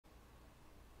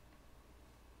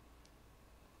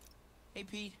Hey,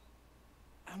 Pete.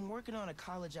 I'm working on a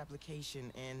college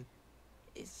application, and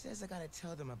it says I gotta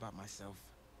tell them about myself.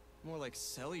 More like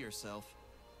sell yourself.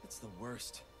 It's the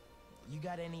worst. You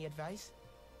got any advice?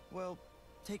 Well,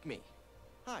 take me.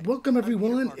 Hi. Welcome I'm Peter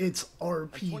everyone, Parker. it's I'm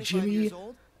 25 RPJimmy, years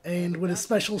old, and a with a bachelor's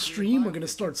special degree in stream, we're going to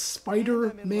start biophysics, and I'm in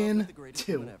love with Spider-Man the greatest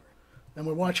 2. woman ever. And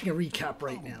we're watching a recap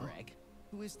right Humble now. brag.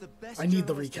 Who is the best I need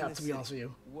the journalist in recap, this to be city. honest with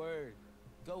you. Word.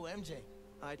 Go, MJ.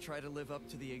 I try to live up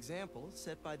to the example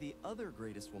set by the other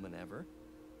greatest woman ever,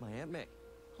 my Aunt May.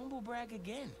 Humble brag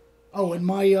again. Oh, and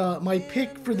my pick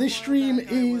And for a this while stream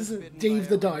back, I is was bitten Dave by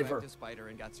the a Diver. radioactive spider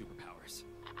and got superpowers.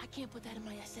 I can't put that in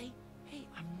my essay. Hey,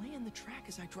 I'm laying the track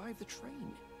as I drive the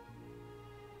train.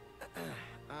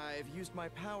 I've used my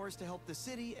powers to help the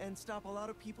city and stop a lot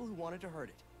of people who wanted to hurt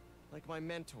it. Like my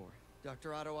mentor,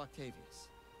 Dr. Otto Octavius.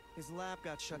 His lab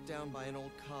got shut down by an old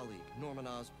colleague, Norman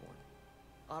Osborn.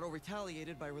 Otto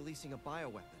retaliated by releasing a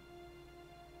bioweapon.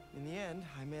 In the end,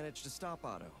 I managed to stop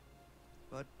Otto.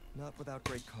 But not without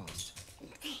great cost.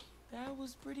 That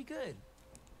was pretty good.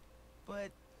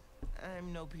 But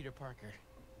I'm no Peter Parker.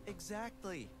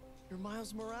 Exactly. You're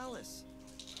Miles Morales.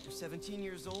 You're 17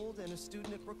 years old and a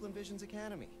student at Brooklyn Visions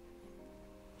Academy.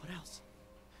 What else?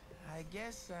 I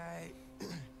guess I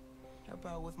help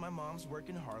out with my mom's work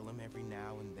in Harlem every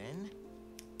now and then.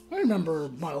 I remember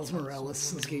Miles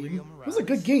Morales' game. It was a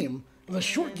good game. It was a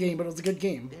short game, but it was a good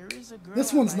game. There is a girl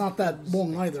This I one's like not that who's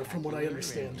long either, from what I spectacular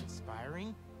understand. and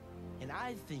inspiring, and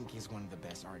I think is one of the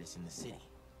best artists in the city.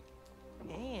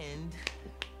 And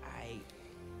I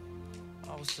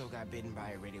also got bitten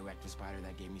by a radioactive spider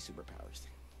that gave me superpowers.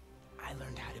 I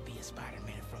learned how to be a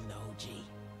Spider-Man from the OG.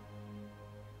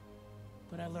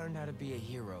 But I learned how to be a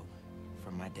hero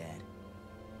from my dad.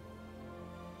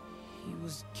 He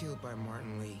was killed by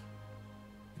Martin Lee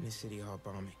in the City Hall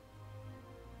bombing.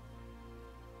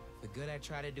 The good I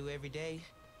try to do every day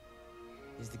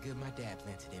is the good my dad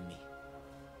planted in me.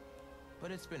 But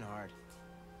it's been hard.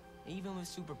 Even with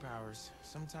superpowers,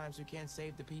 sometimes we can't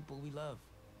save the people we love,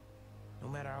 no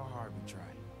matter how hard we try.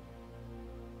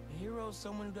 A hero is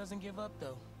someone who doesn't give up,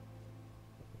 though.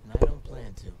 And I don't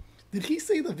plan to. Did he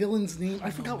say the villain's name? I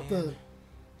forgot what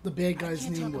the bad guy's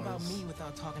name I can't talk about was. me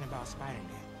without talking about Spider-Man.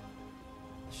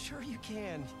 Sure you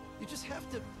can. You just have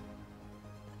to...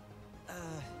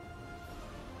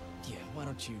 Yeah, why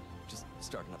don't you just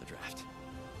start another draft?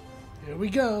 Here we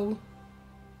go.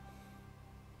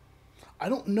 I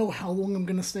don't know how long I'm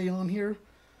gonna stay on here.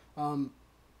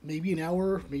 Maybe an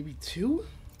hour, maybe two?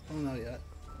 I don't know yet.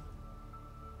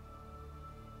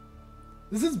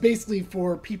 This is basically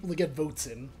for people to get votes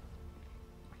in.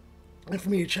 And for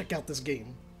me to check out this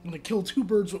game. I'm gonna kill two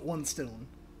birds with one stone,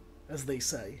 as they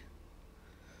say.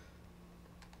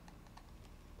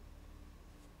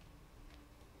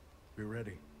 We're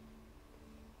ready.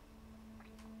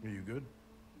 Are you good?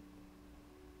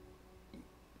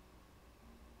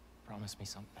 Promise me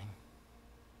something.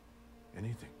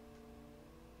 Anything?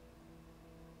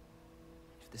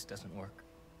 If this doesn't work,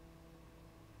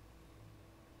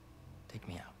 take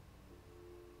me out.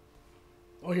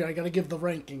 Oh yeah, I gotta give the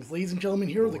rankings. Ladies and gentlemen,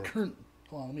 here are the Or- current...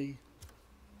 Hold on, let me...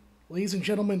 Ladies and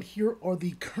gentlemen, here are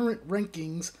the current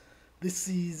rankings. This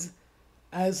is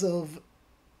as of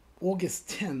August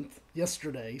 10th,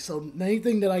 yesterday. So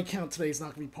anything that I count today is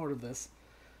not going to be part of this.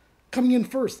 Coming in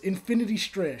first, Infinity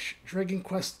Strash, Dragon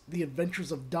Quest: The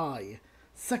Adventures of Dai.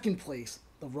 Second place,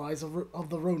 The Rise of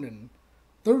the Ronin.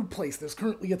 Third place, there's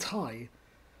currently a tie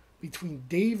between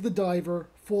Dave the Diver,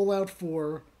 Fallout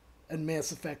 4, and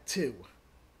Mass Effect 2.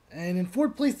 And in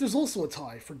fourth place, there's also a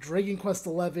tie for Dragon Quest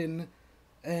XI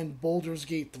and Baldur's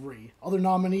Gate 3. Other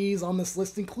nominees on this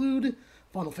list include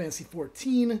Final Fantasy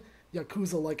XIV,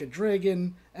 Yakuza Like a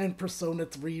Dragon, and Persona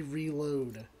 3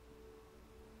 Reload.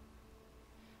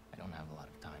 I don't have a lot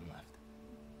of time left.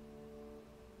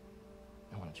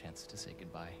 I want a chance to say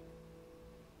goodbye.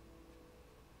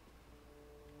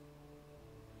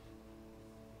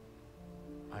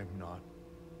 I'm not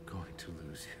going to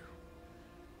lose you.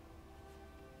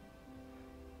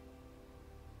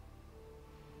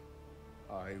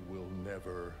 I will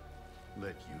never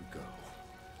let you go.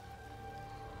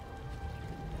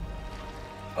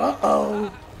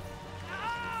 Uh-oh!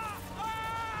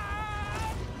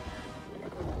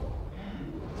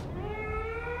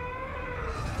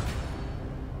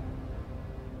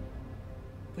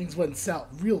 Things went south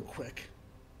real quick.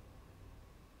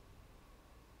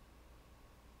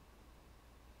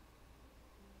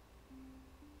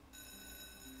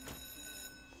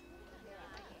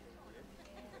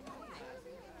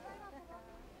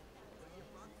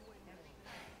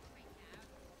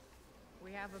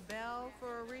 We have a bell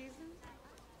for a reason.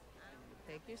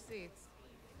 Take your seats.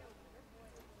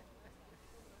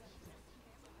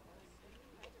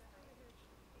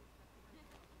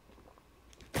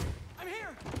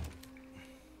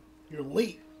 You're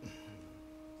late.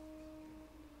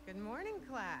 Good morning,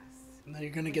 class. Now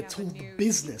you're gonna We get have a told the new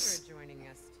business. teacher joining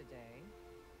us today.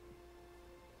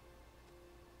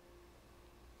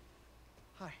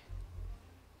 Hi.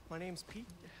 My name's Pete.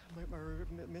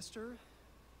 Mr.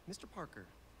 Parker.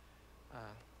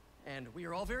 And we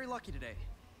are all very lucky today.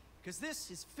 Because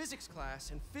this is physics class,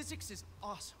 and physics is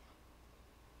awesome.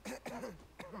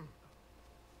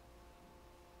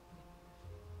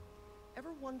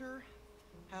 Ever wonder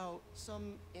how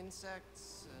some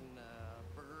insects and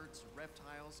birds,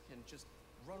 reptiles can just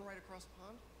run right across a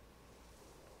pond?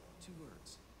 2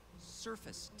 words.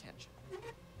 Surface tension.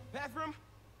 Bathroom?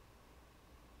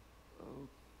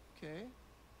 Okay.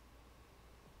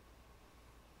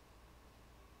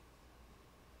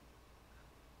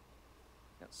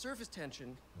 Now, surface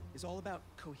tension is all about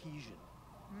cohesion.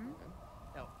 Okay?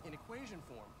 Now, in equation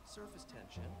form, surface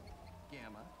tension,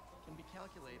 gamma, can be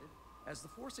calculated as the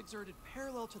force exerted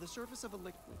parallel to the surface of a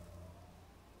liquid.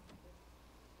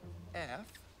 F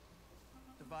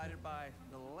divided by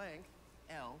the length,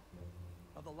 L,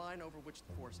 of the line over which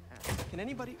the force acts. Can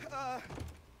anybody...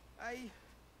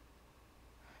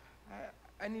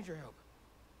 I need your help.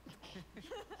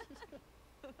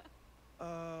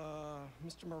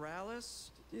 Mr. Morales,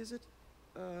 is it?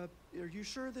 Are you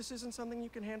sure this isn't something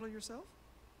you can handle yourself?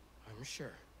 I'm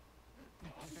sure.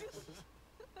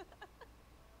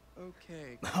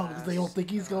 Okay. Oh, they don't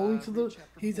think he's going to the...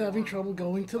 He's having trouble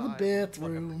going to the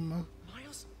bathroom.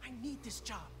 Miles, I need this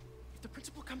job. If the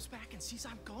principal comes back and sees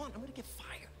I'm gone, I'm gonna get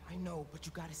fired. I know, but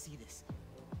you gotta see this.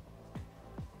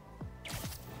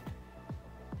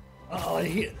 Oh,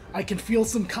 I can feel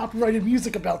some copyrighted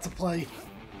music about to play.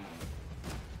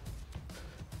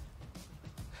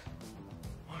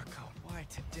 Marco, why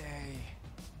today?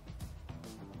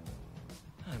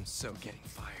 I'm so getting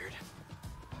fired.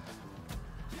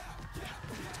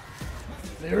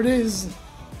 There it is.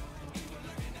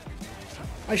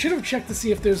 I should have checked to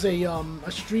see if there's a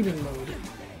streaming mode.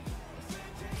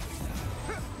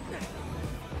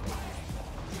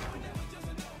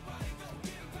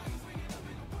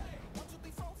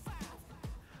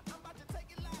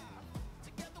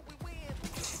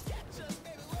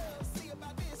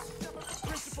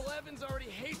 Principal Evans already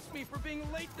hates me for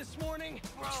being late this morning.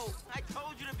 Bro, I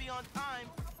told you to be on time.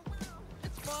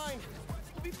 It's fine.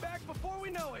 We'll be back before we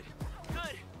know it.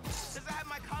 Good, because I have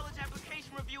my college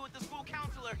application review with the school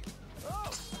counselor. Oh,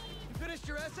 you finished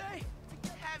your essay?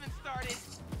 Haven't started.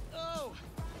 Oh,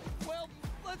 well,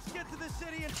 let's get to the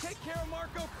city and take care of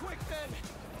Marco quick then.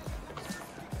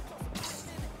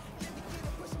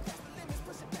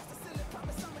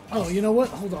 Oh, you know what?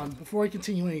 Hold on. Before I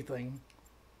continue anything,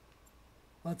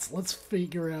 let's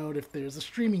figure out if there's a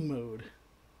streaming mode.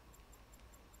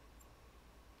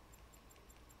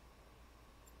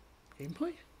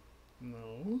 Gameplay?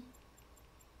 No.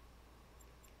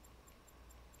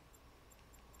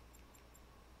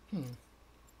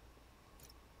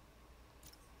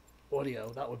 Audio,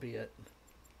 that would be it.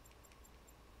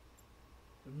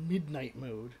 Midnight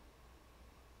mode.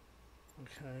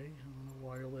 Okay,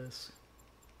 wireless.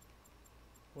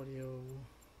 Audio.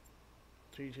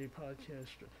 JJ podcast.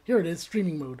 Here it is,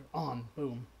 streaming mode. On.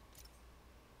 Boom.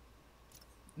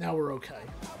 Now we're okay.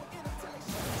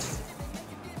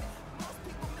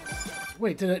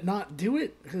 Wait, did it not do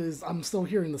it? Because I'm still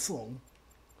hearing the song.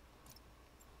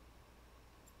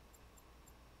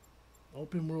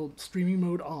 Open world streaming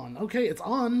mode on. Okay, it's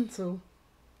on, so...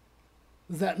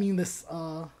 Does that mean this,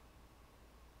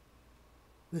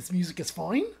 this music is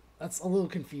fine? That's a little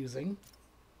confusing.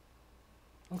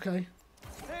 Okay.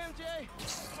 Hey, MJ!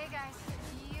 Hey guys,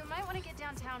 you might want to get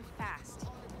downtown fast.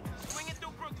 Swing it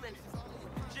through Brooklyn.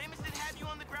 Jameson have you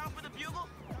on the ground for the bugle?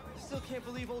 Still can't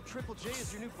believe old Triple J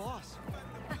is your new boss.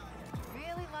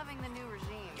 Really loving the new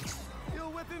regime.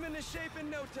 You'll whip him into shape in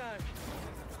no time.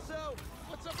 So,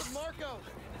 what's up with Marco?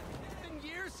 It's been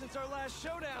years since our last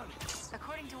showdown.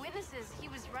 According to witnesses, he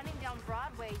was running down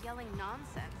Broadway yelling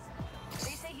nonsense.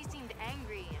 They say he seemed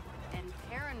angry and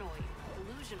paranoid,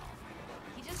 delusional.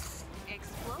 He just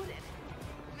exploded.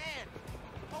 Man,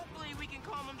 hopefully we can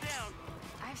calm him down.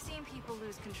 I've seen people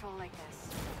lose control like this.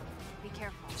 Be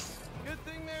careful. Good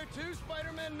thing there too,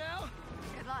 Spiderman now.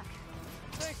 Good luck.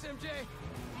 Thanks, MJ.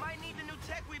 Might need the new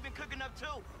tech we've been cooking up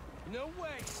too. No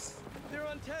way. They're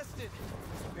untested.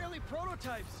 Barely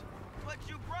prototypes. But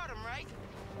you brought them, right?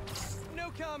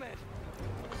 No comment.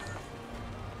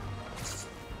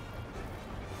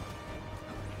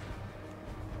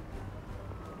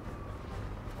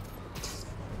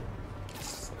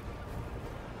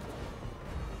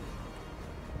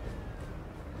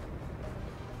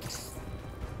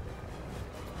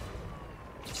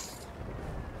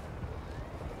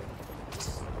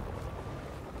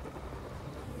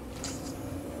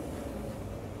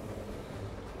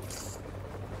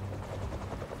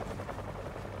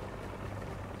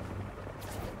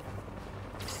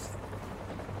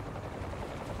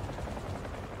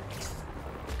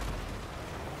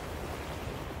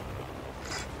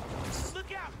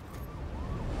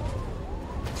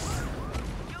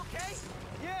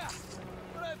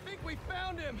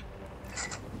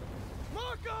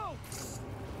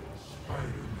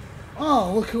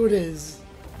 Oh, look who it is.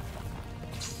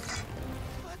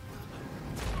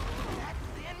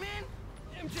 Sandman?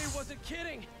 MJ wasn't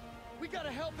kidding. We gotta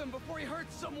help him before he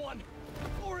hurts someone.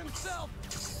 Or himself.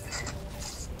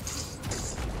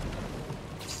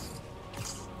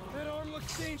 That arm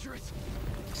looks dangerous.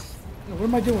 Now, what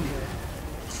am I doing here?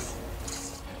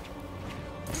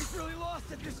 He's really lost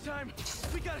it this time.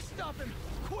 We gotta stop him.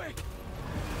 Quick.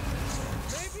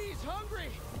 Maybe he's hungry.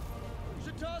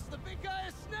 Should toss the big guy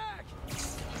a snack.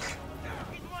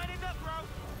 He's winding up, bro.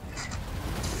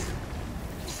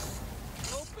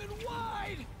 Open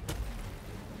wide.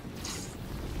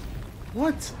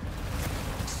 What?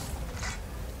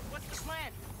 What's the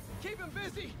plan? Keep him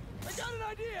busy. I got an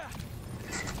idea.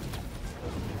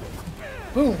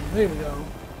 Boom, there we go.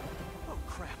 Oh,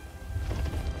 crap.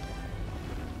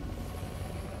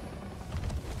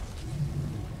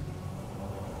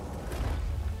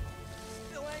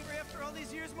 Still angry after all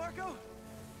these years, Marco?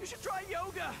 You should try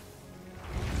yoga.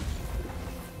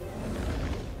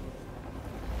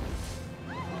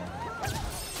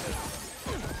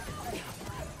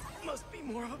 Must be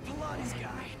more of a Pilates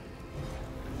guy.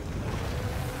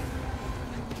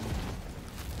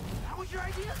 That was your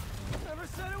idea? Never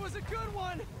said it was a good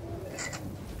one. It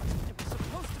was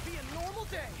supposed to be a normal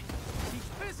day. Teach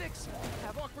physics,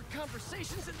 have awkward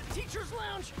conversations in the teacher's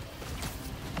lounge.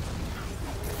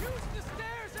 Use the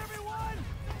stairs, everyone!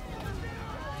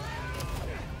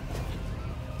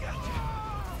 Gotcha.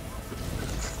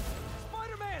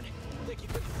 Spiderman, think you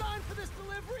can sign for this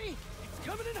delivery? It's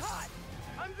coming in hot.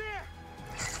 I'm there.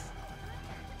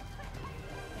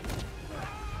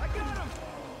 I got him.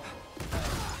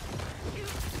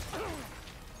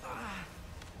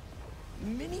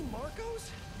 Mini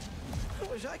Marcos? I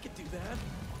wish I could do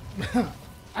that.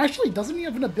 Actually, doesn't he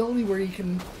have an ability where he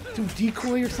can do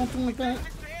decoy or something like that?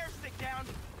 Mr. Airstick down.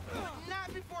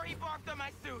 Not before he barked on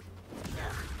my suit.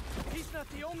 He's not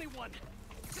the only one.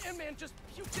 Sandman just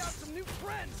puked out some new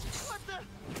friends. What the?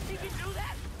 He can do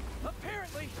that?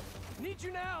 Apparently. Need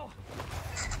you now.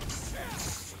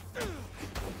 Mr.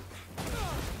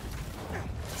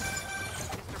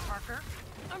 Parker,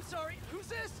 I'm sorry, who's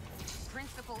this?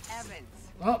 Principal Evans.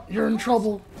 Oh, you're in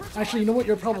trouble. Actually, you know what?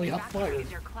 You're probably Back fired. in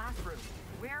their classroom.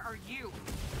 Where are you?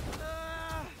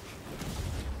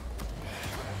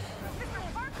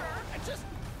 Mr. Parker! I just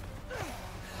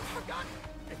forgot.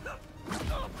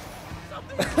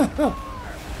 Something.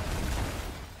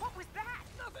 What was that?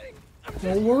 Nothing.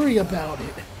 Don't worry about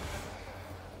it.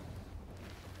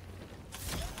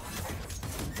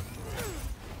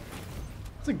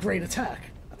 It's a great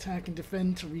attack. Attack and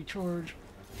defend to recharge.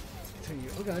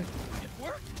 Continue. Okay. It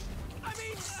worked. I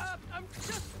mean, I'm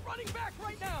just running back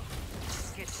right now.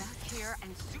 Get back here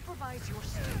and supervise your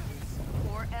students,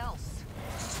 or else.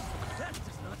 That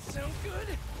does not sound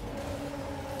good.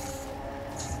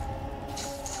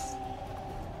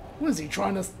 What is he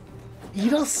trying to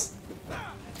eat us?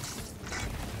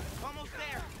 Almost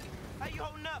there. How you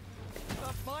holding up?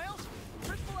 Miles?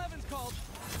 Principal Evans called.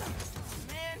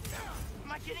 Man,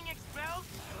 am I getting expelled?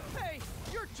 Hey,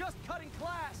 you're just cutting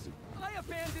class. I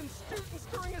abandoned students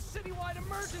during a citywide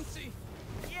emergency.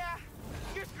 Yeah,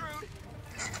 you're screwed.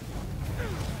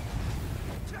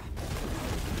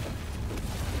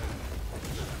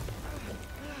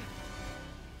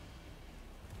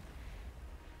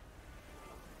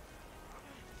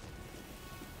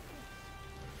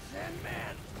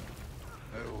 Sandman.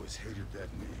 I always hated that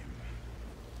name.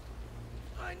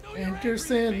 I know you're Enter angry at me.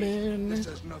 Sandman. This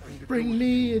has nothing to do Bring with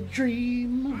me a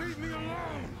dream. Leave me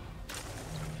alone!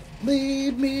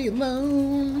 Leave me I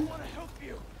alone. want to help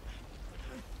you.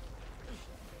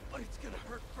 But it's gonna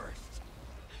hurt first.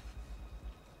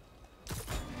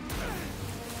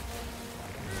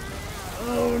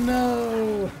 Oh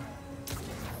no.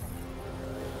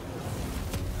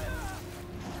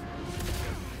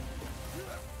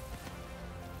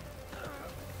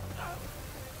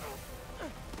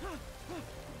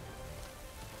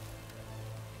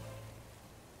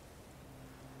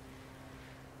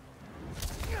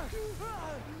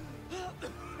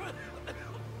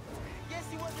 Guess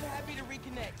he wasn't happy to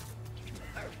reconnect.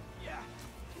 Yeah,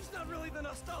 he's not really the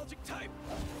nostalgic type.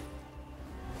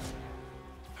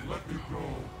 Let me go,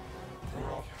 or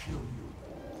I'll kill you.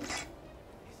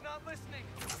 He's not listening.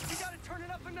 We gotta turn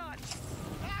it up a notch.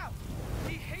 Ow!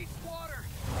 He hates water.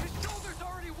 His shoulder's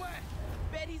already wet.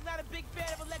 Bet he's not a big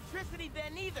fan of electricity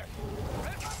then either.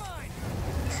 Read my mind.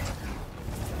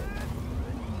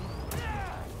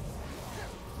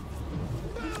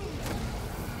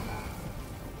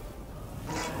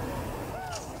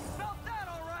 Felt that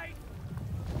all right.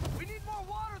 We need more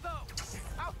water though.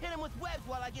 I'll hit him with webs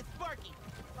while I get sparky.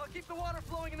 I'll keep the water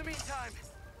flowing in the meantime.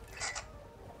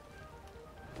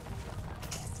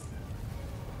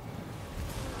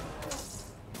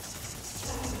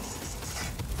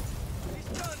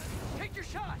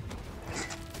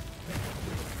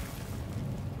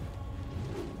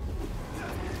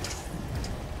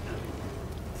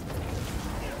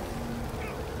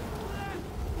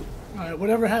 Alright,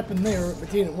 whatever happened there, it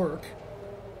didn't work.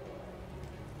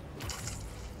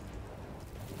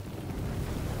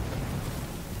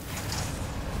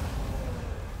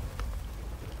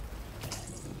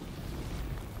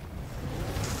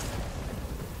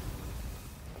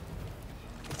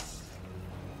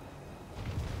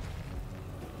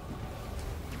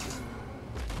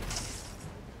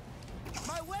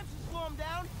 My webs will slow him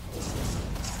down.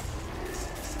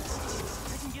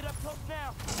 I can get up close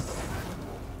now.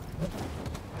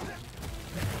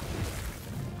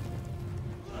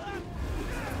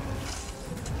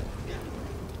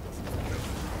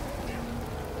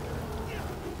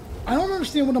 I don't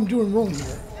understand what I'm doing wrong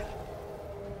here.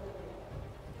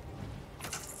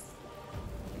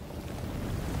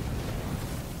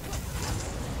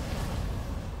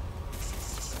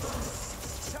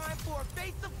 Time for a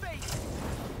face-to-face.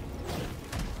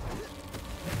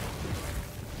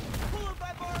 Pull him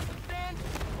by bar of the stand.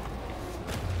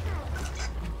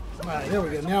 Alright, there we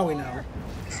go. Now we know.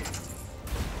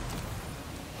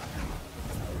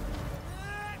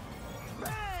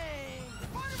 Bang!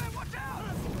 Spiderman, watch out!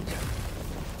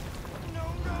 No,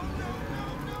 no, no, no,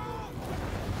 no!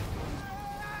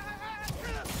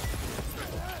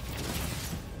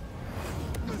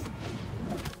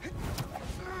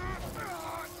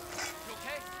 You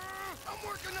okay? I'm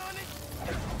working on it.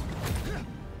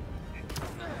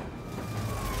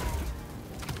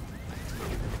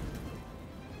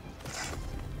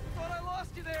 Thought I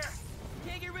lost you there.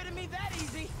 Can't get rid of me that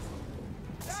easy.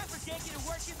 Time for Genki to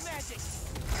work his magic.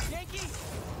 Genki,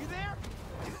 you there?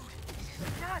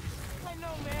 God, I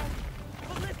know, man.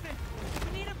 But listen,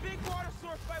 we need a big water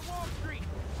source by Wall Street.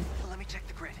 Well, let me check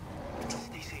the grid.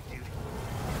 Stay safe, dude.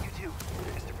 You too,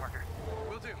 Mr. Parker.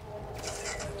 Will do.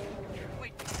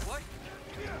 Wait, what?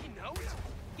 He knows?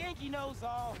 Genki knows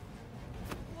all.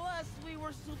 Plus, we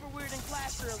were super weird in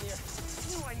class earlier.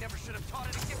 Knew I never should have taught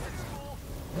at a gifted school.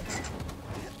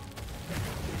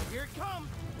 Here it comes.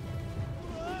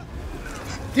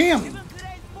 Give Damn! him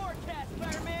today's forecast,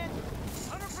 Spider-Man.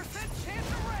 100% chance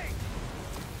of rain.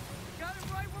 Got him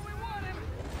right where we want him.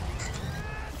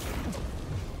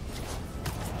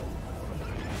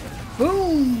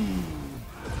 Boom!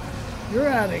 You're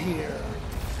out of here.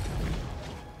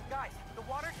 Guys, the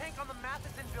water tank on the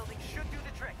Matheson building should do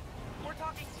the trick. We're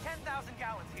talking 10,000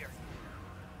 gallons here.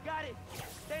 Got it.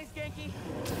 Thanks, Genki.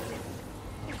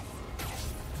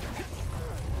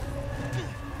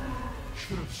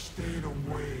 Should have stayed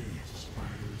away,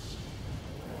 spiders.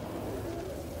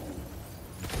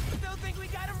 Still think we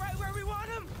got him right where we want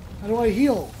him? How do I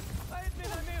heal? I admit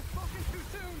I may have spoken too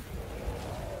soon.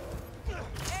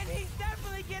 And he's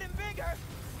definitely getting bigger.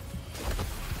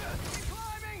 Keep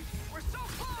climbing. We're so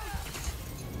close.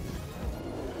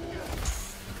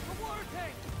 The water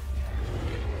tank.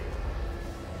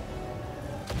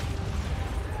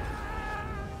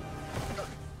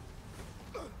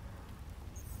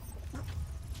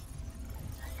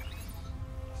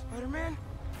 Spider-Man?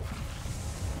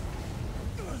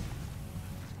 I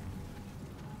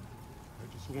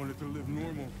just wanted to live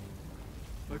normal,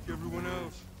 like everyone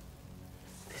else.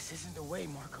 This isn't the way,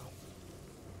 Marco.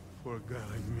 For a guy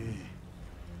like me,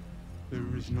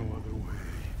 there is no other way.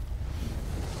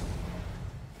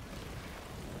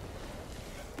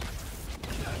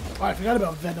 Oh, I forgot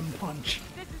about Venom Punch.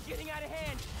 This is getting out of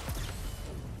hand.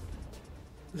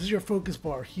 This is your focus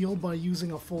bar. Heal by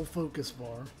using a full focus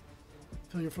bar.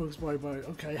 Fill your focus bar by...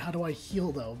 Okay, how do I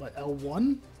heal, though? By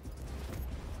L1?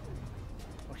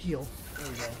 Oh, heal. There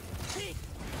we go. Pete,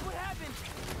 what happened?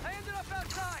 I ended up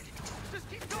outside. Just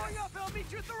keep going up and I'll meet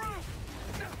you at the roof.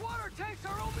 This water tank's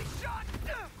our only shot.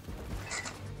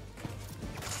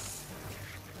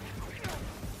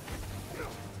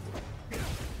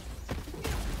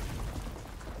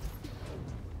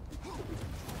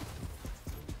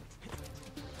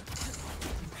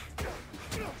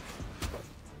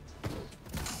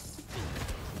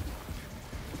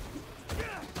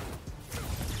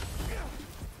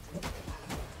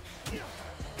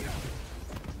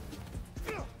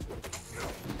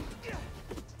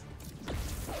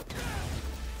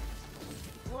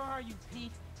 Where are you,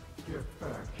 Pete? Get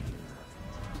back here.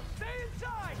 Stay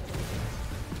inside!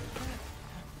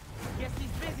 Guess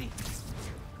he's busy.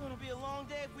 Gonna be a long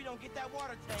day if we don't get that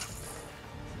water tank.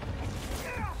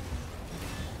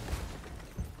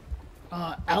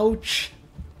 Ouch.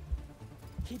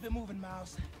 Keep it moving,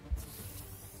 Miles.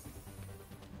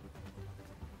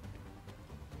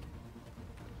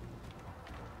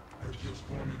 I just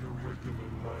wanted a regular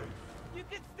life. You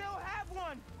can still have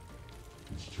one!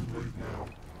 It's too late now.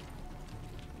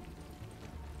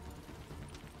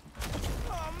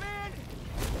 Oh, man!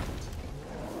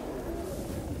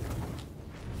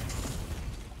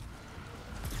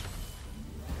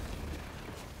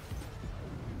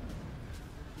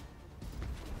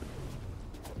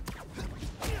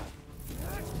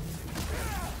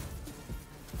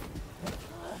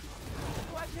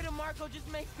 Marco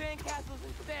just makes sandcastles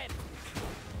instead.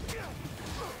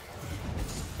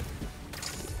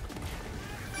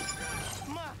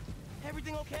 Ma,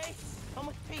 everything okay?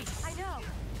 Almost peace. I know.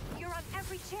 You're on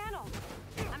every channel.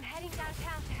 I'm heading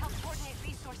downtown to help coordinate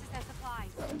resources and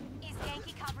supplies. Is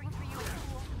Yankee covering for you at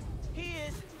school? He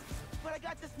is. But I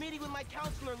got this meeting with my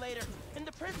counselor later, and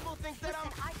the principal thinks that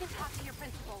Listen, I can talk to your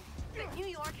principal. But New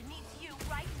York needs you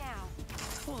right now.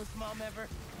 Coolest mom ever.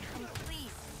 And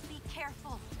please, be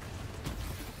careful.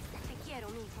 Te quiero,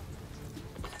 mijo.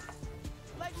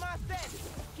 Like Ma said,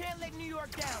 can't let New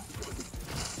York down.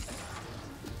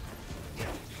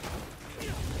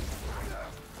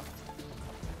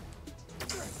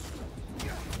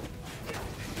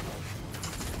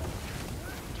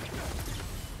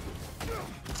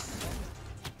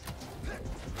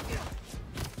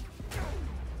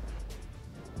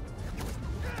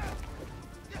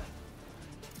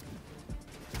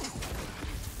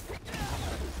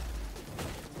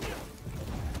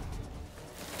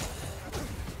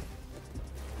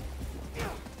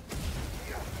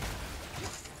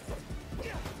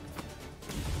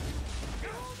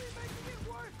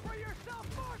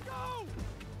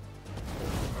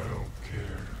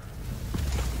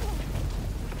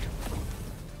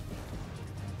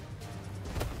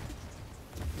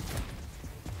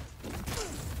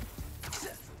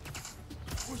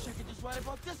 Write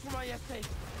about this for my essay.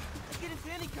 Get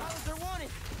into any college I wanted.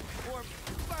 Or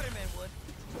Spiderman would.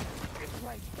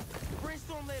 Right.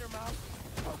 Brainstorm later, Miles.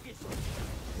 Focus.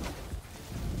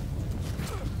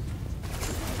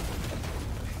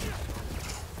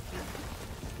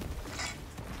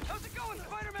 How's it going,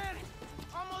 Spider-Man?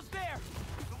 Almost there.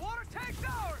 The water tank's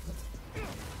ours!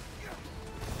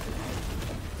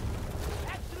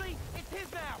 Actually, it's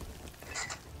his now.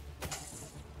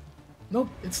 Nope,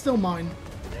 it's still mine.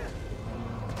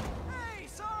 Hey,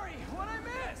 sorry, what'd I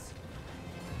miss?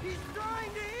 He's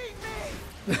trying to eat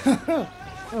me!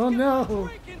 Oh no!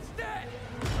 Drink instead!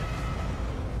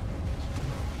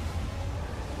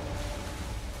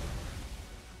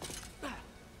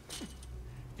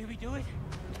 Did we do it?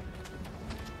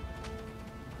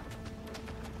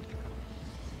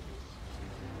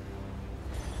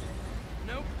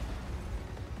 Nope.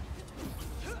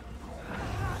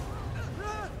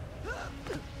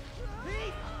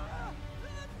 Pete!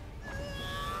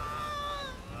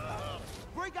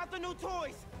 Break out the new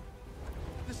toys!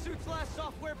 The suit's last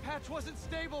software patch wasn't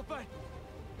stable, but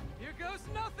here goes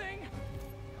nothing!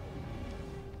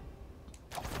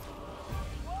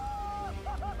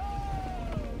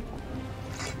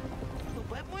 The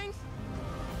web wings?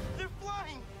 They're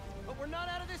flying! But we're not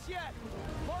out of this yet.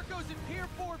 Marco's at Pier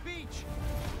 4 Beach.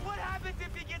 What happens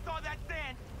if he gets all that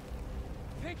sand?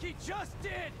 Think he just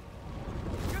did.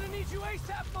 Gonna need you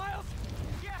ASAP, Miles.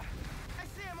 Yeah, I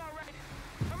see him all right.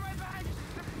 I'm right behind you.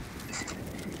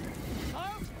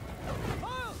 Miles?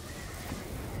 Miles!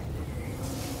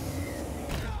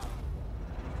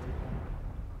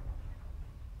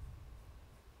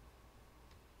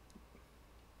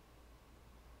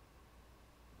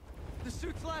 The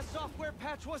suit's last software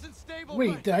patch wasn't stable.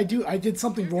 Wait, but I did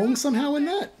something wrong somehow in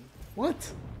that?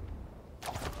 What?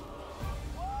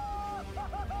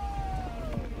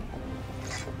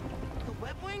 The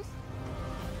web wings?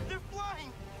 They're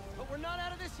flying! But we're not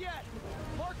out of this yet.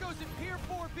 Marco's at Pier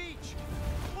 4 Beach.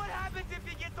 What happens if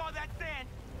he gets all that sand?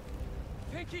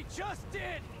 Think he just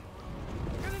did.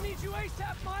 Gonna need you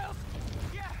ASAP, Miles.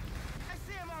 Yeah, I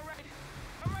see him all right.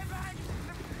 I'm right behind you.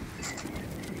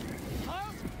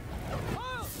 Miles?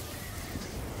 Miles!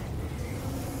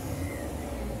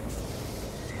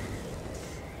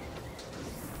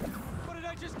 What did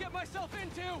I just get myself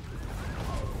into?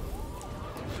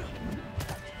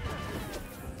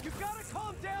 You gotta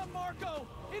calm down, Marco!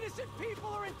 Innocent people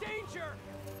are in danger!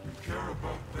 You care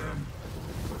about them,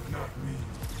 but not me.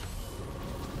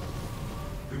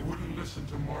 They wouldn't listen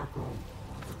to Marco,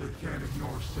 but they can't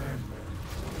ignore Sandman.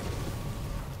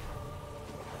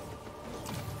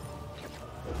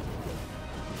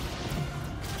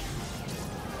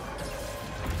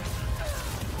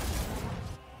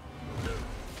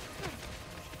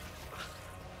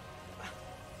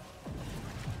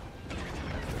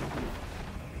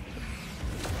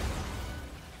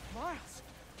 Miles!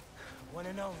 One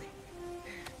and only.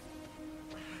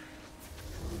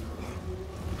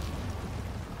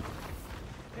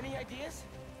 Any ideas?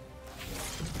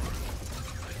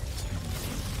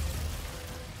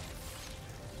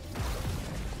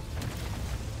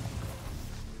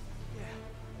 Yeah.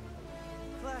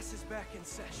 Class is back in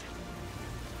session.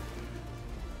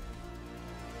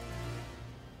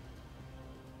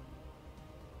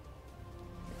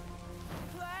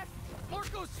 Class!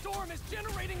 Marco's storm is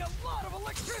generating a lot of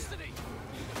electricity!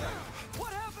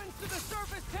 What happens to the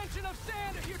surface tension of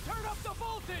sand if you turn up the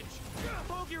voltage?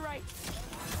 Bogey right.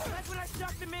 That's when I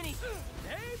struck the mini.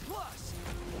 A+.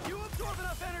 You absorb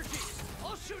enough energy.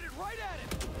 I'll shoot it right at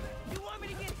him. You want me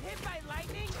to get hit by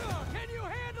lightning? Can you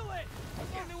handle it?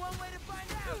 There's only one way to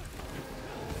find out.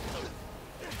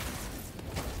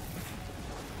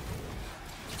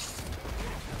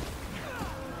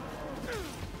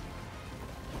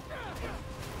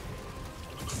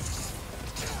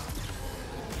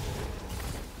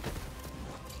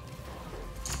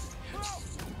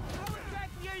 How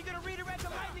exactly are you gonna redirect the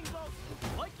lightning bolt?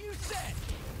 Like you said,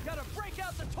 gotta break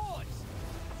out the toys.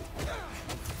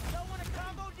 Don't want a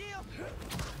combo deal?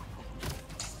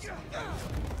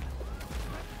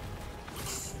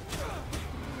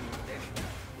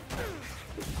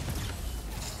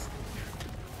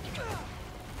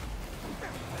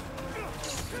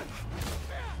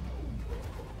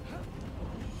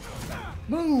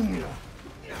 Boom!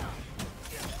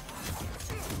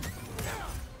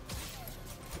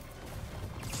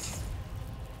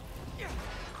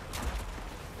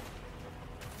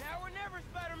 Now or never,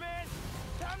 Spider-Man.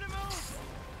 Time to move.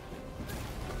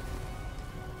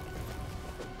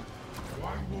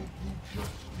 Why won't you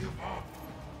just give up?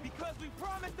 Because we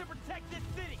promised to protect this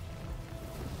city.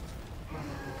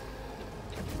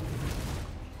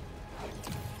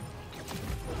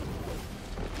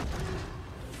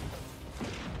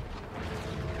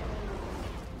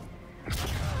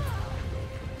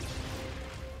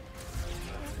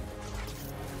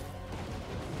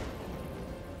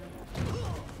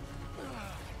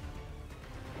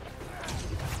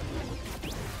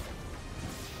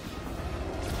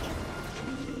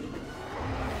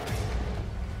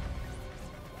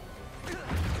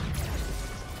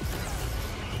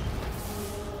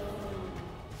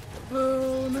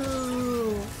 Oh no!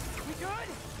 We good?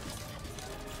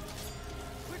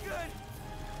 We're good.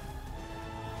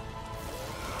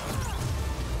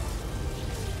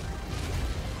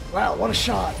 Wow, what a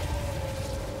shot!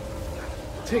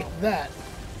 Take that.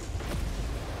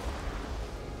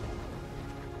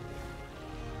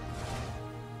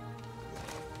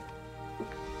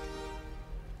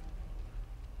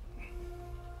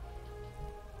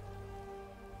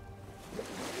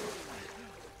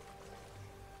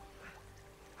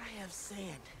 I have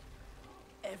sand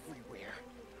everywhere.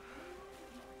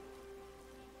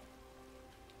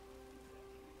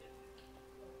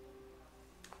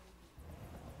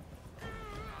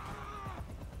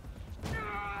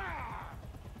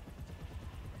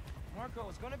 Marco,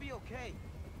 it's gonna be okay.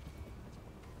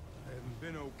 I haven't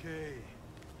been okay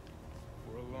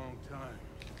for a long time.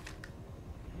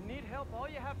 You need help, all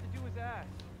you have to do is ask.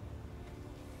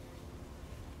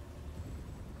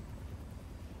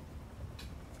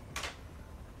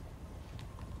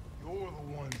 You're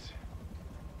the ones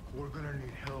who are gonna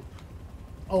need help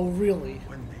Oh really?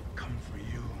 when they come for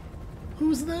you.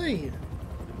 Who's they?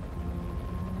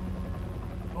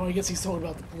 Oh, I guess he's talking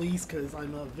about the police because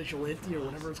I'm a vigilante or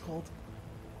whatever it's called.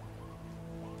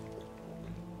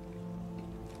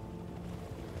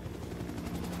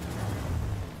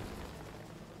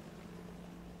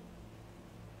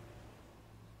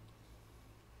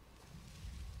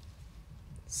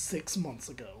 Six months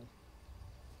ago.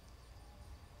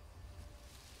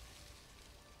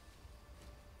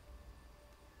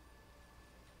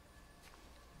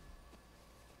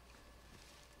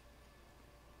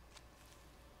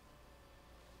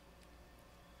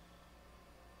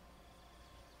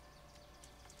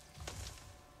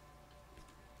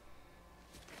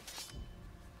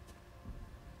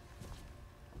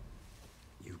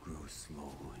 You grow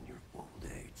slow in your old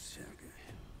age, Sergei.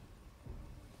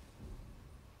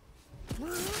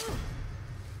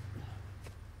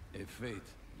 A fate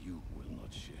you will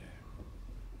not share.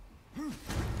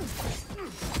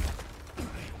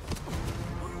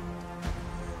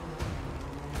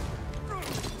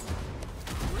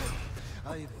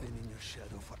 I've been in your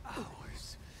shadow for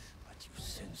hours, but you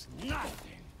sense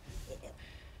nothing.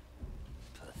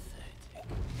 Pathetic.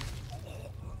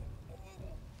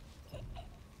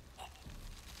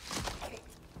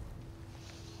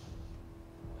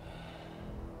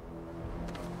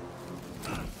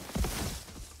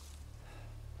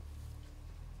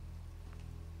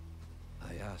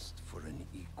 I asked for an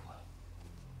equal.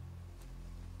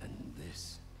 And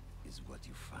this is what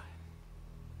you find.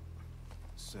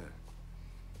 Sir,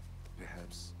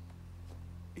 perhaps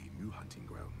a new hunting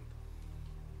ground.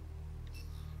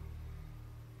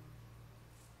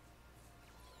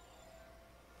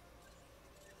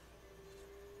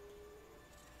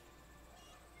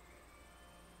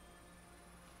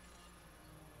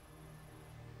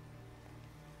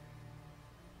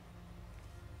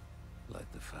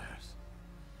 the fires.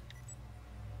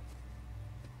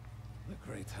 The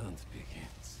great hunt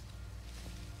begins.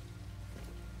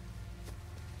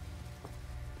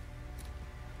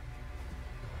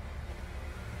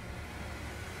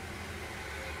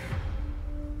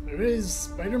 There is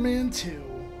Spider-Man 2.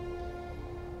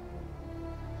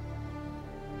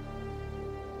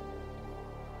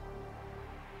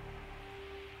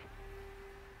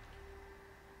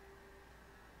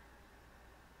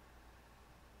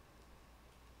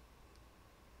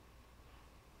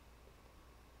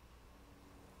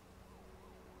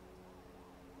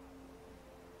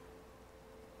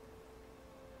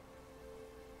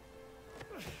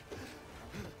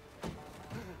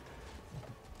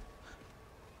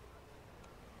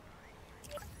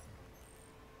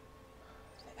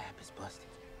 The app is busted.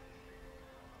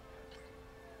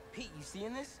 Pete, you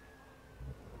seeing this?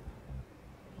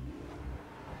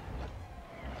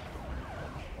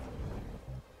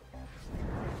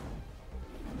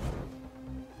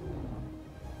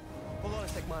 Hold on a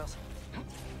sec, Miles.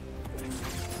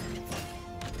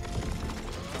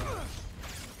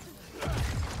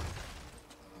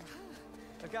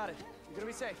 I got it. You're gonna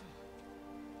be safe.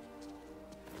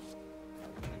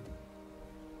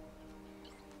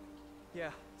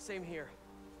 Yeah, same here.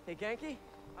 Hey, Genki?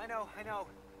 I know.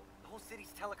 The whole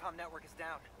city's telecom network is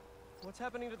down. What's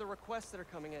happening to the requests that are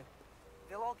coming in?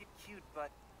 They'll all get queued,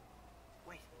 but...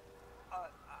 Wait.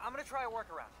 I'm gonna try a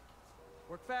workaround.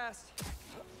 Work fast.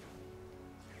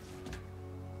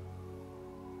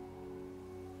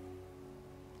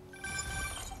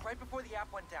 Right before the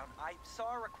app went down, I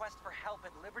saw a request for help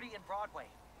at Liberty and Broadway.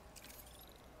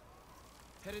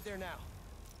 Headed there now.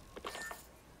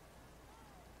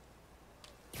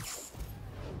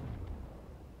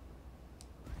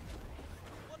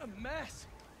 What a mess!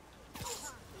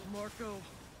 Marco,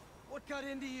 what got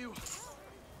into you?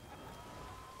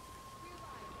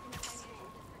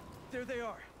 There they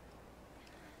are.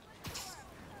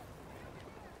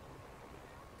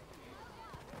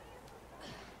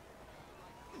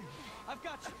 I've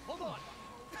got you. Hold on.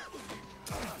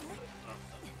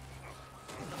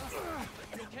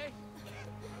 You okay?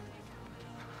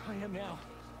 I am now.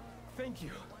 Thank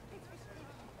you.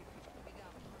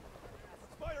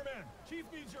 Spider-Man! Chief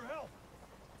needs your help!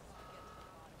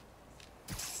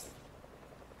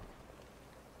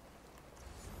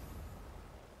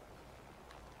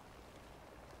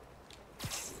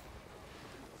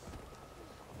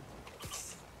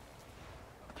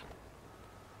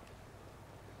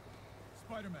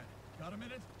 Spider-Man, got a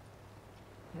minute?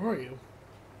 Where are you?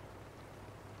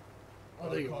 Oh,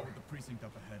 there you Call are. with the precinct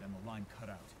up ahead and the line cut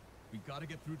out. We gotta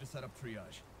get through to set up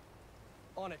triage.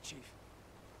 On it, Chief.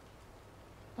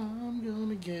 I'm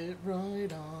gonna get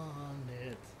right on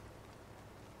it.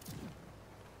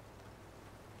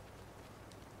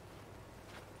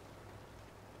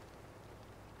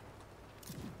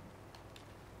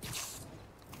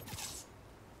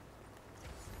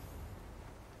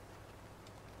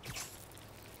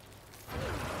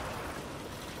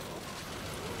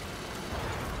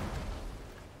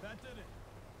 That did it.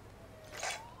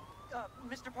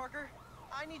 Mr. Parker,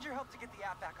 I need your help to get the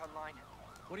app back online.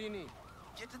 What do you need?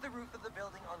 Get to the roof of the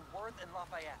building on Worth and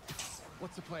Lafayette.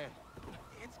 What's the plan?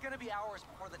 It's gonna be hours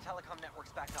before the telecom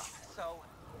network's back up, so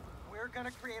we're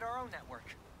gonna create our own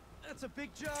network. That's a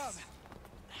big job.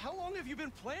 How long have you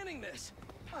been planning this?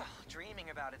 Well, dreaming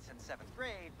about it since 7th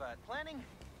grade, but planning?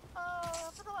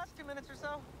 For the last 2 minutes or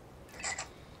so.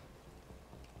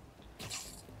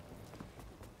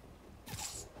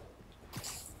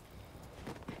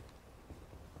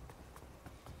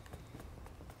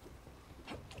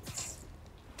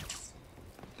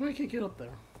 I can't get up there.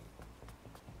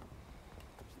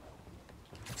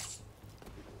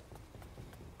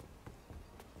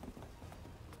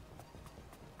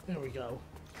 There we go.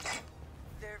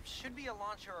 There should be a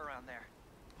launcher around there.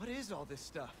 What is all this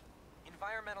stuff?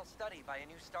 Environmental study by a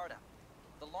new startup.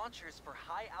 The launcher is for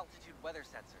high-altitude weather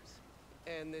sensors.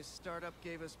 And this startup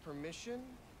gave us permission?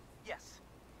 Yes.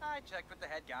 I checked with the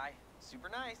head guy. Super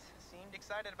nice. Seemed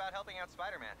excited about helping out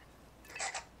Spider-Man.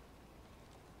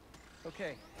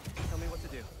 Okay, tell me what to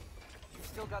do. You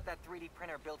still got that 3D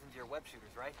printer built into your web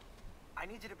shooters, right? I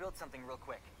need you to build something real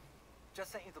quick.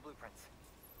 Just sent you the blueprints.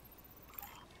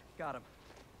 Got him.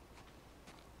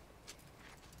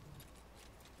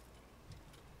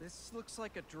 This looks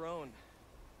like a drone.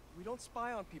 We don't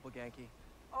spy on people, Genki.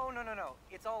 Oh, no.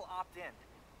 It's all opt-in.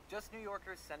 Just New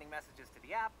Yorkers sending messages to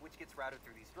the app, which gets routed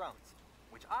through these drones,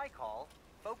 which I call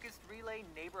Focused Relay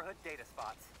Neighborhood Data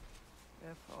Spots.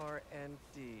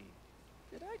 FRND.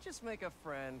 Did I just make a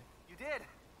friend? You did!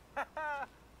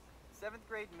 7th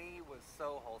grade me was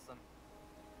so wholesome.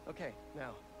 Okay,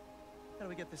 now, how do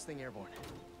we get this thing airborne?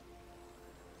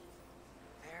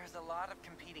 There's a lot of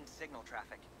competing signal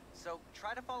traffic, so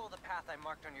try to follow the path I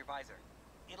marked on your visor.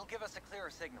 It'll give us a clearer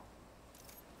signal.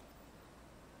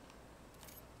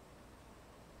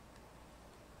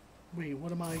 Wait,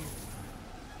 what am I...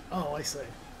 Oh, I see.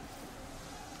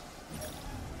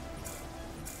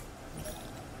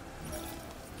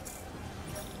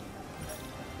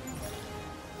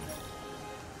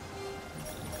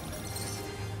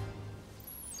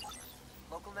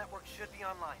 Local network should be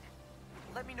online.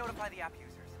 Let me notify the app users.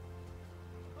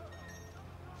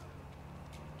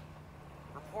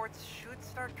 Reports should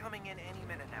start coming in any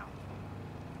minute now.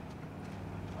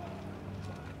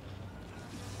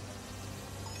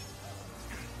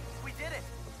 We did it!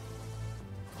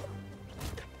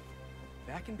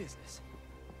 Back in business.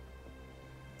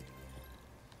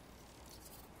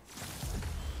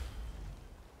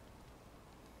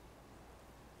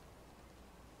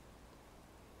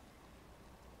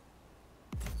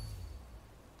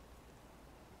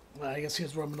 Well, I guess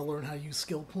here's where I'm going to learn how to use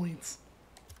skill points.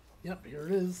 Yep, here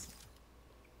it is.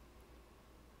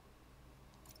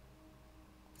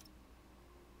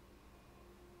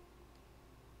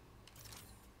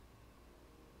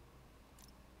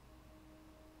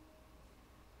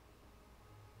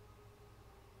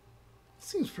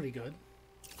 Seems pretty good.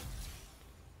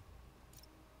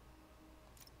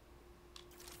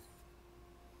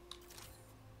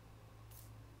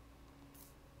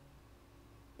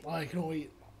 Well, I can only...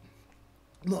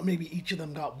 Well, maybe each of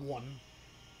them got one.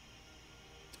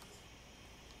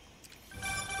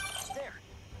 There!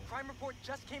 Crime report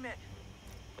just came in.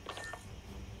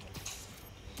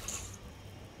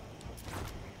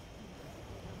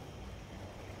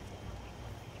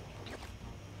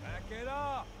 Back it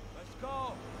up! Let's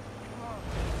go!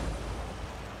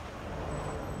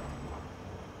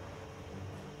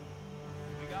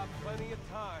 We got plenty of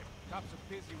time. Cops are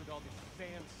busy with all this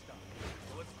sand stuff.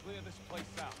 So let's clear this place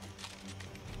out.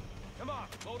 Come on,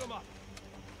 load them up.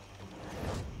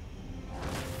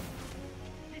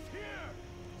 He's here!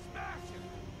 Smash him!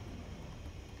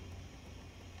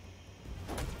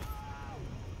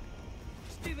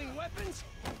 Stealing weapons?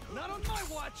 Not on my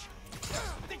watch!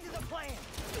 Stick to the plan!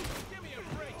 Give me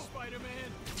a break,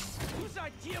 Spider-Man! Whose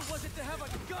idea was it to have a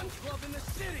gun club in the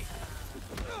city?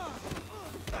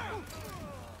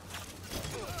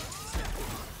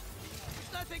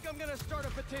 I think I'm gonna start a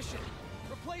petition.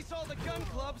 Replace all the gun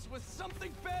clubs with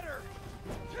something better!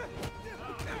 Here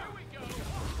we go!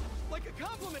 Like a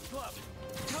compliment club!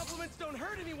 Compliments don't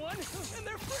hurt anyone, and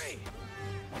they're free!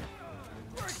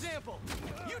 For example,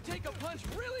 you take a punch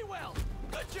really well!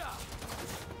 Good job!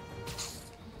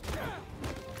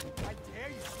 I dare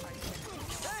you, Spider-Man!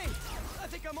 Hey! I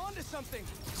think I'm onto something!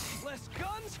 Less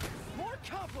guns, more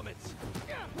compliments!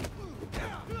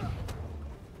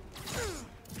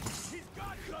 He's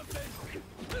got something!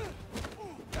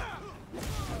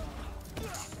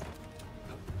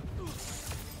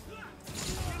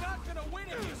 You're not gonna win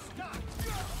if you stop!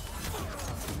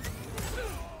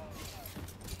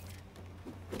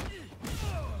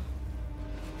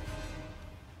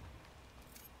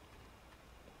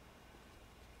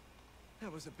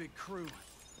 That was a big crew,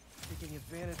 taking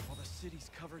advantage while the city's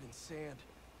covered in sand.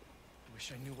 I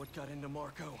wish I knew what got into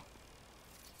Marco.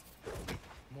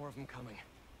 More of them coming.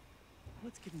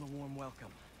 Let's give him a warm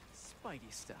welcome,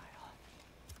 Spidey style.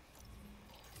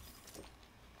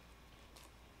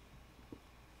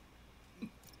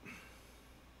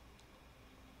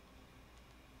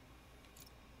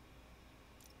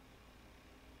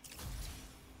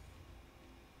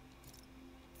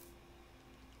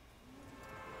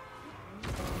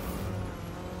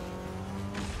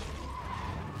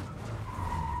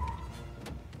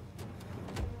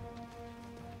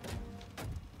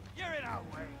 You're in our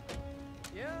way.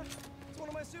 Yeah, it's one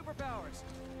of my superpowers.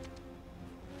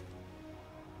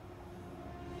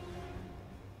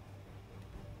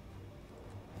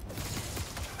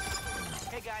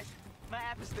 Hey guys, my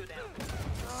app is still down.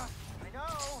 I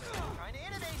know. Trying to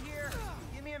innovate here.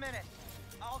 Give me a minute.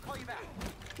 I'll call you back.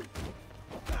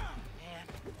 Man,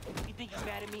 you think he's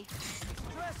mad at me?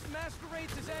 Stress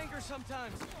masquerades as anger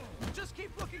sometimes. Just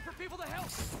keep looking for people to help.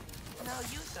 No,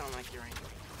 you sound like you're angry.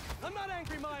 I'm not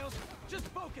angry, Miles. Just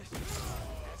focused.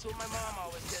 That's what my mom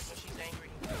always says when she's angry.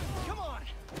 Come on.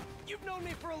 You've known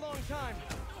me for a long time.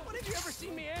 When have you ever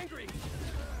seen me angry?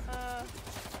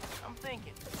 I'm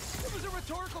thinking. It was a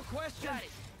rhetorical question. Got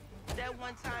it. That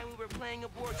one time we were playing a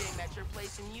board game at your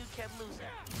place and you kept losing.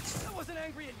 I wasn't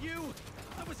angry at you.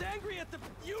 I was angry at the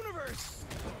universe.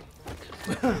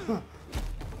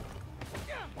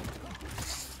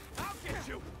 I'll get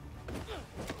you.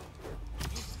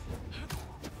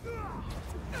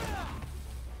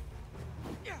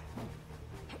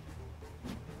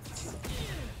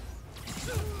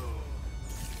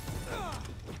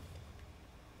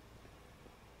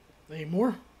 Any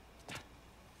more?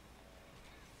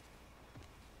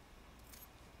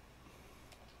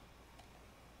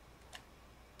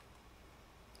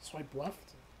 Swipe left.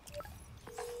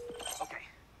 Okay,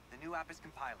 the new app is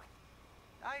compiling.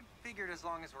 I figured as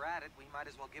long as we're at it, we might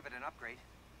as well give it an upgrade.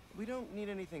 We don't need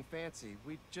anything fancy.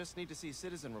 We just need to see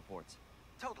citizen reports.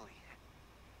 Totally.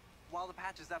 While the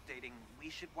patch is updating, we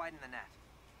should widen the net.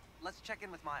 Let's check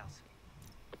in with Miles.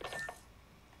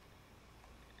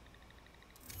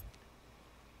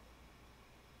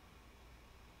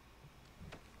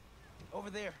 Over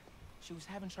there. She was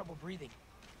having trouble breathing.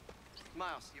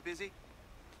 Miles, you busy?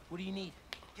 What do you need?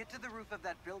 Get to the roof of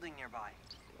that building nearby.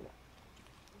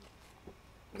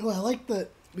 Well, I like that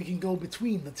we can go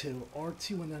between the two.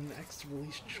 R2 and then X to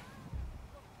release.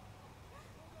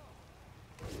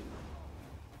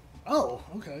 Oh,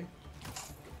 okay.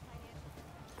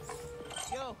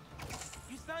 Yo,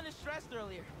 you sounded stressed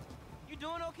earlier. You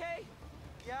doing okay?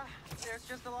 Yeah, there's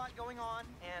just a lot going on,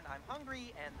 and I'm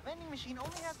hungry, and the vending machine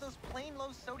only has those plain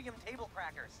low-sodium table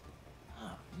crackers.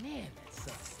 Oh, man, that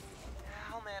sucks.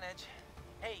 I'll manage.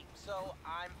 Hey, so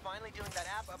I'm finally doing that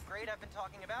app upgrade I've been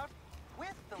talking about,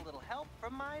 with a little help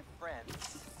from my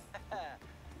friends.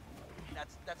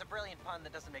 That's a brilliant pun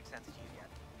that doesn't make sense to you yet,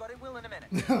 but it will in a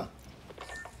minute.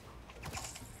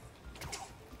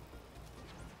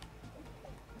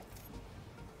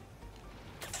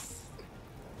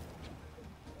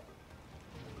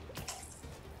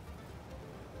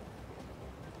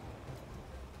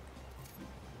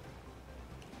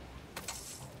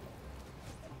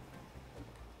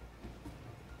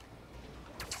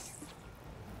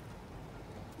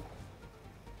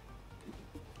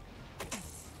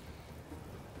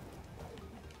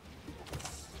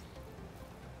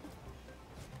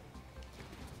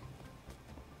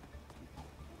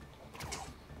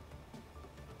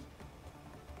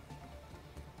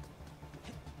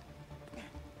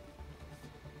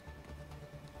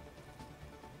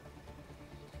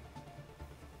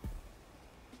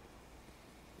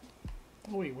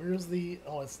 Oh, wait, where's the...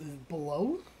 Oh, it's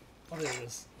below? Oh, there it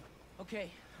is.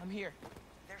 Okay, I'm here.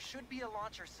 There should be a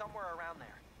launcher somewhere around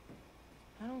there.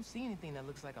 I don't see anything that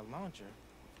looks like a launcher.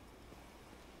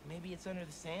 Maybe it's under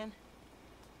the sand?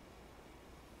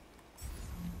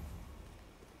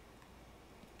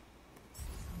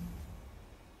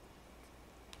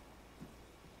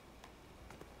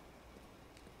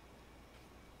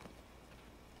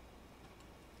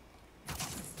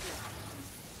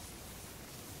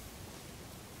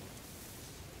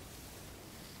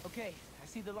 Okay, I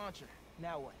see the launcher.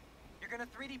 Now what? You're gonna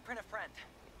 3D print a friend.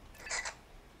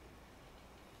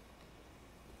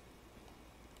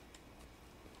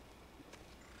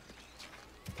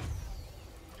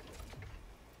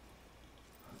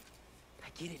 I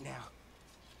get it now.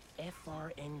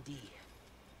 FRND.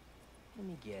 Let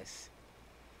me guess.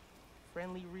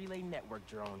 Friendly Relay Network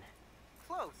drone.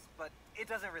 Close, but it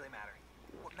doesn't really matter.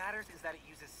 What matters is that it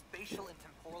uses spatial and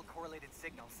temporal correlated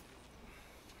signals.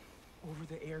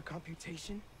 Over-the-air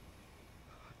computation?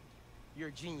 You're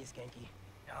a genius, Genki.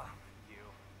 Oh, you.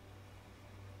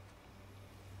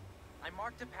 I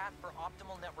marked a path for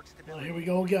optimal network Oh, stability. here we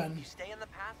go again. If you stay in the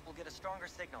path, we'll get a stronger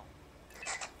signal.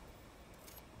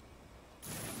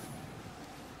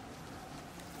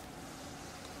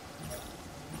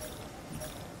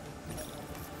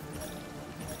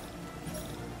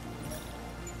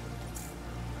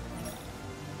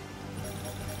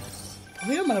 I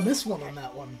think I might have missed one on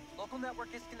that one. Local network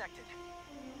is connected.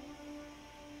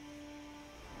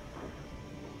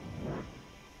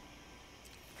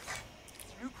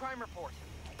 New crime report.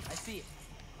 I see it.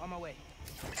 On my way.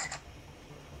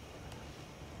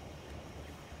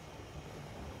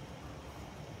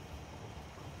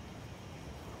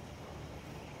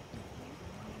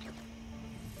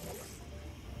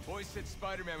 Boys said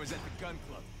Spiderman was at the gun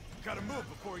club. Gotta move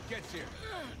before he gets here.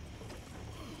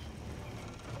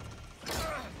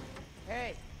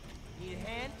 Hey, need a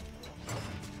hand?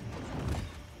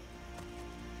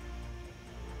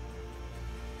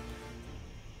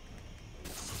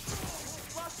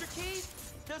 Lost your keys?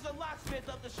 There's a locksmith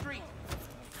up the street.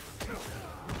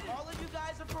 All of you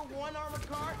guys are for one armored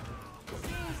car?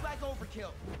 Seems like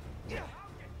overkill.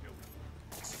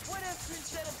 What if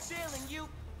instead of stealing you,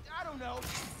 I don't know,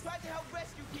 tried to help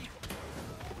rescue people?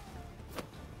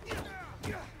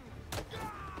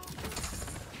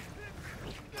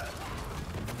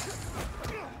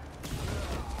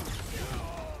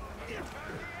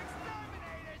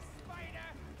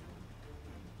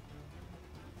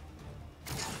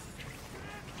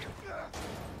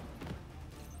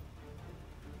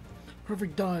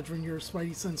 Perfect dodge when your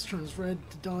spidey sense turns red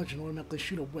to dodge and automatically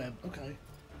shoot a web. Okay.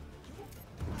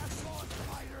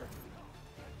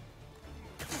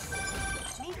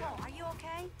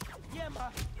 okay? Yeah, Ma.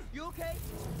 You okay?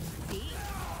 See?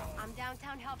 I'm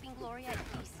downtown helping Gloria at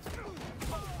East.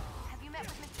 Have you met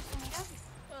with Mr. Sumida?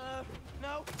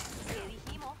 No. Que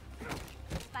dijimos.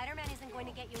 Spider-Man isn't going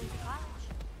to get you into college.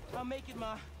 I'll make it,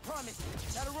 Ma. Promise.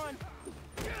 Gotta run.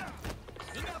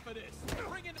 Enough of this.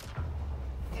 Bring it.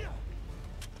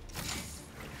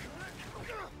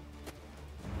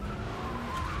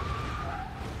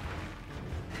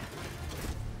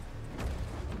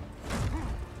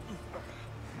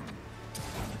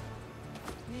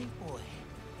 Big boy.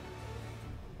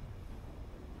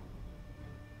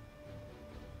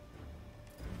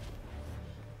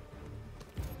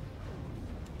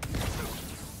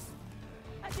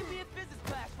 I can be in physics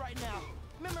class right now,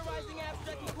 memorizing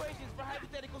abstract equations for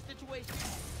hypothetical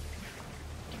situations.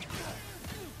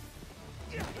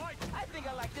 I think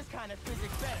I like this kind of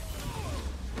physics better.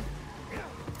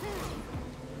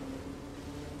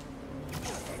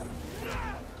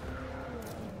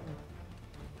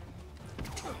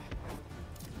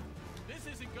 This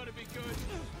isn't gonna be good.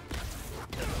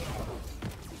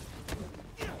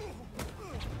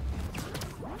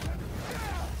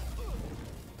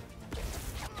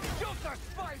 Shoot the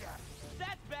spider!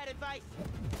 That's bad advice!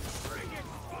 Bring it,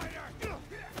 Spider!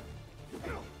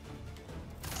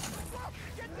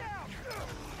 Get down!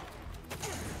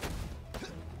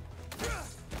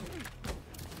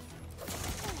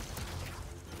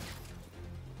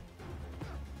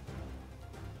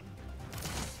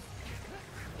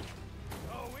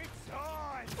 Oh, it's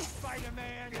on,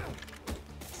 Spider-Man!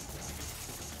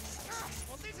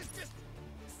 Well, this is just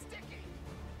sticky.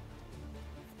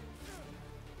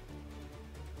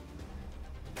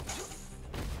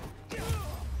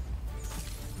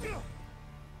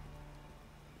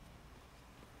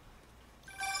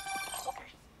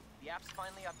 Okay, the app's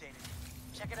finally updated.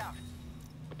 Check it out.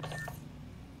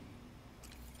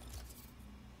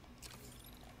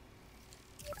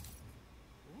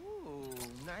 Ooh,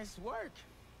 nice work.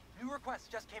 New requests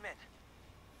just came in.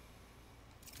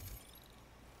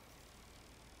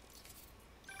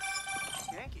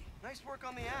 Yankee, nice work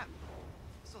on the app.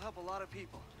 This will help a lot of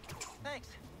people. Thanks.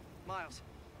 Miles,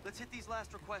 let's hit these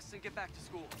last requests and get back to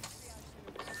school.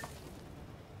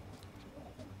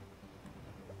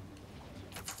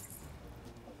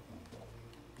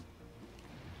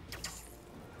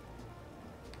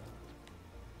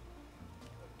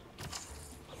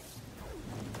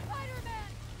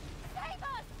 Spider-Man! Save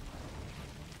us!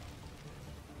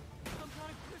 Some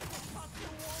kind of crystal popped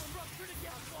through the wall and ruptured a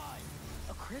gas line.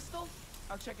 A crystal?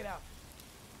 I'll check it out.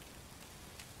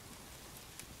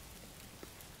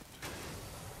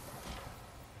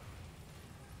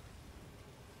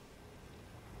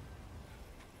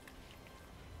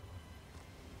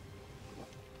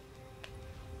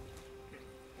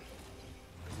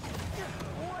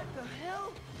 What the hell?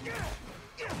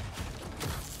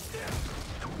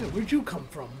 Yeah, where'd you come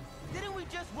from? Didn't we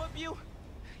just whoop you?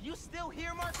 You still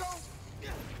here, Marco?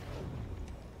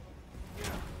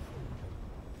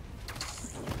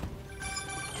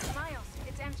 Miles,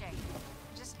 it's MJ.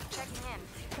 Just checking in.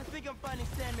 I think I'm finding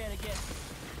Sandman again.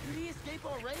 Did he escape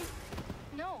already?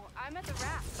 No, I'm at the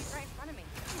raft. He's right in front of me.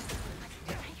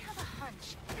 I have a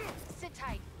hunch. Sit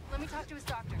tight. Let me talk to his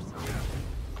doctors.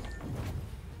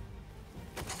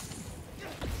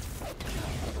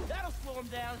 That'll slow him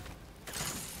down.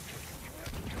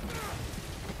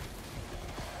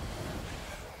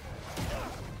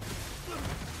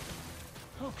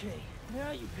 Okay,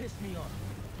 now you pissed me off.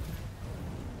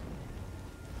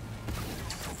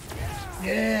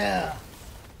 Yeah!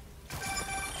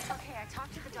 Okay, I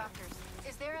talked to the doctors.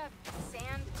 Is there a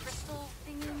sand crystal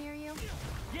thingy near you?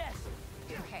 Yes!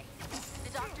 Okay.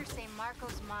 The doctors say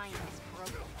Marco's mind is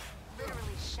broken.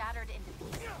 Literally shattered into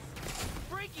pieces.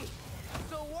 Freaky!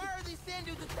 So why are these sand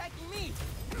dudes attacking me?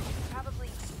 Probably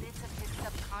bits of his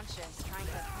subconscious trying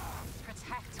to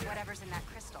protect whatever's in that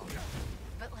crystal.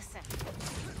 But listen,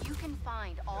 you can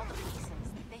find all the pieces.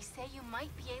 They say you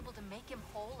might be able to make him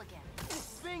whole again.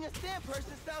 Being a sand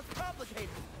person sounds complicated.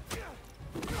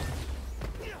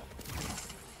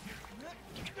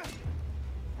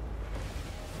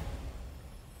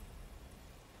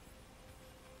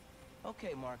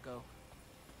 Okay, Marco.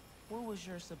 What was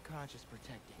your subconscious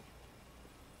protecting?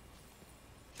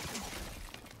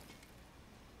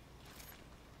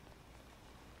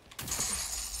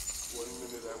 One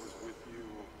minute I was with you,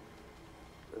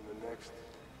 and the next,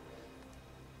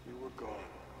 you were gone.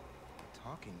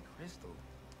 Talking crystal.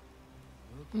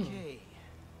 Okay.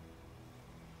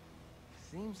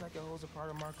 Seems like it holds a part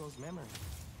of Marco's memory.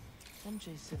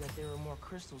 MJ said that there were more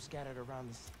crystals scattered around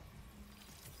the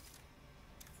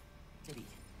city.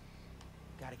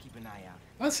 Gotta keep an eye out.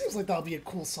 That seems like that'll be a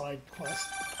cool side quest.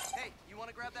 Hey, you want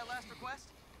to grab that last request?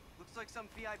 Looks like some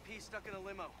VIP stuck in a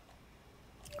limo.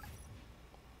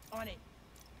 On it.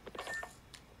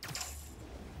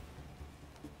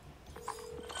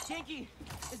 Genki,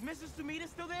 is Mr. Sumida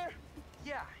still there?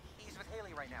 Yeah, he's with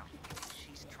Haley right now.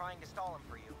 She's trying to stall him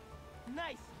for you.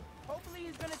 Nice. Hopefully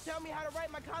he's gonna tell me how to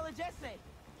write my college essay.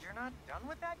 You're not done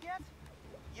with that yet?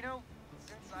 You know,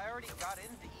 since I already got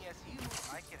into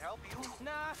ESU, I could help you.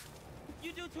 Nah,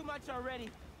 you do too much already.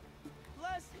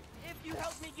 Plus, if you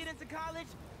help me get into college,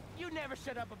 you never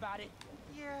shut up about it.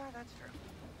 Yeah, that's true.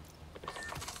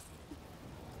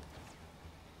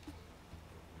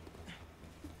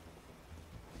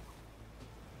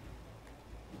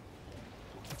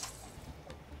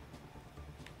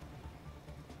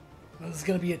 This is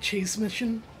gonna be a chase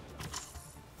mission.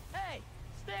 Hey,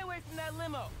 stay away from that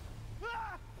limo.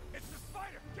 Ah! It's the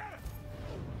spider! Get him!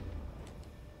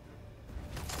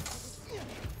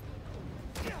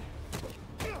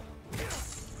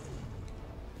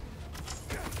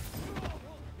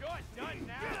 You're done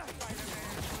now,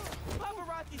 Spider-Man!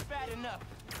 Paparazzi's bad enough.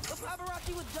 But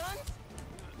paparazzi with guns?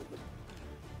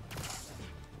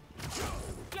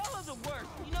 Y'all are the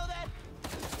worst, you know that?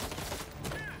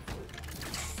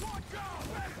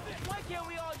 Why can't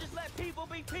we all just let people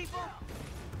be people?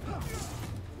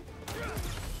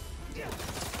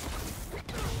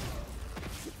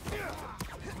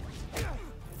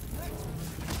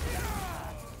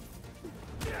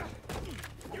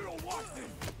 You don't want this!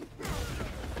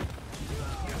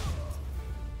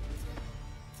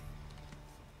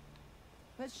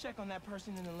 Let's check on that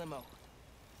person in the limo.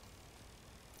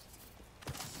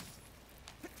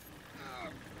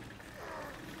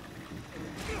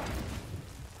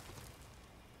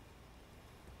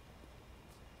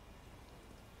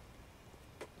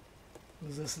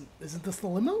 Isn't this the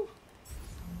limo?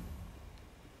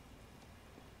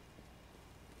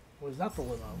 Or is that the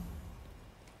limo?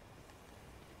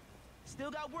 Still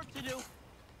got work to do.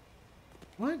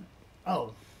 What?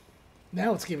 Oh.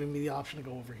 Now it's giving me the option to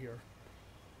go over here.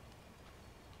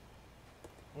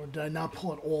 Or did I not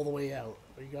pull it all the way out?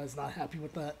 Are you guys not happy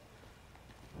with that?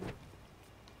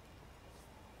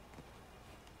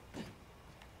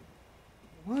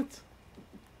 What?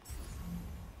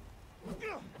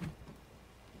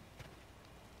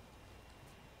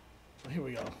 Here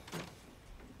we go.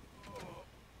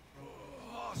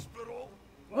 Hospital?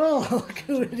 Oh, look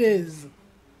who it is.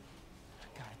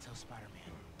 Gotta tell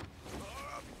Spider-Man.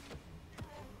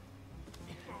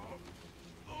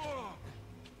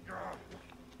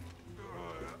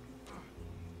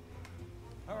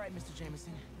 All right, Mr.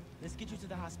 Jameson. Let's get you to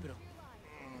the hospital.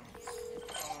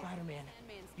 Spider-Man,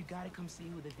 you gotta come see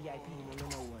who the VIP in the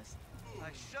limo was.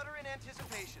 I shudder in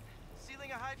anticipation.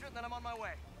 Sealing a hydrant, then I'm on my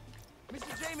way.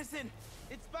 Mr. Jameson,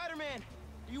 it's Spider-Man.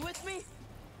 Are you with me?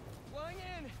 Flying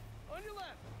in! On your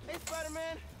left! Hey,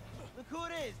 Spider-Man. Look who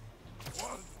it is.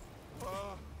 What?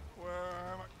 Where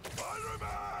am I?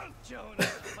 Spider-Man! Jonah,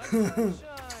 my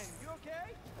sunshine. You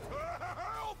okay?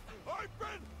 Help! I've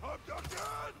been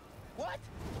abducted! What?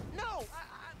 No,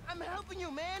 I'm helping you,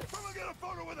 man. Someone get a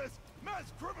photo with this!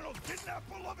 Mass criminals kidnap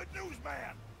beloved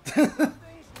newsman!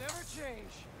 Things never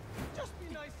change. Just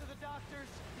be nice to the doctors.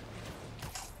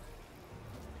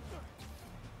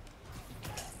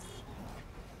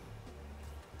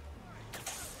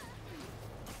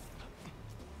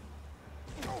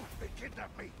 Oh, they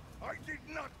kidnapped me! I did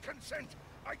not consent!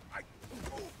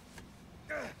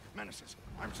 Menaces!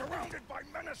 I'm surrounded by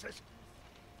menaces!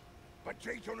 But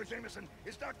J. Jonah Jameson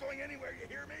is not going anywhere, you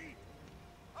hear me?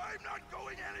 I'm not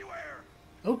going anywhere!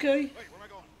 Okay. Wait, where am I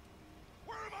going?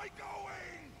 Where am I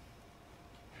going?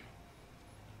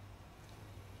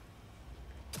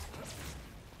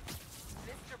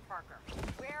 Mr. Parker,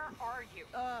 where are you?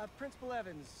 Principal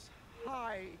Evans.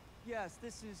 Hi. Yes,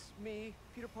 this is me,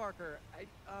 Peter Parker.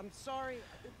 I'm sorry.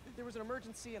 There was an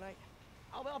emergency, and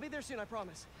I'll be there soon, I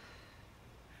promise.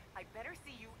 I better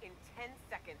see you in 10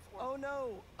 seconds or... Oh,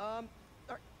 no.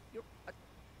 You're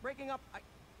breaking up.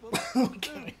 Well,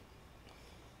 Okay.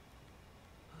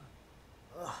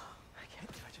 I can't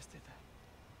believe I just did that.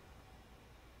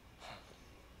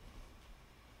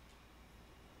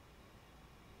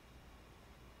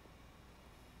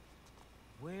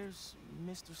 Where's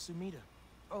Mr. Sumida?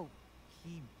 Oh,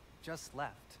 he just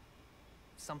left.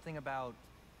 Something about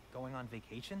going on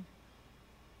vacation?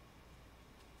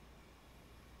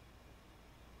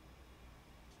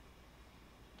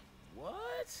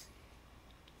 What?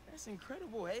 That's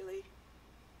incredible, Haley.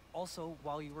 Also,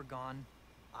 while you were gone,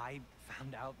 I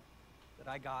found out that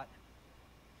I got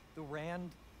the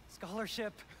Rand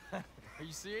scholarship. Are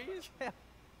you serious? Yeah.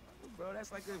 Bro,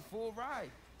 that's like a full ride.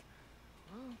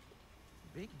 Well,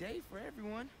 big day for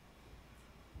everyone.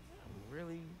 I'm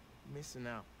really missing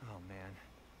out. Oh, man.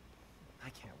 I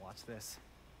can't watch this.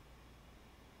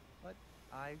 But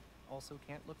I also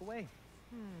can't look away.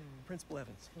 Principal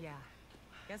Evans. Yeah.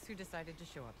 Guess who decided to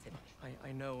show up today?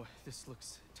 I know this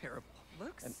looks terrible.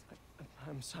 Looks? And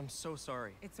I'm so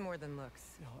sorry. It's more than looks.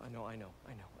 No, I know.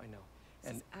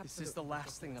 And this is the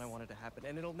last thing that I wanted to happen,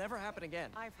 and it'll never happen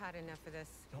again. I've had enough of this.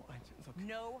 No, look.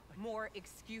 No more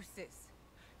excuses.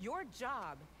 Your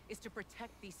job is to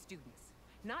protect these students,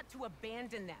 not to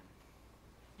abandon them.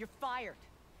 You're fired.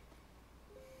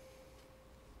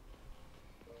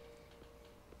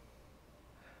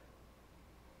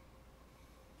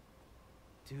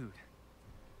 Dude,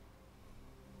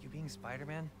 you being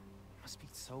Spider-Man must be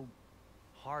so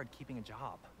hard keeping a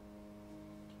job.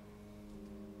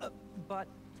 But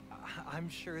I'm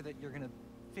sure that you're gonna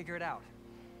figure it out.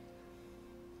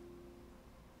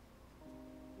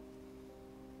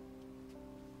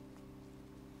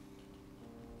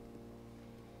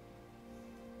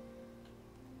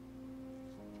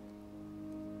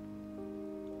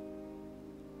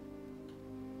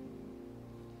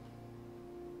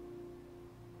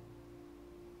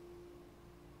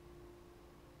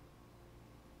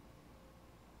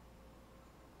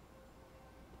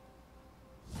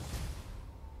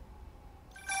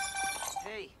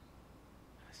 Hey,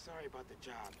 sorry about the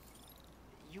job.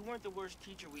 You weren't the worst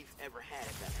teacher we've ever had,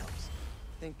 if that helps.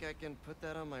 Think I can put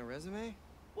that on my resume?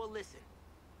 Well, listen.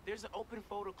 There's an open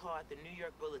photo call at the New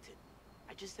York Bulletin.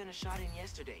 I just sent a shot in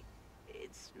yesterday.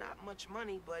 It's not much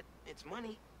money, but it's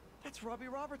money. That's Robbie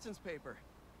Robertson's paper.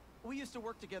 We used to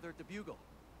work together at the Bugle.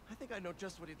 I think I know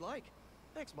just what he'd like.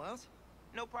 Thanks, Miles.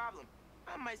 No problem.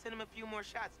 I might send him a few more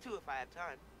shots, too, if I have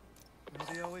time.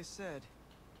 As he always said,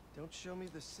 don't show me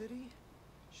the city,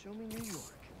 show me New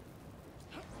York.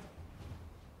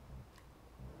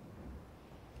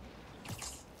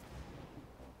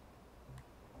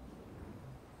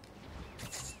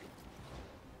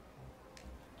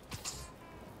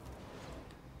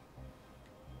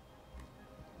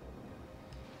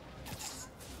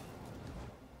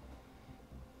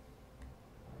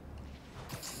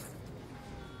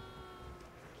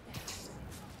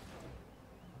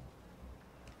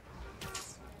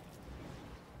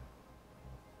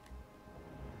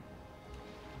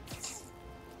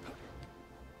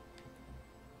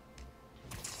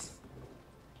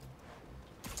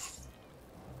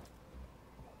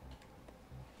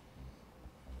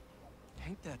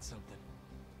 Ain't that something?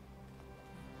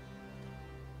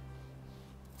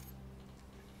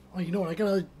 Oh, you know what? I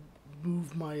gotta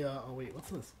move my, oh wait, what's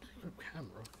this?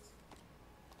 Camera.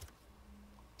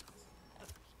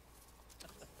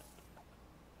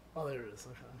 Oh, there it is,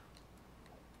 okay.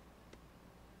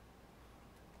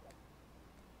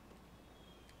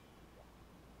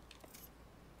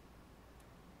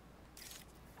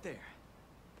 There.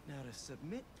 Now to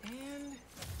submit and...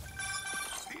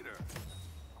 Peter!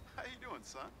 How you doing,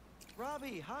 son?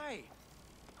 Robbie, hi!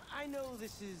 I know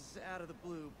this is out of the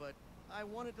blue, but I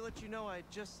wanted to let you know I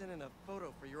just sent in a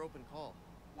photo for your open call.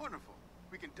 Wonderful.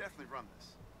 We can definitely run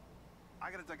this.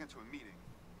 I gotta duck into a meeting,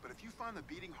 but if you find the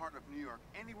beating heart of New York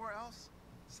anywhere else,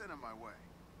 send it my way.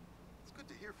 It's good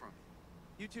to hear from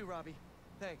you. You too, Robbie.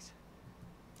 Thanks.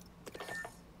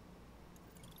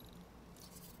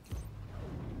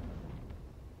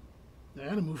 I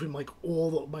gotta move him like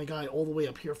my guy all the way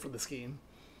up here for this game.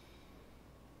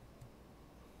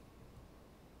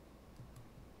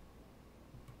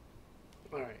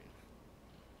 Alright.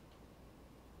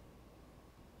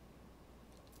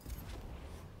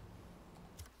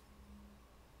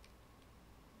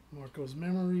 Marco's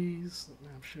memories.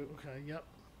 Map shoot. Okay, yep.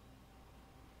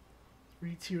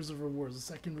 3 tiers of rewards. The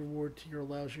second reward tier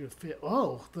allows you to fit.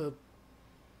 Oh, the.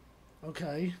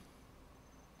 Okay.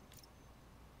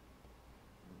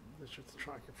 This should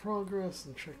track your progress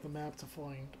and check the map to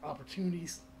find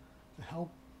opportunities to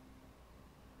help.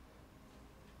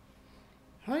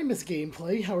 Hi, Miss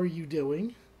Gameplay. How are you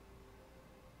doing?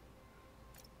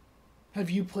 Have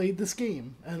you played this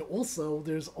game? And also,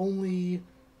 there's only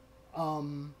a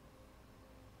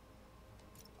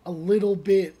little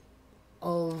bit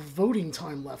of voting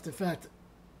time left. In fact,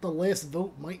 the last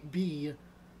vote might be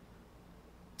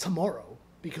tomorrow,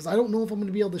 because I don't know if I'm going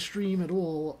to be able to stream at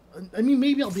all. I mean,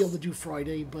 maybe I'll be able to do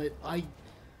Friday, but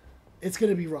it's going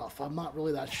to be rough. I'm not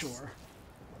really that sure.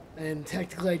 And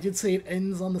technically, I did say it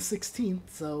ends on the 16th,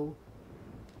 so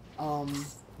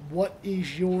what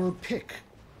is your pick?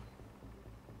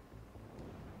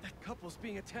 That couple's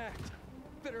being attacked.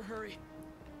 Better hurry.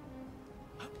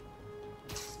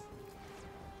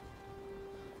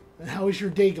 And how is your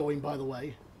day going, by the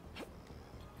way?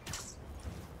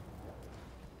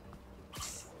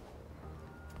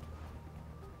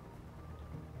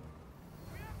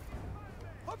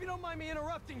 you don't mind me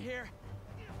interrupting here.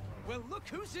 Well, look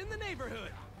who's in the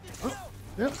neighborhood. Oh,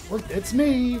 yep, look, it's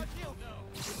me.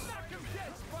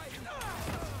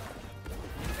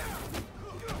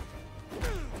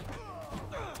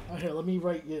 Oh, here, let me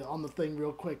write you on the thing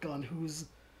real quick on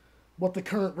what the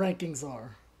current rankings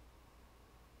are.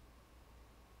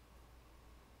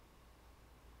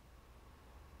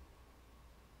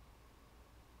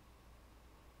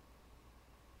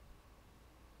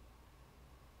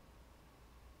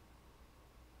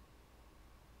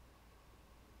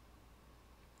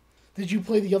 Did you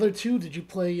play the other two? Did you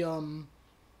play the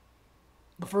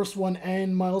first one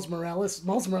and Miles Morales?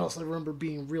 Miles Morales, I remember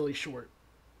being really short.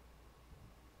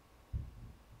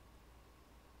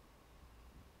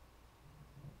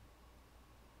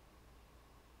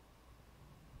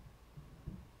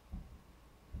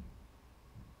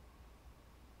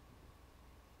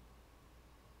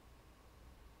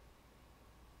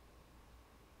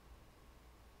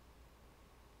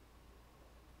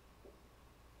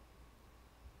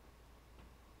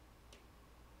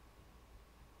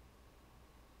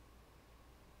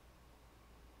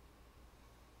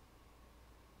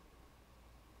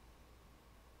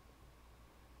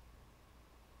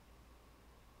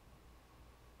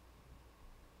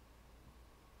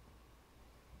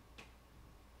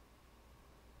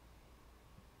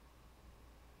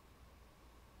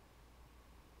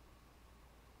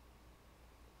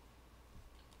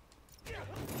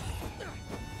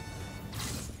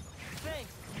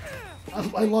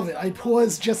 I love it. I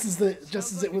paused just as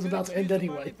it was about to end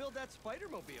anyway.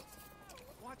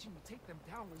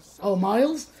 Oh,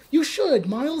 Miles? You should.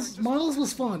 Miles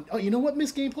was fun. Oh, you know what,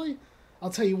 Miss Gameplay? I'll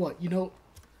tell you what. You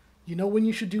know when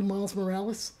you should do Miles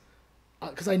Morales?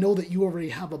 Because I know that you already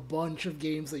have a bunch of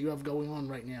games that you have going on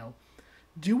right now.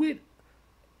 Do it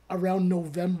around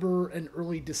November and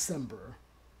early December.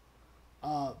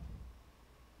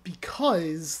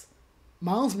 Because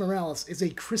Miles Morales is a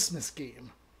Christmas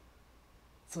game.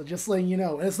 So just letting you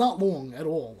know, and it's not long at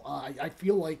all. I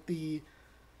feel like the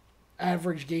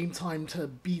average game time to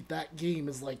beat that game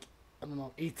is like, I don't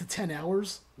know, 8 to 10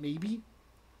 hours, maybe?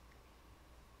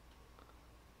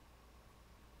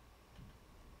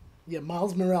 Yeah,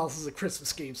 Miles Morales is a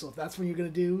Christmas game, so if that's what you're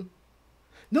going to do...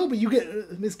 No, but you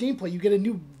get, Miss Gameplay, you get a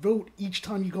new vote each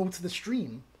time you go to the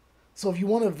stream. So if you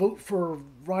want to vote for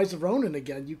Rise of Ronin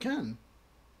again, you can.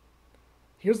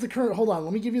 Here's the current... Hold on,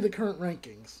 let me give you the current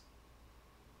rankings.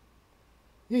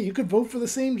 Yeah, you could vote for the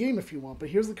same game if you want, but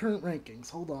here's the current rankings.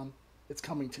 Hold on. It's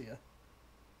coming to you.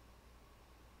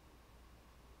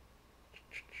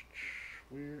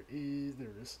 Where is... There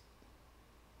it is.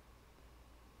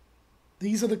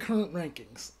 These are the current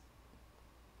rankings.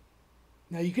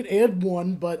 Now, you could add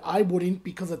one, but I wouldn't,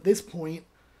 because at this point,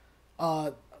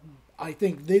 I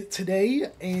think today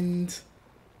and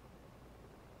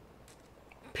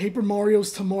Paper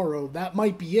Mario's tomorrow, that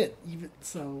might be it. Even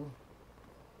so...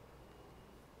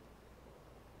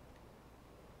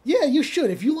 Yeah, you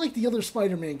should. If you like the other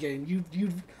Spider-Man game,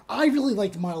 I really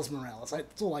liked Miles Morales.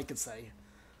 That's all I could say.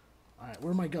 Alright,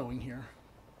 where am I going here?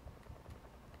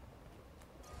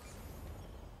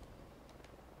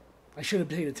 I should have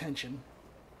paid attention.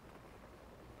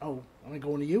 Oh, am I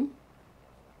going to you?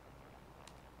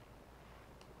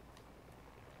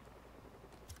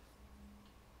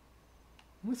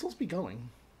 Where am I supposed to be going?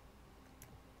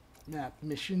 Map,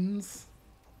 missions...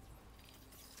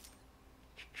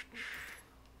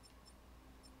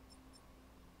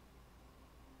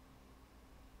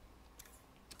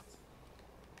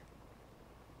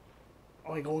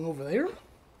 Am I going over there?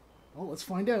 Well, let's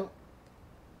find out.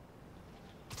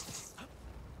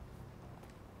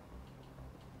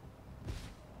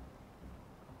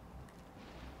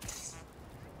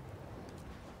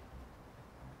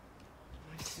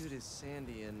 My suit is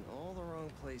sandy in all the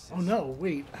wrong places. Oh no,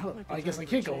 wait. I guess I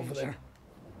can't go over there.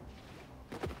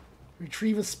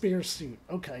 Retrieve a spare suit.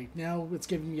 Okay, now it's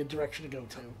giving me a direction to go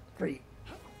to. Great.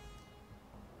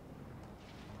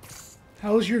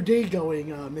 How's your day going,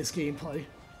 Miss Gameplay?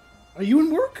 Are you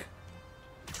in work?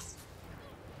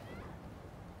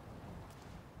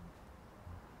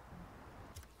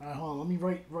 Alright, hold on, let me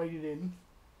write it in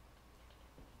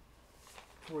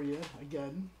for you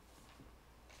again.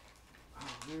 Oh,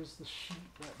 there's the sheet.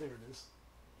 There it is.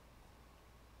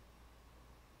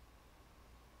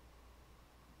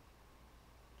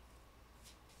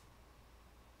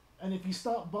 And if you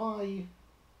stop by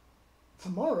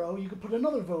tomorrow, you could put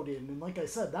another vote in. And like I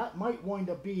said, that might wind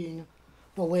up being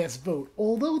the last vote.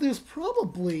 Although there's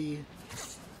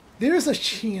a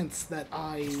chance that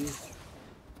I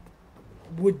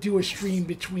would do a stream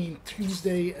between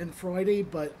Tuesday and Friday,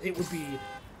 but it would be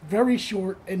very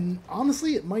short. And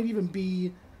honestly, it might even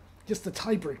be just a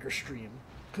tiebreaker stream.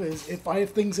 Because if I have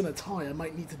things in a tie, I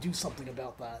might need to do something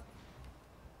about that.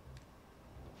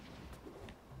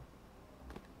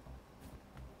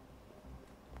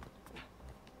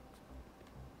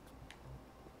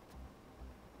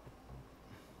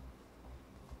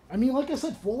 I mean, like I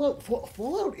said,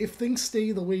 Fallout, if things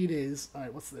stay the way it is...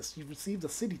 Alright, what's this? You've received a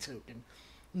city token.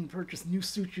 You can purchase new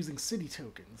suits using city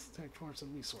tokens. Attack parts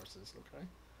and resources, okay.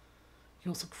 You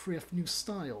can also craft new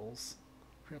styles.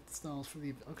 Craft the styles for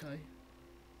the... Okay.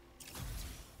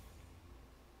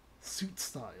 Suit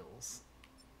styles.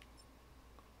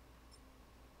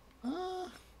 I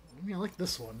mean, I like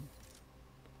this one.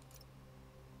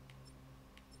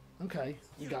 Okay,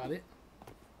 you got it.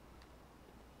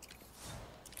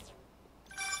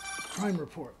 Crime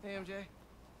report. Hey, MJ.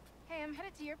 Hey, I'm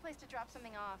headed to your place to drop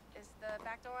something off. Is the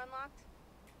back door unlocked?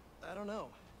 I don't know.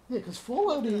 Yeah, because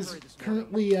Fallout is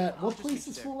currently at... What place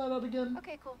is Fallout at again?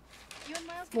 Okay, cool. You and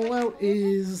Miles Fallout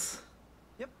is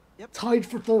tied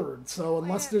for third, so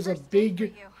unless there's a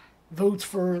big vote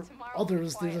for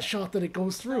others, there's a shot that it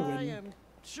goes through. I And am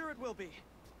sure it will be.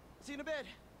 See you in a bit.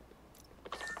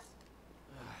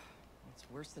 What's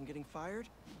worse than getting fired?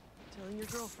 Telling your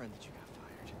girlfriend that you got fired.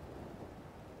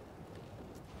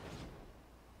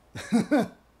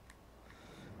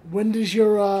 when does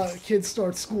your kid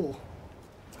start school?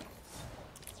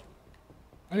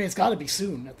 I mean, it's got to be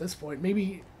soon at this point.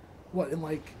 Maybe, what, in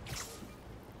like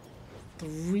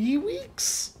 3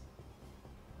 weeks?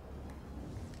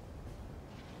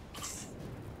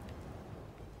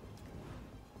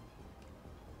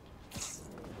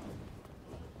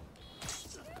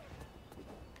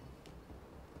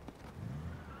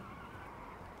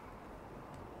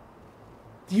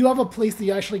 Do you have a place that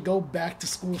you actually go back to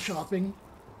school shopping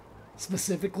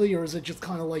specifically, or is it just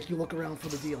kind of like you look around for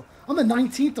the deal? On the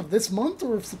 19th of this month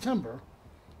or of September?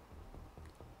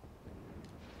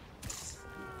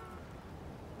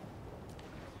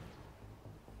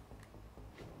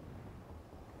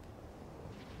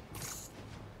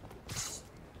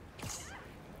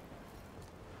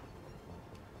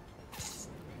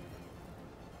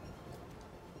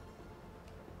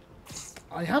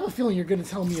 I have a feeling you're going to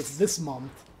tell me it's this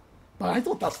month, but I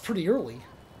thought that's pretty early.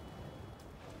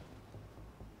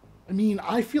 I mean,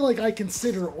 I feel like I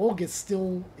consider August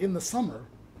still in the summer.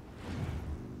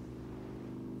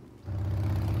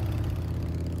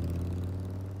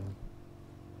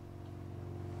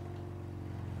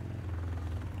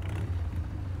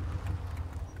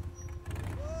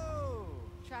 Whoa!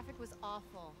 Traffic was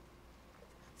awful.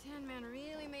 Tan Man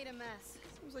really made a mess.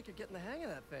 Seems like you're getting the hang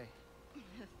of that thing.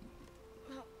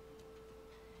 Well,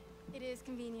 it is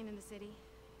convenient in the city,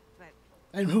 but...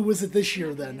 And who was it this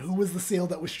year, then? Who was the sale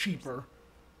that was cheaper?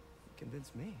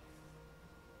 Convinced me.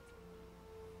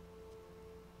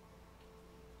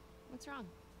 What's wrong?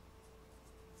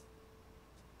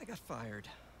 I got fired.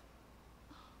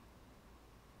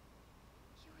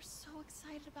 You were so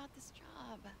excited about this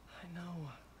job. I know.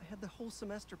 I had the whole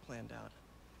semester planned out.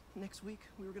 Next week,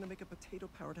 we were gonna make a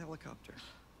potato-powered helicopter.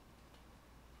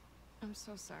 I'm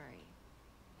so sorry.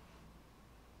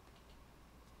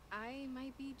 I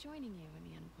might be joining you in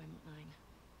the unemployment line.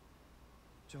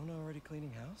 Jonah already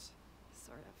cleaning house?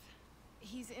 Sort of.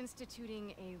 He's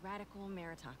instituting a radical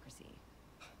meritocracy.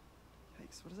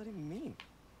 Yikes, what does that even mean?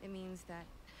 It means that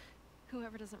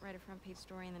whoever doesn't write a front-page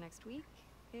story in the next week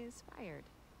is fired.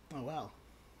 Oh, wow.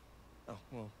 Oh,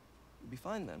 well, you'll be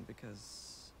fine then,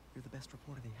 because you're the best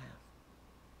reporter they have.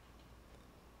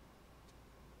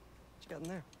 What you got in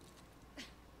there?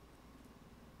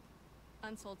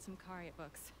 Unsold Simcaria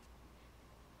books.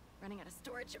 Running out of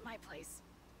storage at my place.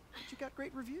 But you got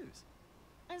great reviews.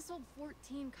 I sold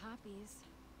 14 copies.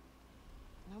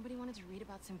 Nobody wanted to read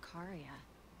about Simcaria.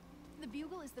 The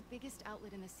Bugle is the biggest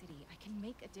outlet in the city. I can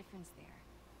make a difference there.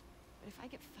 But if I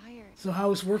get fired... So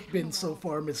how's work been so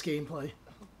far, Miss Gameplay?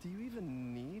 Do you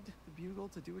even need the Bugle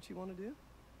to do what you want to do?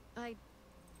 I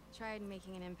tried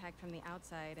making an impact from the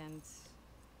outside and...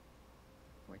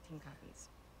 14 copies.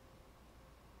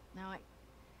 Now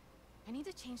I need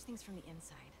to change things from the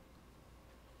inside.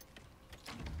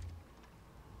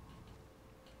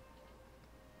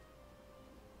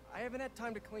 I haven't had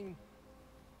time to clean.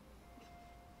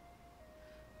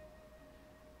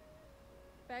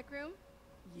 Back room?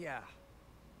 Yeah.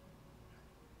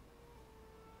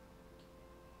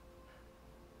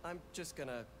 I'm just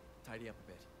gonna tidy up a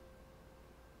bit.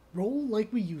 Roll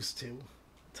like we used to.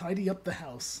 Tidy up the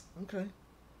house. Okay.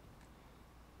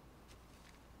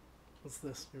 What's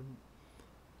this? Your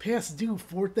past due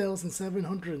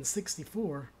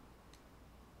 4,764.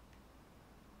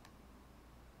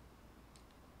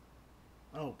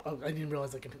 Oh, I didn't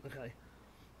realize I could. Okay.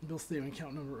 Bill statement,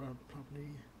 account number of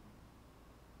property.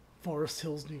 Forest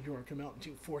Hills, New York, amount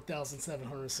due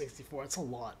 $4,764. That's a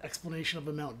lot. Explanation of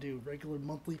amount due. Regular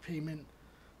monthly payment,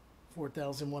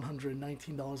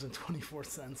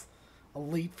 $4,119.24. A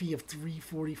late fee of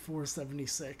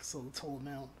 $344.76. So the total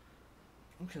amount.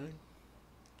 Okay.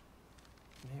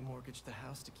 May mortgage the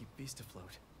house to keep Beast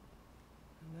afloat.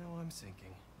 And now I'm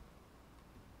sinking.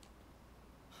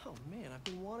 Oh man, I've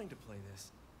been wanting to play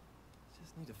this.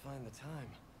 Just need to find the time.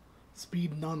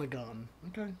 Speed Nonagon.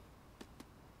 Okay.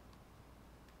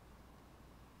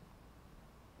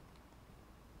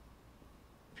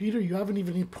 Peter, you haven't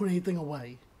even put anything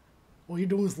away. All you're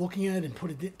doing is looking at it and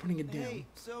putting it down. Hey,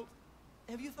 so,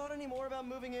 have you thought any more about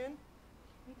moving in?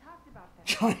 We talked about that.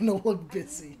 Trying to look I need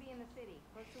busy. to be in the city,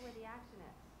 close to where the action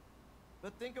is.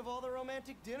 But think of all the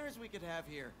romantic dinners we could have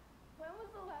here. When was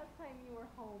the last time you were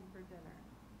home for dinner?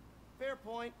 Fair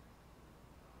point.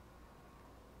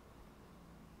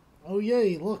 Oh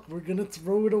yay, look, we're gonna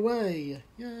throw it away.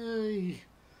 Yay.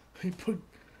 We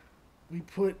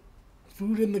put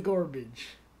food in the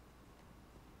garbage.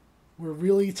 We're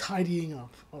really tidying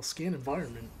up. Oh, scan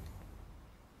environment.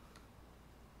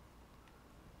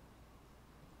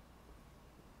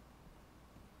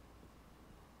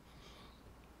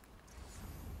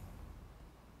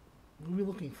 What are we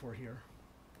looking for here?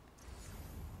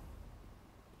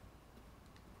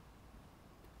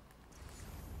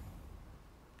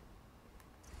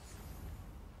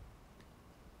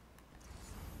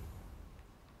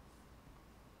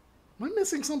 Am I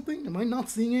missing something? Am I not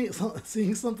seeing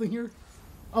seeing something here?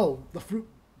 Oh, the fruit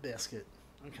basket.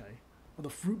 Okay. Or the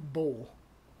fruit bowl.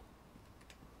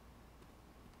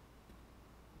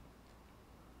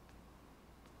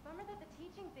 Bummer that the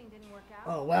teaching thing didn't work out.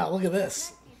 Oh wow, look at this.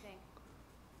 What's next, do you think?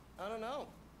 I don't know.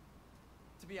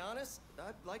 To be honest,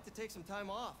 I'd like to take some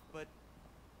time off, but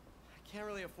I can't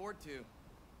really afford to.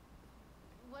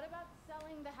 What about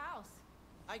selling the house?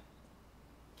 I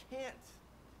can't.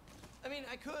 I mean,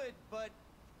 I could, but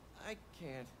I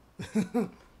can't. If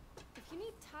you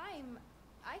need time,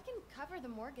 I can cover the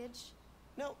mortgage.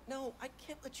 No, I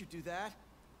can't let you do that.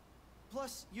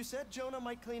 Plus, you said Jonah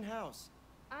might clean house.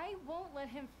 I won't let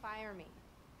him fire me.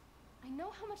 I know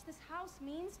how much this house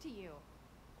means to you.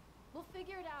 We'll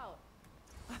figure it out.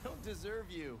 I don't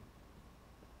deserve you.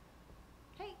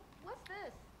 Hey, what's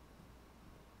this?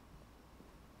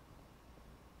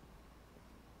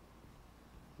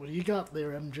 What do you got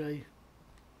there, MJ?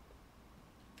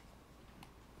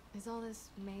 Is all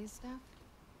this maze stuff?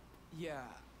 Yeah,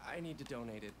 I need to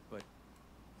donate it, but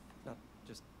not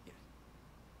just yet.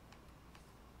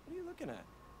 What are you looking at?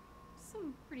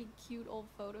 Some pretty cute old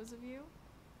photos of you.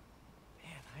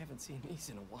 Man, I haven't seen these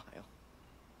in a while.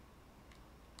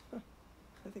 Huh.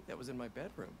 I think that was in my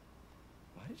bedroom.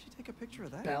 Why did she take a picture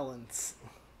of that? Balance.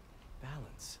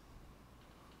 Balance?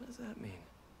 What does that mean?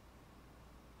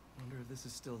 Wonder if this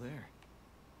is still there.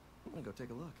 I'm gonna go take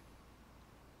a look.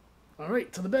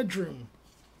 Alright, to the bedroom.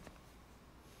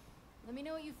 Let me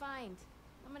know what you find.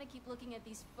 I'm gonna keep looking at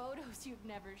these photos you've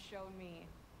never shown me.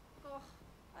 Oh,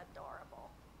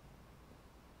 adorable.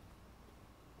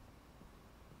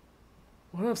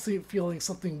 I have a feeling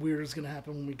something weird is gonna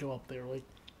happen when we go up there. Like,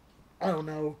 I don't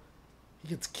know, he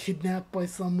gets kidnapped by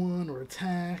someone or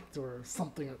attacked or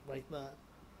something like that.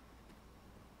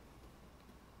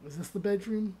 Is this the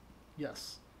bedroom?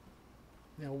 Yes.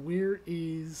 Now, where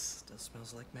is... Still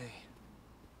smells like May.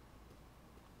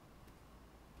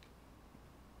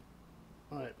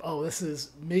 Alright, oh, this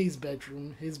is May's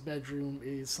bedroom. His bedroom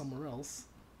is somewhere else.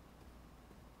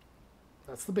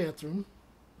 That's the bathroom.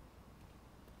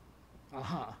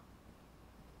 Aha.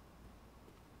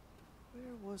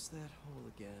 Where was that hole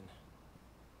again?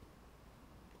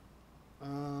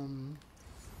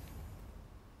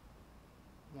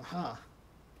 Aha.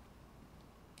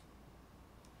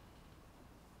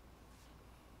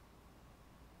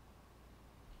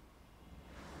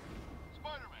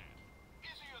 Spiderman,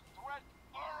 is he a threat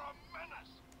or a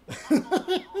menace?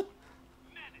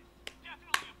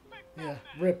 Yeah,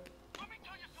 rip. Let me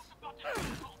tell you something about this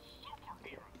thing called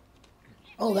superhero.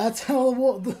 Oh, that's how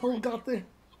the hole got there?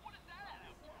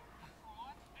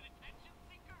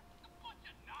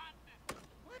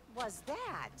 What was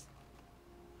that?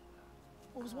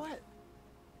 What was what?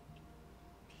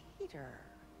 Peter.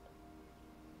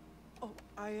 Oh,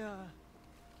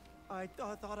 I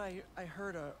thought I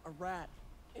heard a rat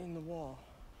in the wall.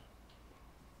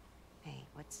 Hey,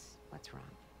 what's wrong?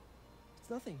 It's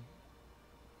nothing.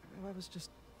 I was just...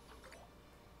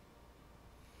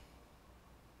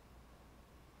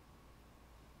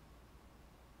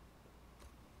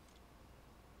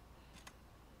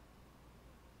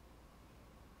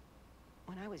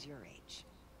 When I was your age,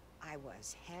 I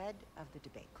was head of the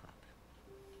debate club,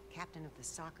 captain of the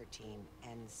soccer team,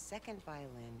 and second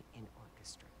violin in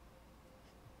orchestra.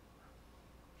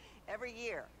 Every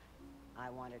year, I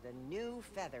wanted a new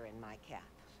feather in my cap.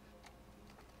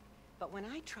 But when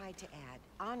I tried to add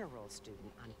honor roll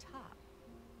student on top,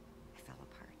 I fell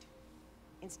apart.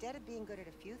 Instead of being good at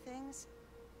a few things,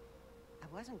 I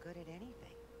wasn't good at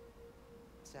anything.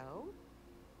 So,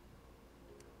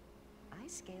 I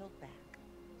scaled back.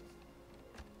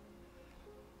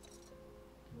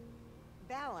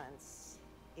 Balance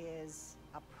is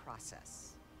a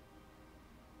process,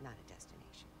 not a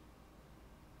destination.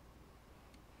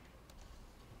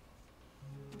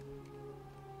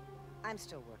 I'm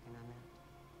still working on that.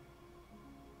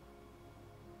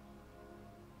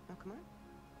 Oh, come on.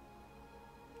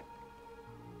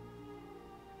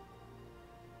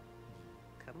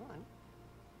 Come on.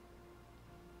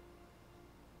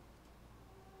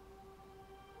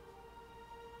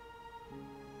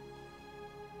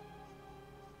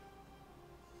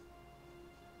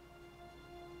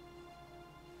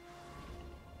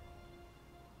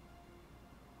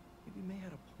 Maybe May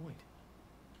had a point.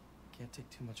 Can't take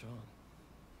too much on.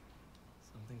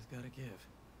 Something's gotta give.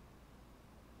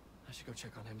 I should go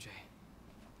check on MJ.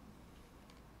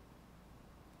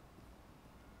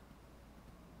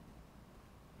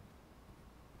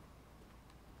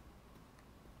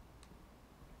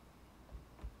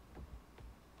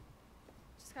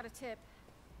 Just got a tip.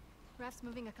 Raph's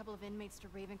moving a couple of inmates to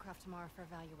Ravencroft tomorrow for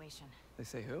evaluation. They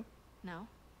say who? No,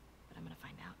 but I'm gonna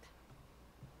find out.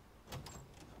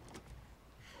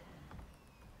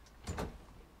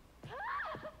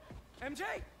 MJ!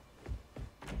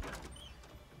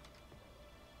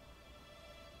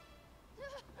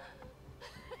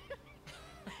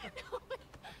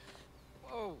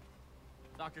 Whoa.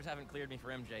 Doctors haven't cleared me for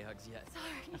MJ hugs yet.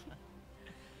 Sorry.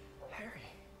 Harry.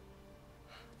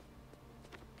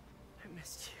 I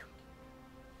missed you.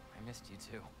 I missed you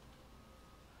too.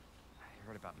 I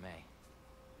heard about May.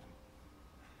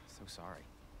 I'm so sorry.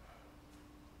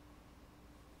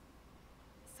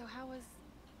 So how was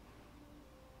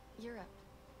Europe?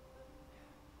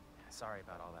 Sorry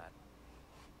about all that.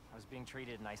 I was being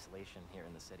treated in isolation here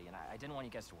in the city, and I didn't want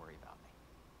you guys to worry about me.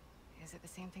 Is it the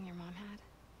same thing your mom had?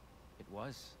 It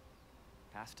was.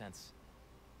 Past tense.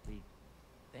 We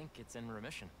think it's in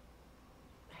remission.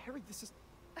 Harry, this is...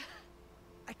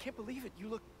 I can't believe it. You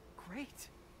look great.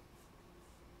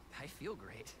 I feel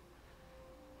great.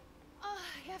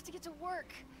 I have to get to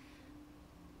work.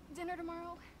 Dinner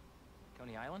tomorrow?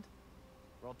 Coney Island?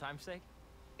 For old time's sake?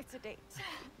 It's a date.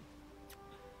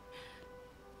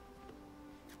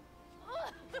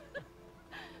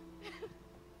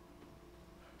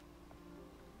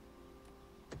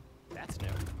 That's new.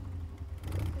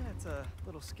 Yeah, it's a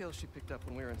little skill she picked up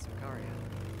when we were in Sakaria.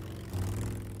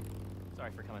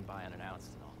 Sorry for coming by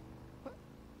unannounced and all. What?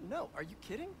 No, are you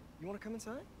kidding? You want to come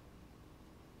inside?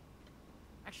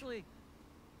 Actually,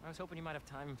 I was hoping you might have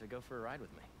time to go for a ride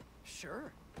with me.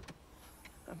 Sure.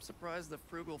 I'm surprised the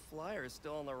frugal flyer is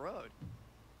still on the road.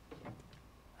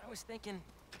 I was thinking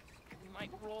we might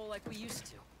roll like we used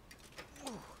to.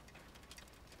 Ooh.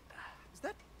 Is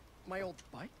that my old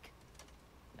bike?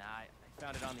 Nah, I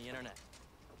found it on the internet.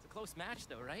 It's a close match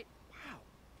though, right? Wow.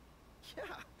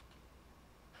 Yeah.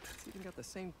 It's even got the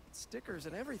same stickers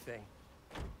and everything.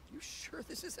 You sure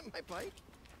this isn't my bike?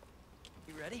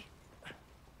 You ready?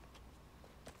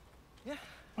 Yeah.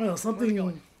 Oh,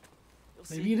 something...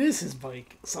 Maybe it is his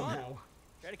bike, somehow.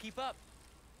 Try to keep up.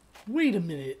 Wait a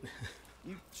minute.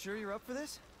 You sure you're up for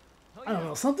this? Oh, I don't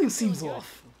know, something seems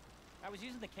off I was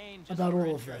using the cane just about for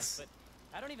all of insurance, this.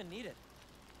 but I don't even need it.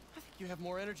 I think you have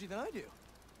more energy than I do.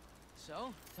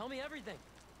 So, tell me everything.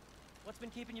 What's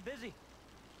been keeping you busy?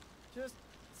 Just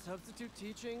substitute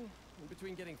teaching in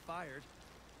between getting fired.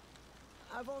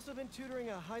 I've also been tutoring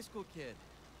a high school kid.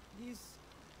 He's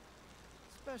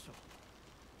special.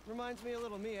 Reminds me a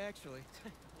little of me, actually.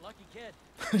 Lucky kid.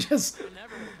 I just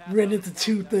ran into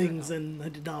two things and I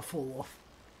did not fall off.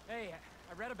 Hey,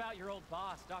 I read about your old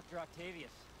boss, Dr. Octavius.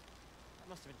 That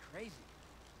must have been crazy.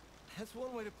 That's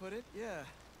one way to put it, yeah.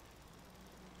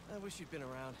 I wish you'd been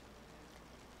around.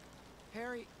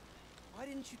 Harry, why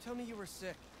didn't you tell me you were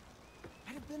sick?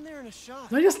 I'd have been there in a shot.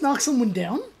 Did I just knock someone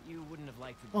down? You wouldn't have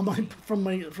liked it. On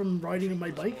from riding on my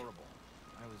bike? Horrible.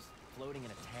 I was floating in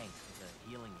a tank with a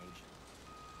healing agent.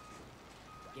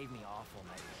 It gave me awful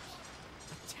nightmares.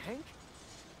 A tank?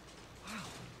 Wow.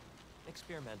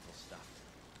 Experimental stuff.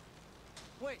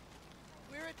 Wait,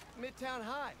 we're at Midtown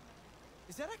High.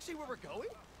 Is that actually where we're going?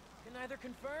 Can neither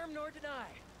confirm nor deny.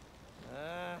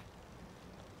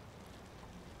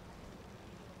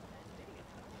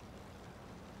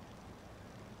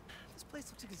 place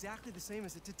looks exactly the same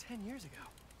as it did 10 years ago.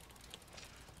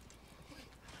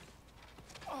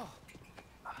 Oh.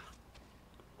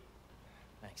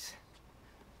 Thanks.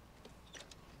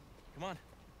 Come on.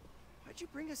 Why'd you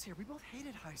bring us here? We both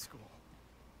hated high school.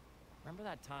 Remember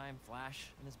that time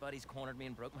Flash and his buddies cornered me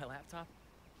and broke my laptop?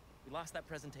 We lost that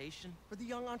presentation. For the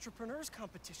Young Entrepreneurs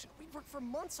Competition. We worked for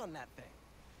months on that thing.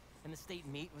 And the state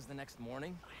meet was the next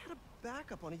morning. I had a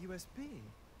backup on a USB.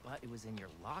 But it was in your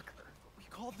locker. We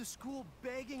called the school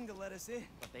begging to let us in.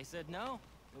 But they said no.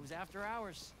 It was after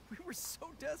hours. We were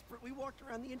so desperate, we walked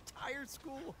around the entire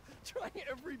school, trying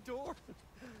every door.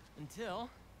 Until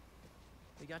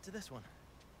we got to this one.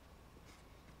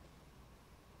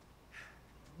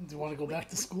 Do you want to go back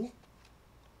to school?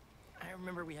 I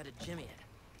remember we had to jimmy it.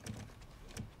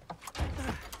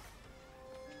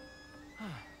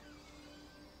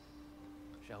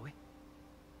 Shall we?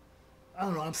 I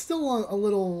don't know, I'm still a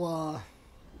little,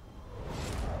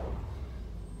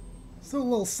 still a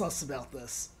little sus about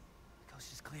this.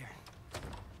 Coast is clear.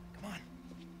 Come on.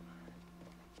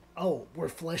 Oh, we're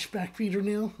flashback Peter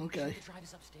now? Okay. You drive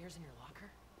us upstairs in your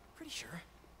locker? Pretty sure.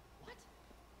 What?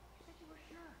 You said you were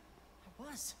sure. I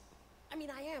was. I mean,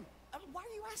 I am. Why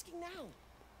are you asking now?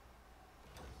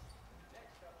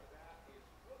 Next up to that is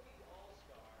Rookie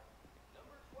All-Star,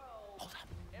 number 12. Hold up.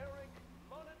 Eric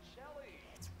Monticelli.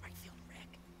 It's right field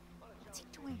Rick. What's he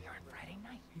doing here on Friday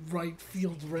night? Right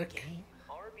field Rick.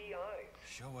 RBI.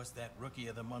 Show us that Rookie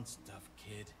of the Month stuff,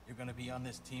 kid. You're gonna be on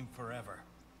this team forever.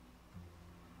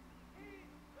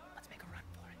 Let's make a run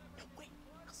for it. No, wait.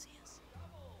 He'll see us.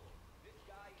 This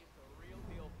guy is the real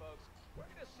deal, folks. We're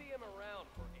gonna see him around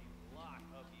for a lot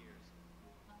of years.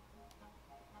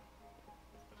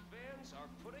 The fans are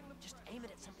putting the Just aim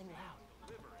it at something loud.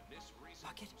 deliver in this recent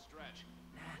Bucket? stretch.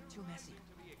 Nah, too messy.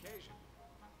 To the occasion.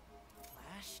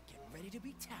 Flash, get ready to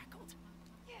be tackled.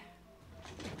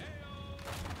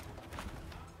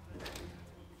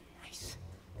 Nice.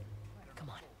 Come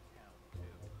on.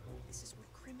 This is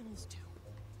what criminals do.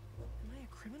 Am I a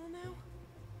criminal now?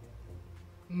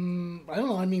 I don't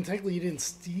know, I mean, technically you didn't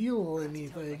steal By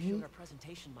anything. showing our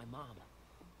presentation, my mom.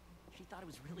 She thought it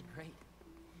was really great.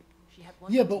 She had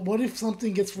one. Yeah, but what if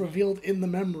something gets revealed in the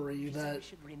memory She said that... we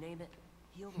should rename it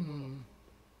Heal the World.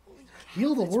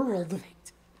 Heal the world.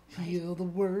 Heal the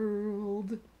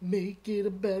world. Make it a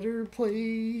better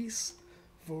place.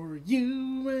 For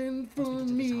you and for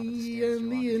me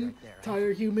and the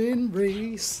entire human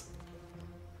race.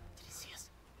 Did he see us?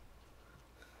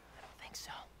 I don't think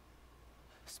so.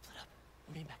 Split up.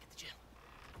 We'll meet back at the gym.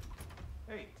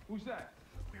 Hey, who's that?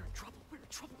 We're in trouble. We're in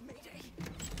trouble. Mayday.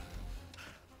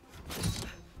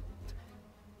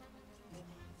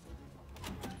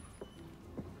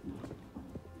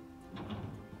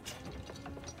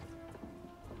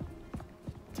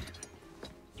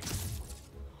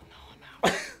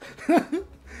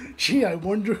 Gee, I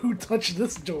wonder who touched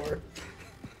this door.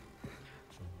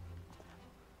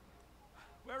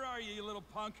 Where are you, you little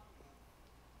punk?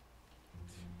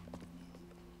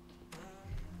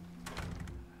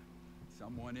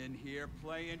 Someone in here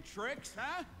playing tricks,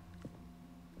 huh? I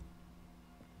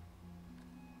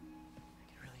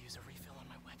could really use a refill on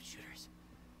my web shooters.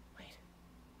 Wait,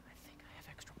 I think I have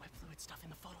extra web fluid stuff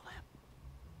in the photo lab.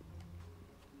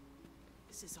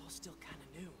 This is all still kind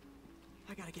of new.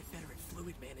 I gotta get better at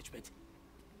fluid management.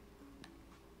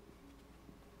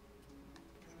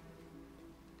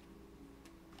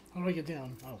 How do I get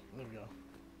down? Oh, there we go.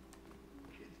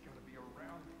 Kid's gotta be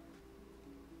around.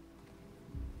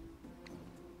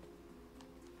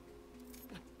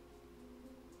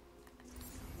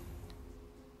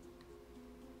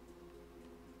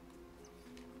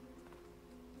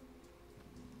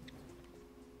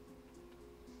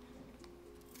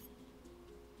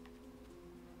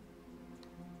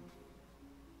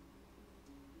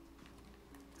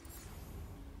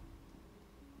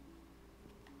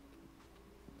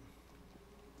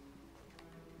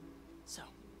 So,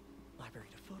 library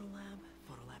to photo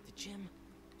lab to gym,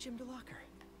 gym to locker.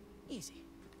 Easy.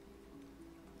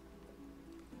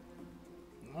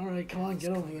 Alright, come on,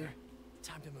 get over there.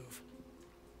 Time to move.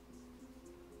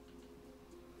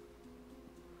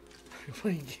 You're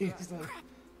playing games now.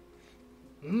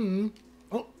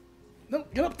 Oh, no,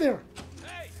 get up there.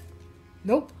 Hey!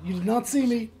 Nope, you did not see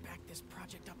me. Back this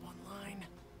project up online.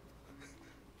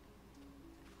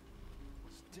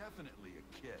 It's definitely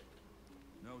a kid.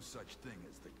 No such thing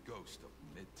as the ghost of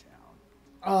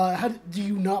Midtown. Do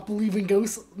you not believe in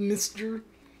ghosts, mister?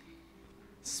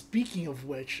 Speaking of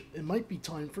which, it might be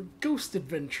time for ghost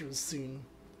adventures soon.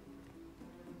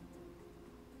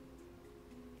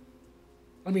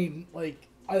 I mean, like,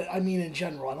 I mean in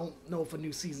general, I don't know if a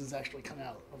new season's actually come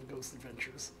out of Ghost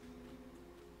Adventures.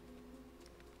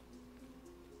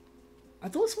 I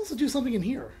thought I was supposed to do something in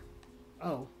here.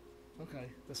 Oh. Okay,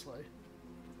 this way.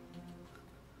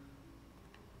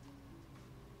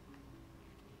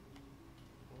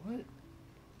 What?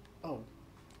 Oh.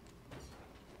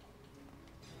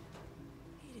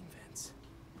 Eating vents.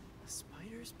 A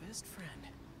spider's best friend.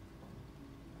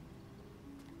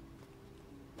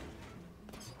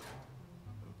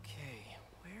 Okay,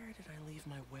 where did I leave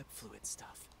my web fluid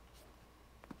stuff?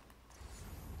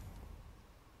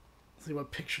 Let's see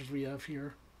what pictures we have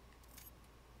here.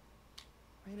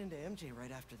 Ran into MJ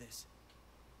right after this.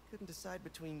 Couldn't decide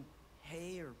between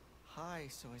hey or hi,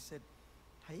 so I said,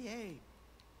 hey.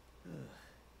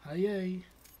 Hi-yay.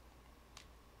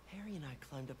 Harry and I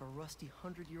climbed up a rusty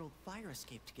 100-year-old fire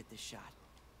escape to get this shot.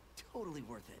 Totally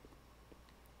worth it.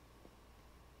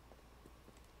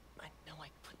 I know I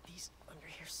put these under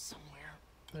here somewhere.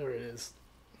 There it is.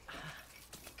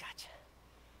 Gotcha.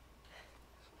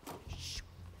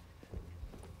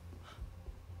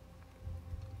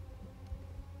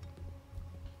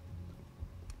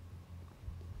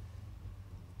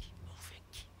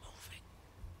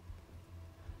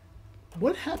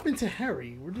 What happened to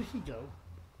Harry? Where did he go?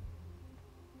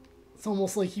 It's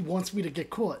almost like he wants me to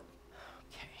get caught.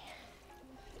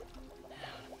 Now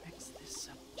mix this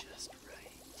up just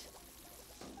right.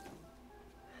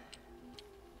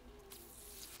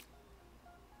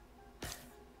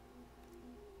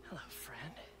 Hello,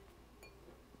 friend.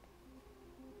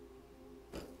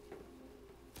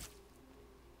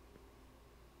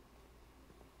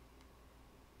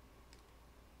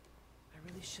 I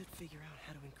really should figure out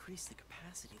how to increase the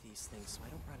capacity of these things so I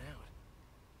don't run out.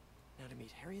 Now to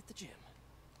meet Harry at the gym.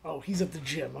 Oh, he's at the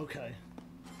gym, okay.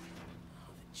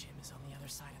 Oh, the gym is on the other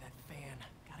side of that fan.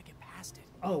 Gotta get past it.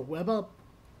 Oh, web up.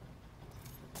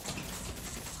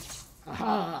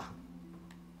 Aha!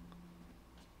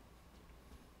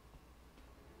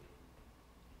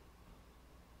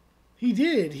 He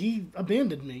did. He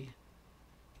abandoned me.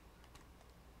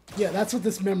 Yeah, that's what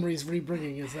this memory is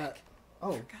rebringing, is that...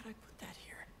 Oh. Forgot I put that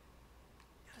here.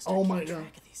 Gotta start Oh my keeping god.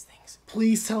 track of these things.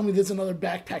 Please tell me there's another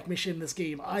backpack mission in this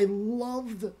game. I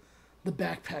loved the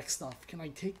backpack stuff. Can I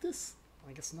take this?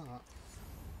 I guess not.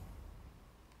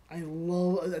 I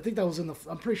think that was in the...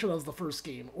 I'm pretty sure that was the first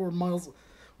game. Or Miles...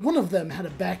 One of them had a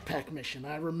backpack mission.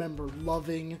 I remember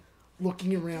loving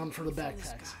looking around for the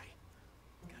backpacks.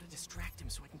 Gotta distract him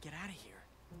so I can get out of here.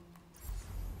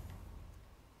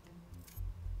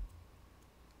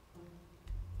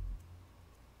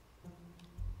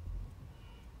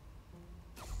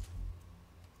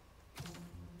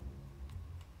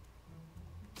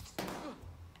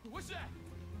 What's that?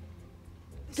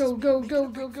 Go, go, go,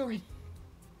 go, go. You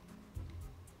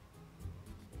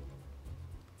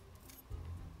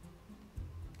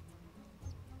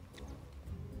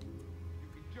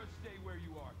can just stay where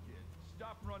you are, kid.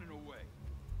 Stop running away.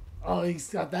 Oh, he's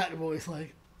got that voice,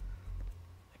 like...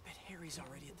 I bet Harry's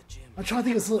already at the gym. I'm trying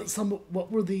to think of some...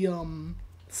 What were the,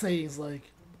 sayings, like...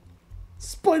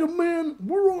 Spider-Man,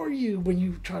 where are you? When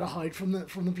you try to hide from the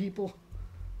people.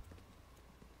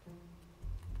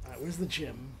 Alright, where's the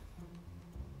gym?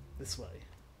 This way.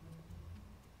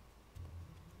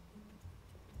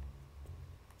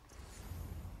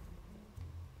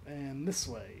 And this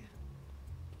way.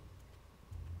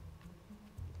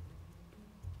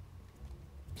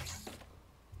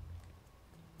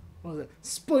 What is it?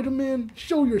 Spider-Man,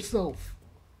 show yourself!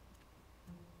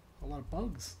 A lot of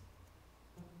bugs.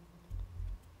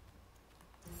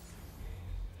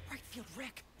 Right field,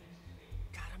 Rick.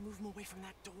 Gotta move him away from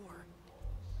that door.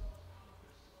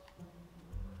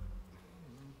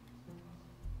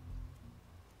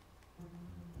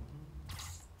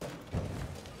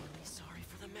 Sorry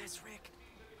for the mess, Rick.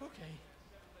 Okay.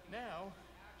 Now,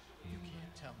 you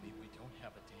can't tell me we don't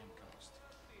have a damn ghost.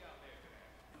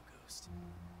 No ghost.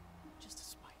 Just a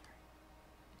spider.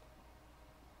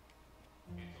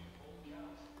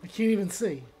 I can't even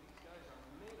see.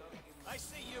 I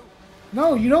see you.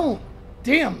 No, you don't.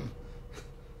 Damn.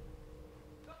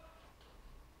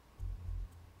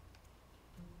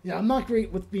 Yeah, I'm not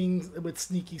great with with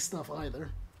sneaky stuff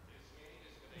either.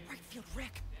 Right field,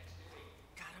 Rick.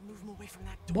 Gotta move him away from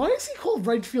that door. Why is he called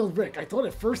Right Field Rick? I thought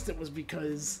at first it was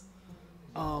because,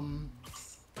 hold on, let's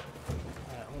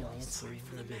see. Sorry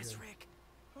for the mess, Rick.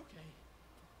 Okay.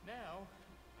 Now,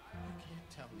 you can't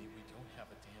tell me we don't have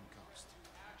a damn ghost.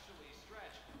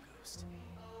 No ghost.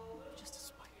 Just a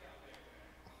spider.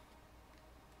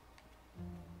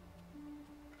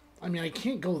 I mean, I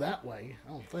can't go that way,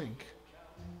 I don't think.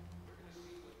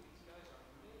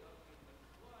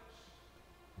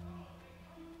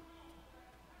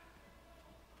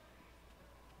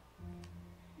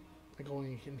 I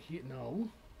going in here? No.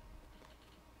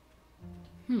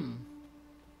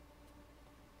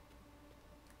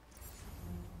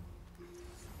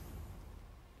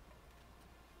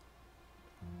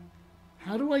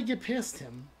 How do I get past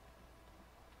him?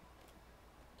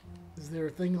 Is there a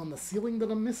thing on the ceiling that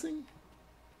I'm missing?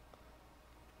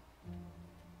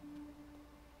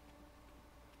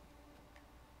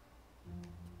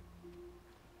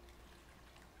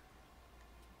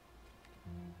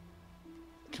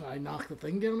 Can I knock the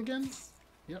thing down again?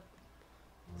 Yep.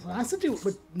 So it has to do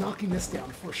with knocking this down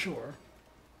for sure.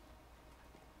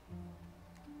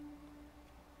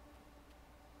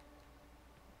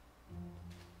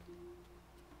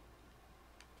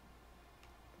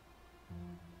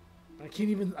 I can't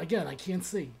even, again, I can't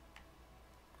see.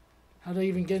 How did I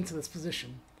even get into this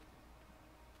position?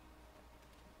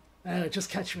 Just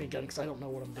catch me again, because I don't know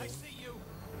what I'm doing.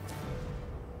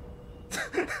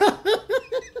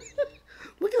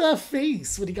 Look at that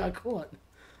face when he got caught.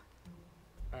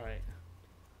 Alright.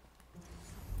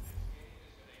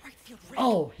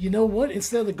 Oh, you know what?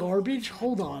 Instead of the garbage,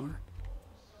 hold on.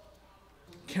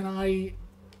 Can I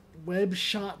web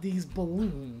shot these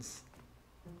balloons?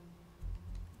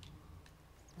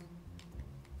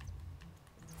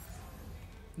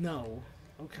 No.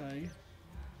 Okay.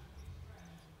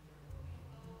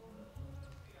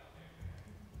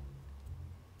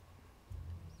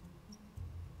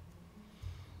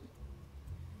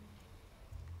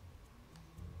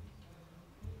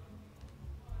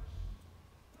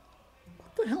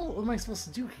 What the hell am I supposed to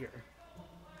do here?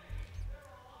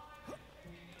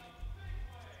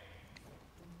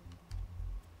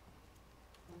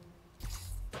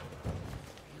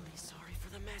 Really sorry for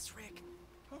the mess, Rick.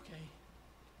 Okay.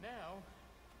 Now,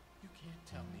 you can't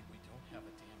tell me we don't have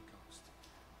a damn ghost.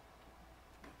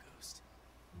 No ghost.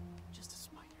 Just a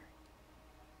spider.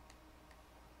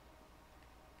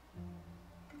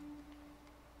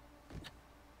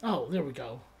 Oh, there we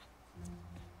go.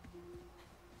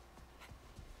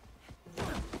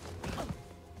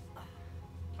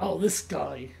 Oh, this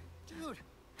guy. Dude,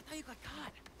 how you got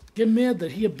caught? Get mad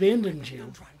that he abandoned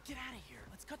you. Get out of here.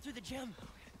 Let's cut through the gym.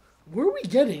 Where are we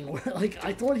getting? Like,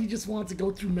 I thought he just wanted to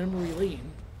go through memory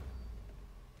lane.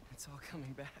 It's all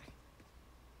coming back.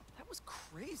 That was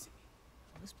crazy.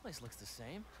 Well, this place looks the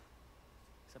same.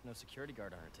 Except no security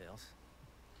guard on our tails.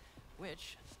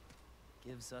 Which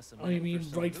gives us a Oh, you mean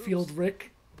right field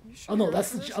Rick? Sure Oh no, you're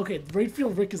that's up the for this? okay. Right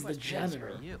field Rick is the Question is for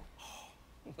janitor. you.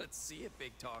 Let's see it,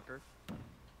 big talker.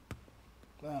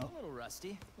 Wow. A little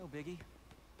rusty, no biggie.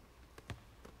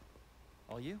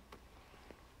 All you?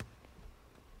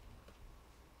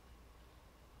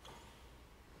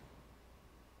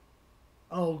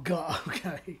 Oh god.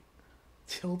 Okay.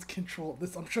 Tilt control.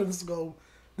 This. I'm sure this will go.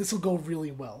 This will go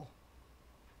really well.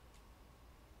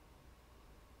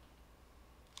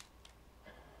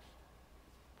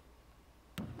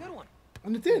 Good one.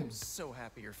 And it did. I'm so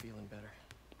happy you're feeling better.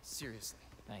 Seriously.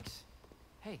 Thanks.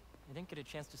 Hey, I didn't get a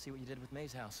chance to see what you did with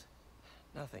May's house.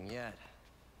 Nothing yet.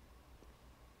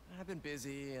 I've been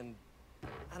busy and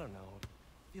I don't know. It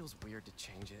feels weird to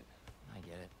change it. I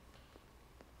get it.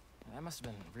 That must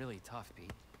have been really tough,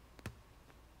 Pete.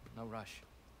 No rush.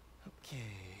 Okay,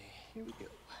 here we go.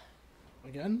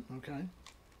 Again? Okay.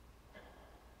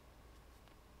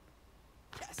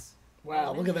 Yes.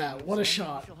 Wow, look at that. What a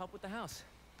shot. She'll help with the house.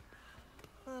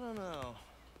 I don't know.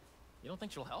 You don't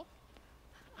think she'll help?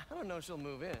 I don't know if she'll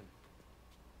move in.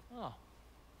 Oh.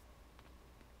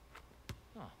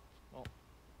 Oh. Well,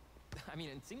 I mean,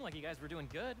 it seemed like you guys were doing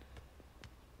good.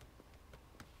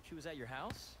 She was at your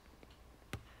house?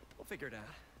 We'll figure it out.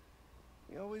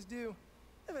 We always do.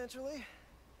 Eventually.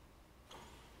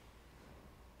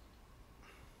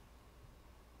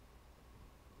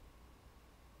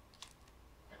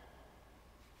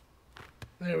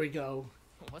 There we go.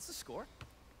 What's the score?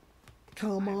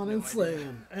 Come on and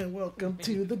slam, and welcome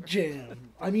to the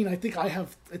jam. I mean, I think I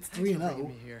have. It's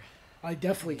 3-0. I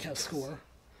definitely can score.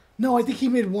 No, I think he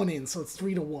made one in, so it's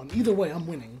 3-1. Either way, I'm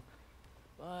winning.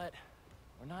 But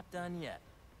we're not done yet.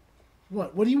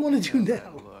 What? What do you want to do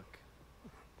now? Look.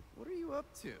 What are you up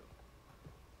to?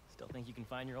 Still think you can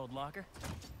find your old locker?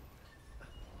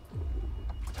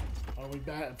 Are we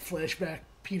back? Flashback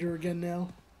Peter again now?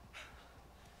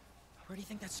 Where do you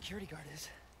think that security guard is?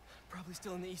 Probably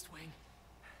still in the East Wing.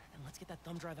 Then let's get that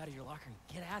thumb drive out of your locker and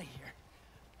get out of here.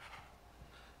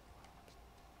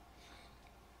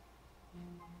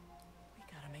 We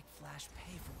gotta make Flash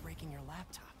pay for breaking your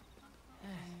laptop.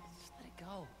 Just let it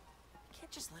go. You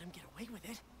can't just let him get away with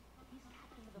it. He's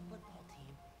captain of the football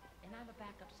team, and I'm a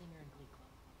backup singer in Glee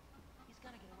Club. He's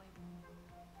gotta get away with it.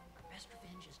 Our best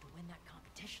revenge is to win that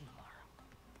competition tomorrow.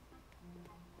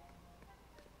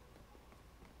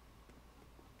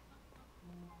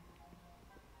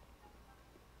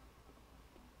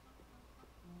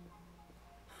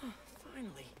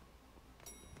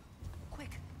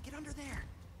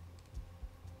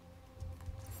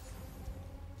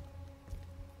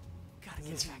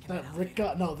 That Rick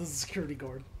got... No, this is a security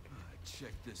guard. I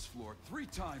checked this floor 3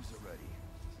 times already.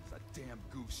 This is a damn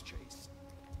goose chase.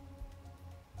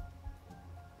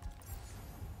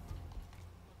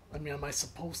 I mean, am I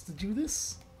supposed to do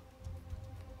this?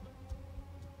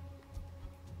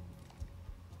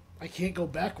 I can't go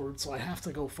backwards, so I have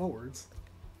to go forwards.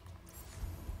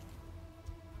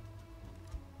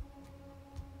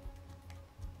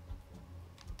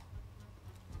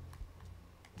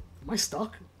 Am I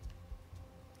stuck?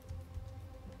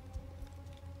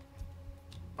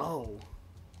 Oh.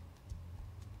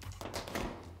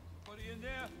 Anybody in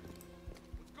there?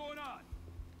 What's going on?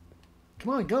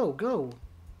 Come on, go, go.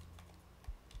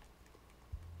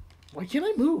 Why can't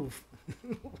I move?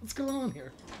 What's going on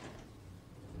here?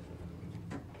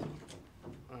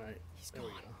 Alright, there we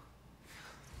go.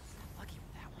 Lucky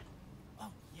with that one.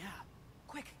 Oh, yeah.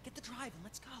 Quick, get the drive and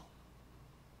let's go.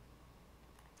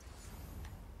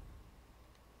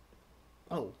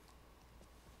 Oh.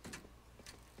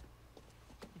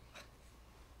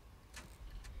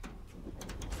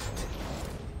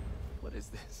 What is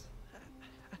this?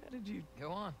 How did you...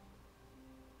 Go on.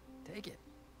 Take it.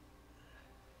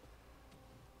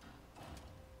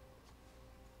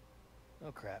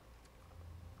 Oh, crap.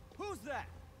 Who's that?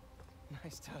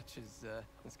 Nice touch. Is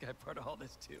this guy part of all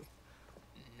this, too?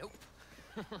 Nope.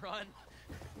 Run.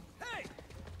 Hey!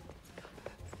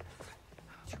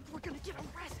 We're gonna get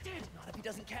arrested! Not if he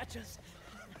doesn't catch us.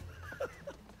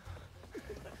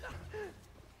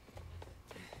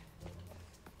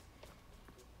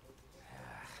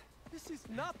 This is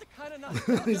not the kind of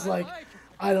nostalgia He's like, I like.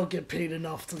 I don't get paid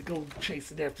enough to go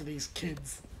chasing after these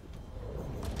kids.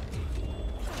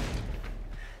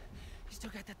 You still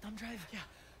got that thumb drive? Yeah.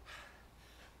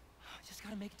 Just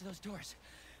gotta make it to those doors.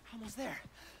 Almost there.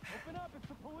 Open up, it's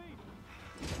the police.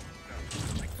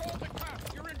 I called the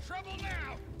cops. You're in trouble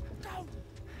now. No!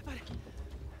 But...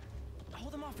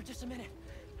 hold them off for just a minute.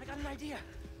 I got an idea.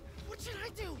 What should I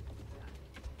do?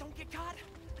 Don't get caught?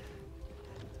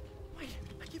 Wait,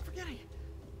 I keep forgetting.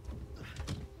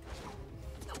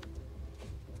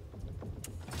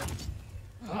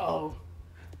 Uh-oh.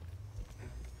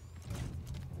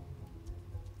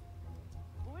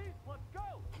 Police, let's go.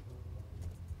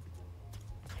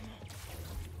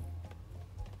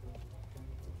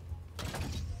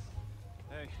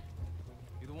 Hey,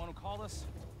 you the one who called us?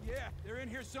 Yeah, they're in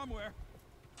here somewhere.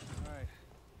 All right,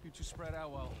 you two spread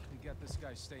out while we get this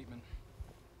guy's statement.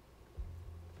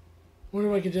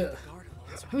 Wonder if I could just...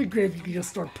 I think great if you could just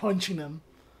start punching him.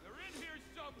 They're in here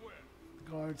somewhere.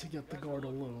 Guard to get the guard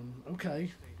alone.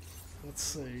 Okay. Let's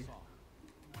see.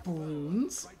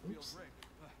 Balloons. Oops.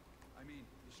 I mean,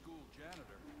 the school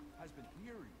janitor has been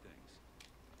hearing things.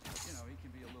 You know, he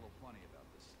can be a little funny about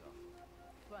this stuff.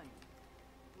 Funny.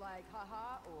 Like,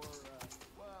 haha, or,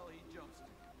 Well, he jumps to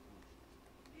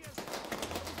conclusions.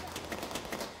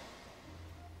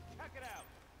 Check it out.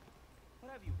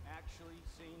 What have you actually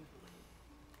seen?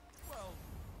 Well,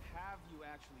 have you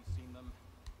actually seen them?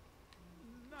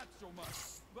 Not so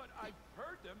much, but I've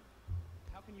heard them.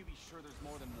 How can you be sure there's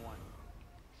more than one?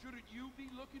 Shouldn't you be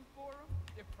looking for them?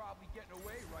 They're probably getting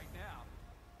away right now.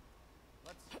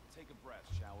 Let's take a breath,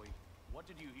 shall we? What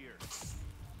did you hear?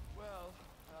 Well,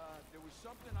 there was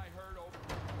something I heard over...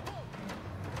 Whoa!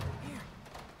 Here,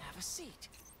 have a seat.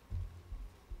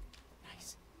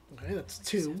 Nice. Okay, that's Just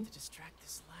two. have to distract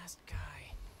this last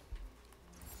guy.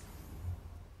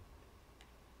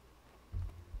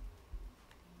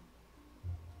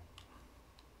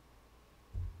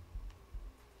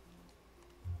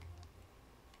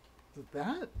 Is it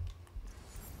that?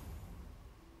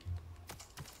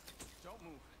 Don't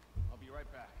move. I'll be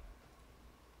right back.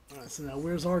 Alright, so now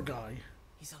where's our guy?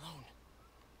 He's alone.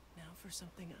 Now for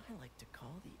something I like to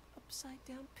call the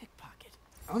upside-down pickpocket.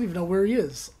 I don't even know where he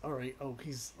is. Alright, oh,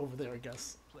 he's over there, I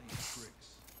guess. Playing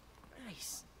tricks.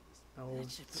 Nice.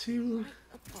 L2. Right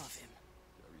above him.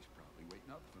 Jerry's probably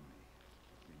waiting up for me.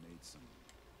 We made some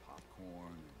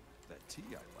popcorn and that tea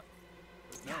I like.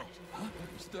 But no. Huh?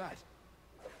 What's that?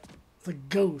 It's a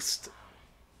ghost.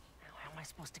 Now, how am I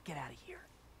supposed to get out of here?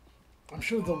 I'm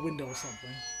sure the window or something.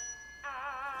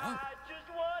 I just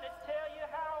want to tell you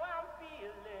how I'm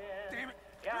feeling. Damn it!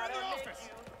 Gotta You're in the make office.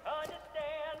 you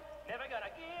understand. Never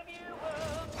gonna give you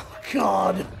up. Oh,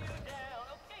 God. You down.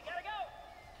 Okay, gotta go.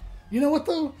 You know what,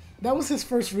 though? That was his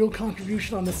first real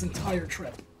contribution on this entire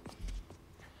trip.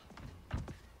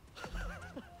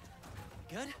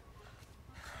 Good?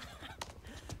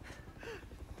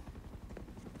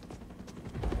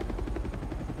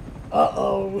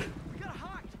 Uh-oh. We gotta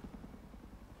hide.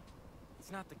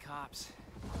 It's not the cops.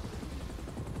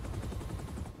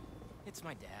 It's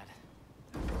my dad.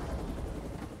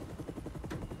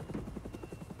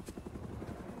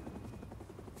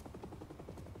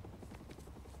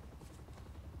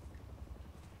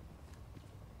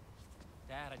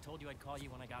 told you I'd call you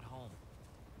when I got home.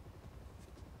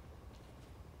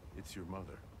 It's your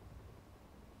mother.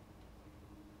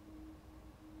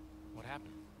 What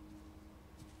happened?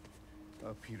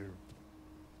 Peter,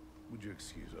 would you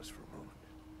excuse us for a moment?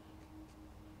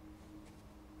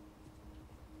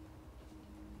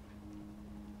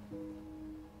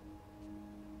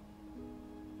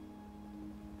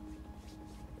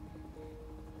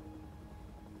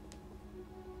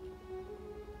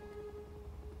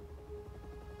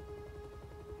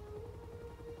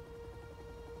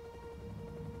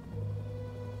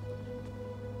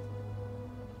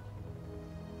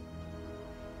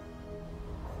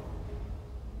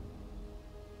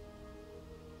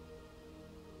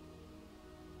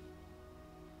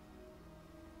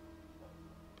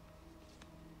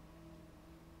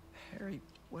 Harry,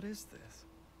 what is this?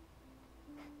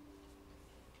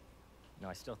 No,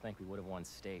 I still think we would have won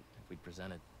state if we'd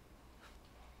presented.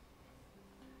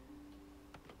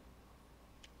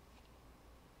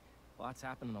 Lots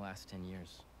happened in the last 10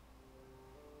 years.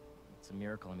 It's a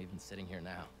miracle I'm even sitting here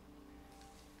now.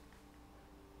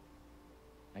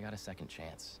 I got a second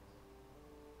chance.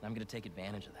 And I'm gonna take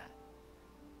advantage of that.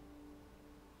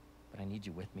 But I need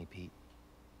you with me, Pete.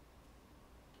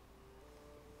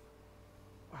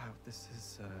 Wow, this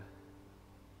is,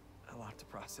 a lot to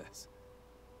process.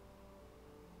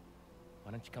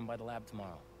 Why don't you come by the lab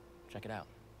tomorrow? Check it out.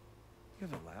 You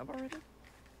have a lab already?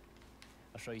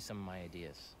 I'll show you some of my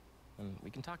ideas. And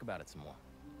we can talk about it some more.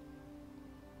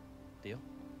 Deal?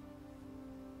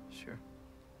 Sure.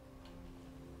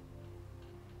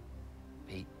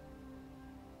 Pete,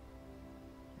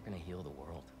 we're gonna heal the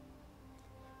world.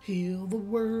 Heal the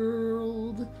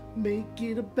world, make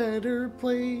it a better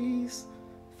place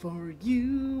for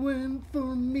you and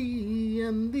for me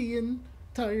and the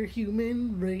entire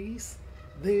human race.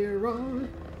 There are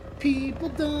people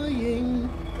dying.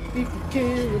 If you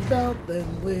care about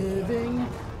them living,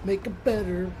 make a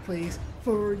better place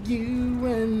for you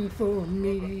and for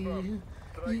me. You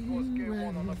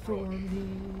and for me.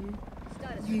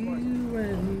 You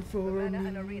and for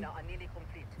me.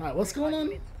 Alright, what's going on?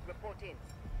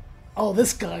 Oh,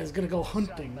 this guy is gonna go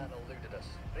hunting.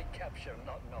 Recapture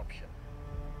not an option.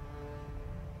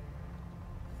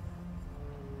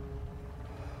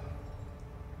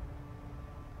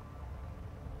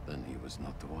 Then he was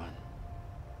not the one.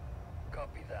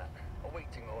 Copy that.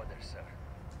 Awaiting orders, sir.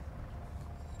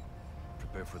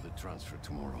 Prepare for the transfer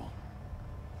tomorrow.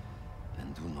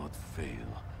 And do not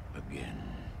fail again.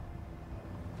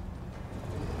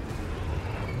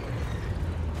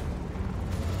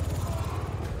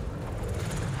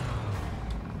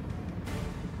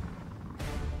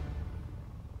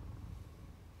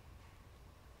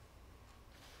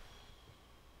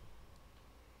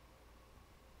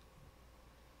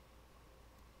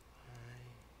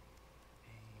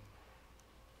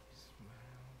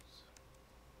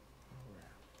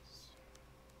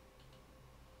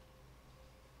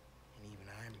 And even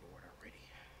I'm bored already.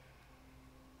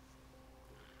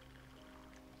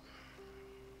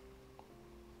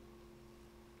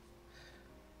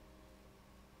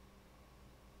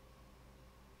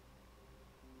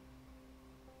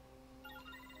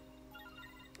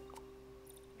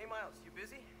 Hey, Miles, you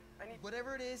busy? I need...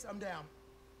 Whatever it is, I'm down.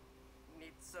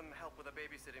 Need some help with a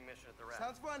babysitting mission at the Rat.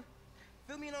 Sounds fun.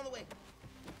 Fill me in on the way.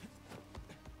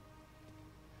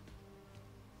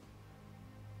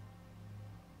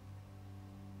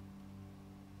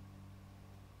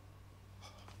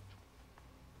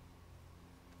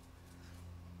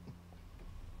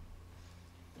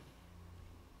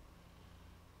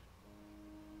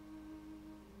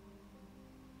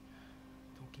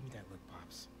 Don't give me that look,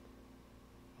 Pops.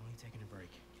 Only taking a break.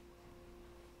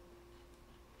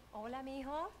 Hola,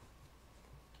 mijo.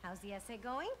 How's the essay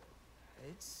going?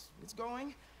 It's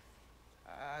going.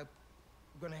 I'm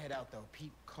gonna head out though.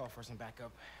 Pete called for some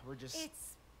backup. We're just...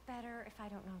 It's better if I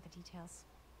don't know the details.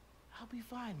 I'll be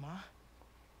fine, Ma.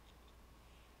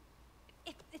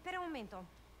 Espera un momento.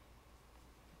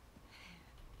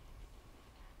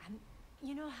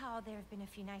 You know how there have been a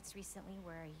few nights recently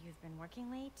where you've been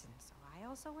working late, and so I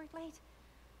also worked late?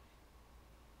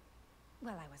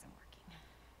 Well, I wasn't working.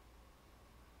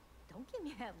 Don't give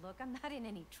me that look. I'm not in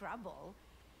any trouble.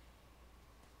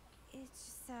 It's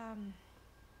just,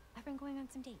 I've been going on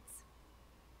some dates.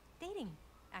 Dating,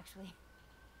 actually.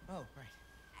 Oh, right.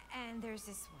 And there's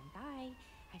this one guy.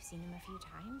 I've seen him a few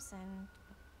times, and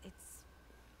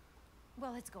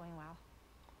well, it's going well.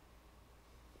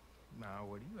 Now,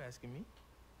 what are you asking me?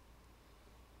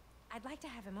 I'd like to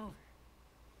have him over.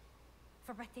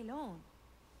 For Barcelona.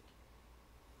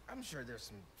 I'm sure there's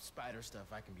some spider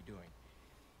stuff I can be doing.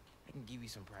 I can give you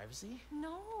some privacy.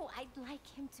 No, I'd like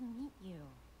him to meet you.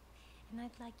 And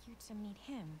I'd like you to meet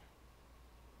him.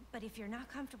 But if you're not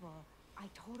comfortable, I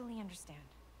totally understand.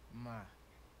 Ma.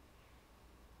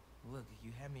 Look,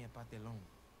 you had me at Patelón.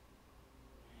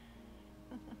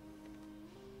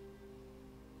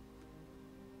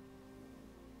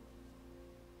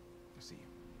 I'll see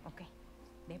you. Okay.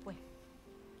 Después.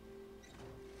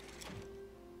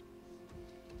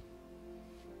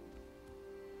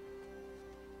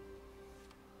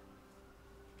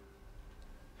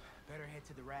 Better head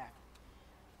to the raft.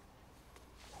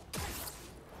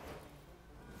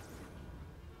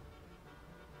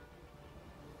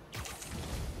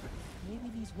 Maybe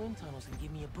these wind tunnels can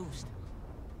give me a boost.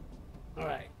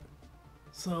 Alright.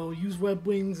 So, use web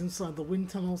wings inside the wind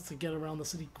tunnels to get around the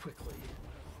city quickly.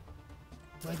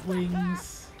 Web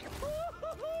wings.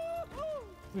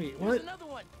 Wait, what? Here's another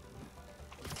one.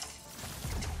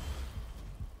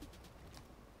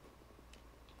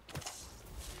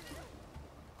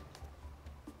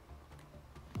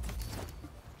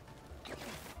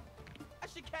 I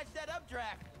should catch that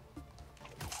updraft.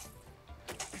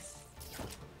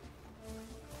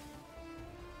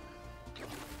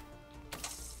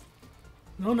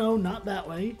 No, no, not that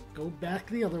way. Go back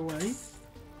the other way.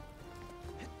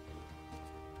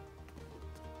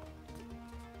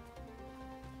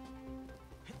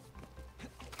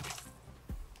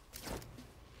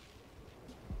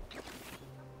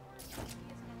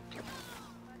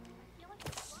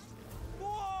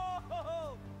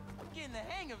 Whoa! I'm getting the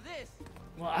hang of this.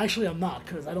 Well, actually, I'm not,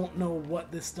 because I don't know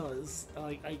what this does.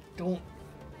 I don't...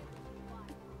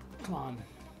 Come on.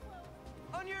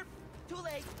 On your... Too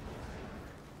late.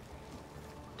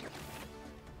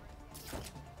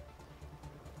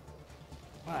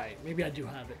 Alright, maybe I do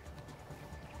have it.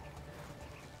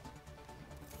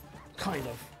 Kind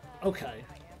of. Okay.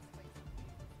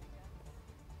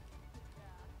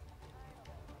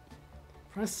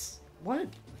 Press... what?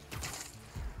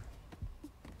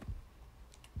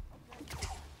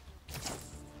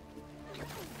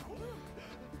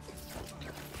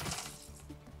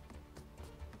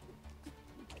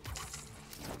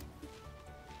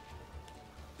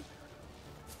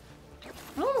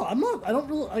 I don't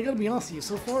really, I gotta be honest with you,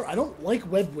 so far, I don't like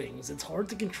web wings. It's hard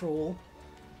to control.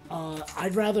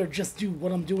 I'd rather just do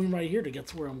what I'm doing right here to get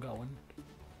to where I'm going.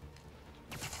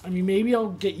 I mean, maybe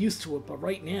I'll get used to it, but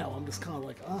right now, I'm just kind of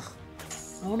like, ugh.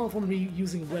 I don't know if I'm gonna be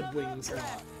using web wings a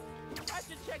lot. I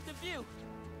should check the view.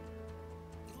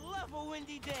 Love a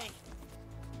windy day.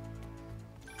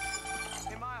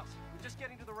 Hey, Miles, we're just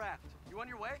getting to the raft. You on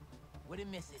your way?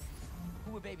 Wouldn't miss it.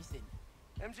 Who we're babysitting?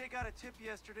 MJ got a tip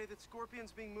yesterday that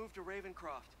Scorpion's being moved to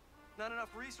Ravencroft. Not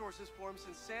enough resources for him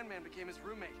since Sandman became his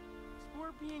roommate.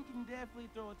 Scorpion can definitely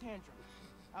throw a tantrum.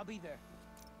 I'll be there.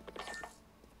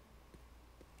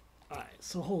 Alright,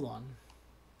 so hold on.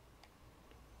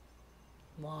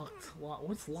 Locked.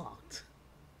 What's locked?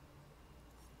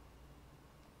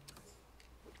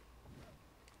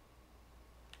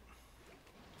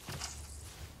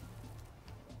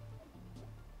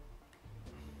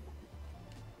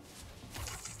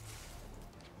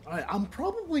 Alright, I'm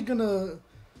probably gonna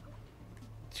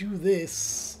do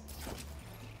this.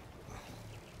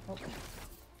 Oh.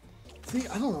 See,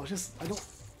 I don't know, just I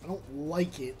don't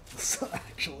like it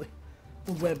actually.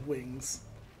 The web wings.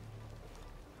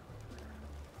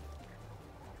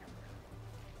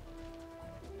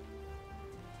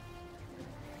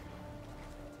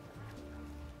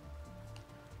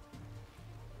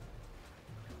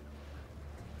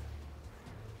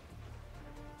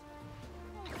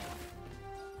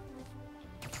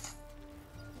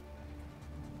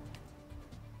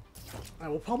 I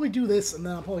will probably do this, and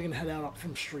then I'm probably gonna head out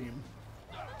from stream.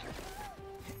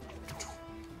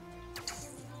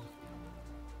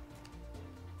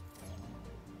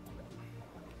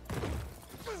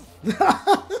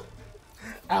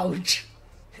 Ouch.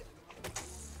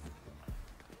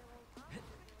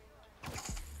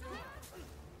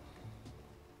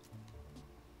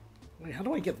 Wait, how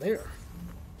do I get there?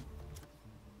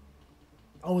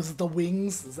 Oh, is it the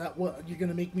wings? Is that what you're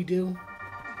gonna make me do?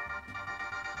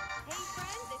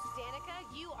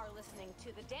 To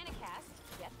the Danicast,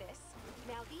 get this,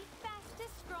 now the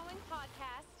fastest growing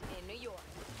podcast in New York.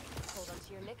 Hold on to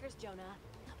your knickers, Jonah.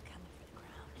 I'm coming for the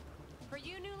crown. For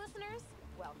you new listeners,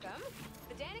 welcome.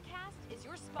 The Danicast is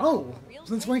your spot for real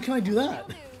since when can I do that?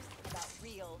 real news about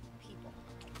real people.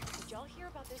 Did y'all hear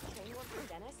about this train worker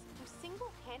Dennis, who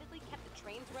single-handedly kept the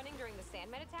trains running during the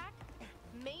Sandman attack?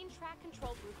 Main track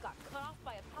control booth got cut off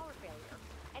by a power failure,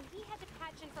 and he had to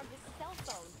patch in from his cell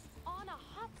phone on a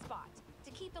hotspot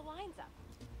to keep the lines up.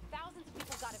 Thousands of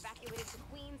people got evacuated to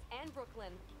Queens and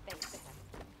Brooklyn thanks to him.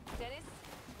 Dennis,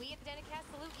 we at the Denicast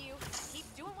salute you.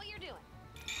 Keep doing what you're doing.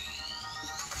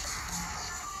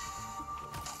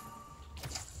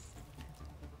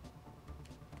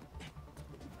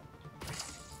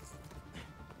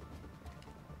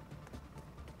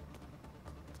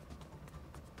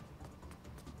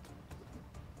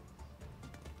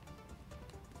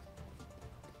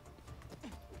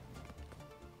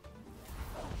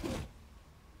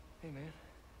 Hey, man.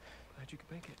 Glad you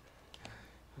could make it.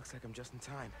 Looks like I'm just in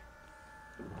time.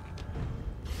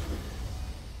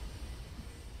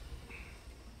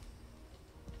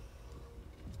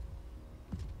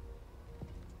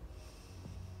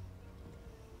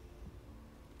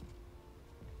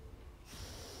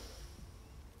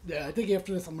 Yeah, I think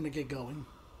after this I'm gonna get going.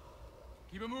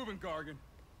 Keep it moving, Gargan.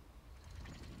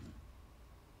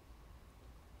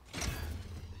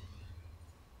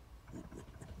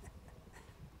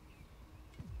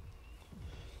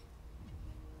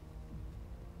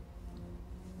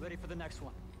 Ready for the next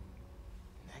one.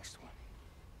 Next one?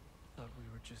 Thought we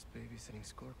were just babysitting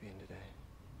Scorpion today.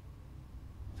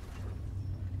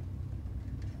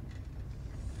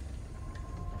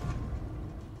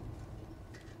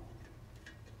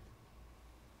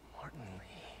 Martin Lee.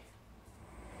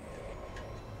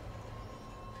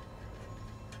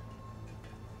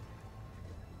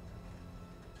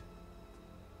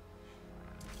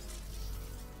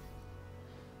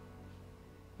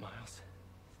 Miles.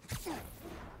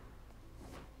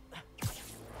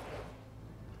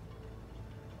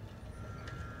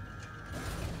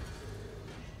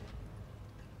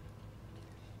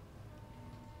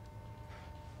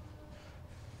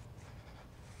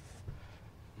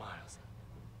 Miles.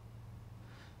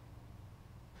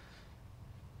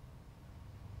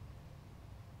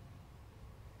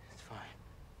 It's fine.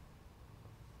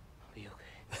 I'll be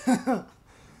okay.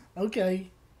 Okay.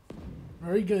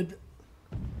 Very good.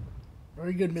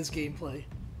 Very good Miss Gameplay.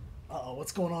 Uh-oh,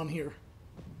 what's going on here?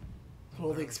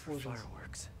 All the explosions.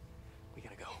 Fireworks. We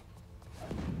gotta go.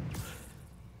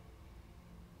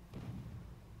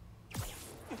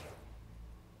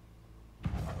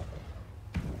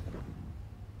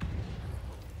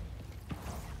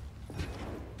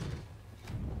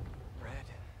 Red,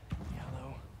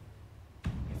 yellow.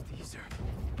 If these are...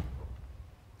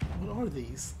 What are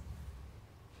these?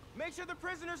 Make sure the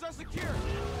prisoners are secure.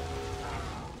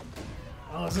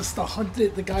 Oh, is this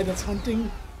the guy that's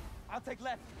hunting? I'll take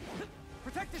left.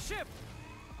 Protect the ship.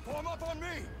 Form up on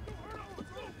me.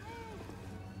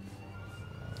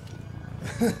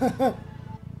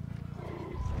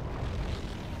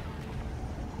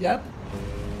 Yep.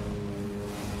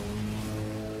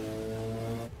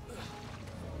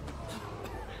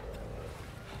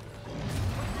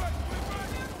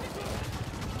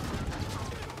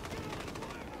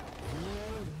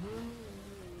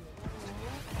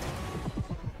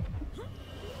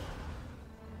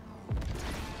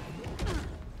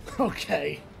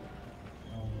 Okay.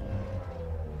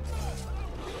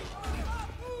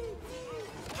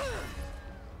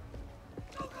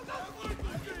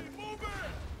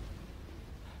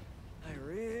 I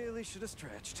really should have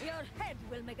stretched. Your head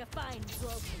will make a fine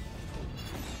trophy.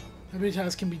 How many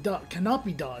attacks cannot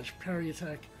be dodged? Parry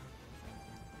attack.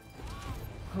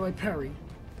 How do I parry?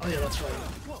 Oh yeah, that's right.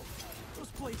 Whoa,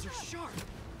 those blades are sharp.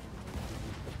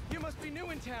 You must be new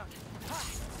in town.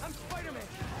 Hi, I'm Spiderman.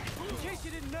 In case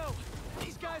you didn't know,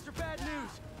 these guys are bad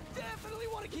news. Definitely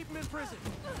want to keep them in prison.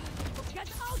 Get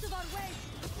out of our way!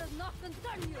 This does not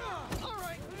concern you! All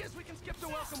right, I guess we can skip the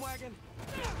welcome wagon.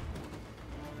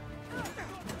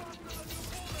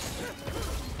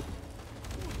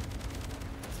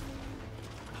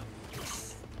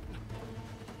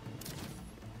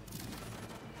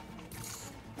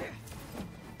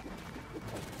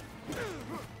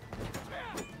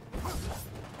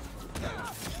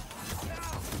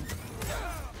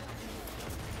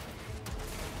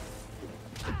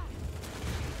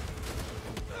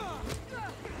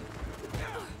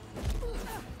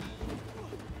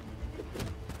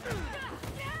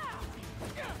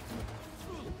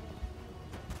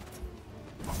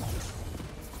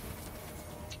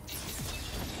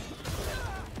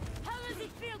 How does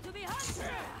it feel to be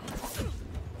hunted?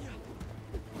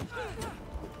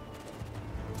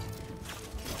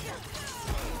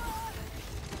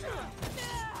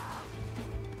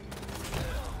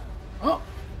 Oh!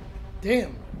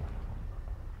 Damn.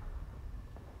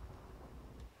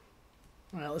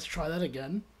 Alright, let's try that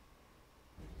again.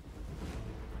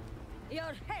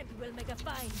 Your head will make a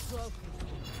fine trophy.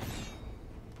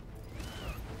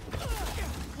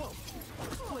 Whoa,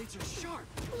 those blades are sharp.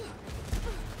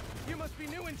 You must be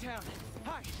new in town.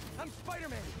 Hi, I'm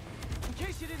Spiderman. In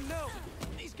case you didn't know,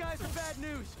 These guys are bad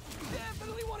news.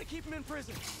 Definitely want to keep them in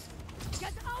prison.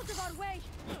 Get out of our way!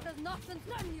 It does not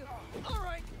concern you!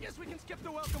 Alright, guess we can skip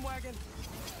the welcome wagon.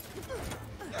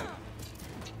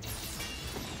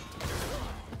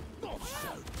 Not so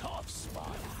tough, Spider.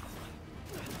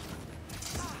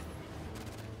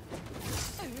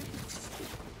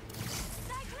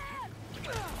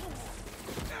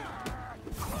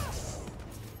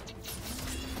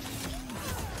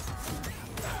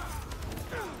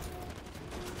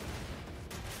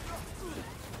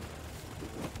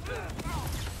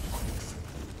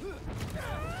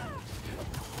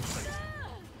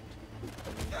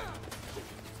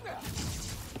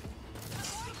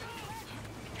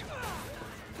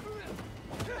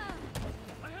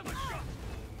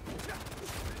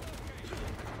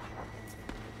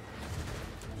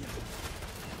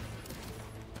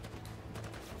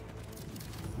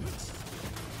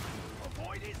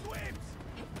 Avoid his whips!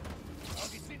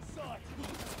 Target's in sight!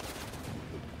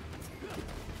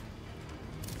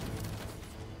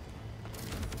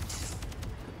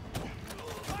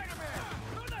 Spider-Man!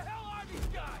 Who the hell are these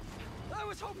guys? I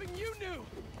was hoping you knew!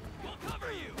 We'll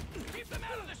cover you! Keep them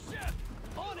out of the ship!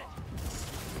 On it!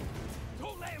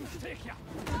 Don't let him stick ya!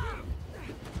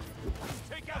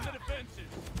 Take out the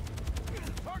defenses!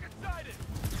 Target sighted!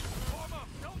 Form up!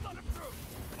 Don't let him through!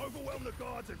 Overwhelm the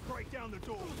guards and break down the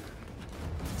doors!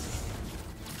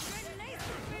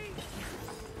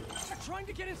 They're trying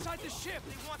to get inside the ship!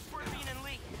 They want Spiderman and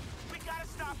Lee. We gotta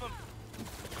stop them!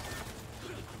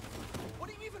 What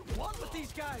do you even want with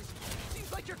these guys?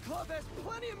 Seems like your club has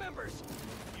plenty of members!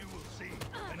 You will see,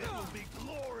 and it will be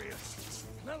glorious!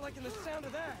 Not liking the sound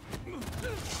of that!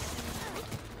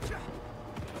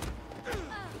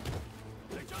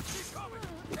 They just keep coming!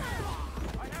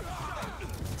 I have a shot!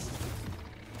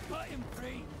 Cut him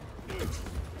free!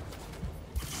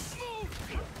 Move!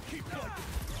 Keep fighting!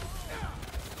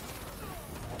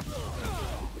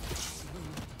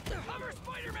 Cover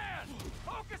Spider-Man!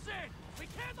 Focus in! We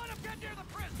can't let him get near the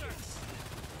prisoners!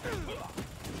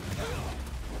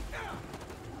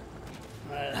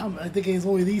 Alright, I think there's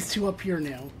only these two up here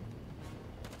now.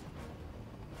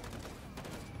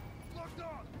 Locked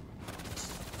on!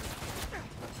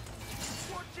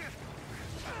 Watch it!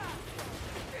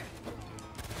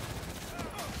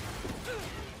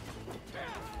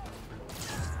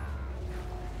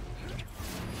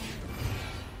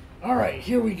 Alright,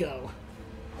 here we go.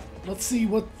 Let's see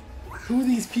who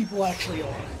these people actually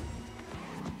are.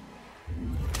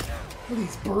 What are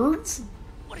these, birds?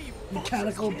 What are you,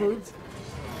 mechanical birds?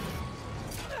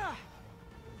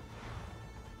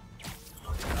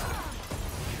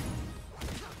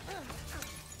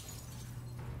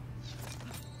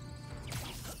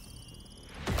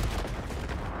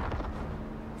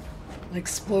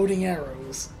 Exploding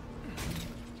arrows.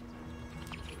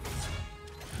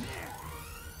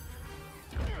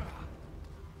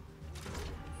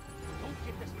 Don't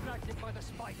get distracted by the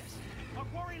spiders. Our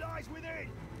quarry lies within!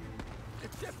 They're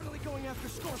definitely going after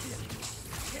Scorpion.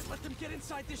 Can't let them get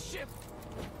inside this ship.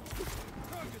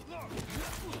 Target locked!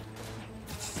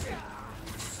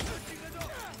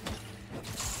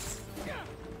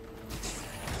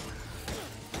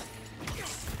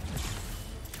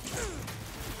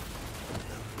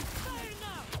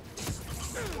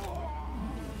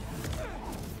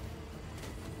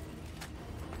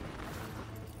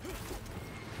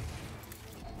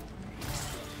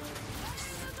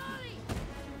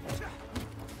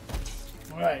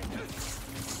 Alright.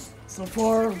 So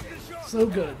far, so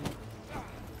good.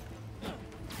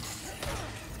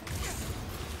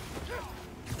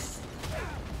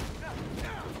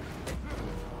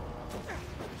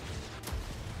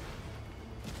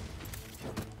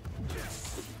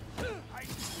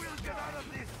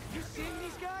 You seeing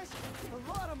these guys? A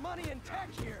lot of money and tech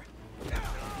here.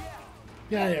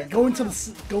 Yeah, yeah. Go into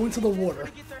the water.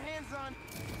 Get their hands on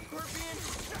Scorpion,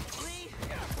 Lee,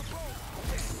 or both.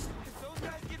 If those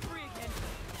guys get free again,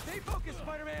 stay focused,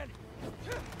 Spider-Man.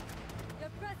 Your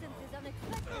presence is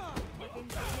unexpected.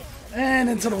 And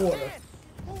into the water.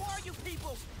 Who are you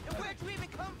people? And where'd you even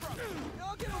come from?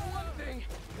 I'll give them one thing.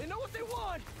 They know what they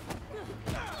want.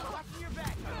 Watch your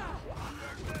back.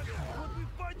 Would we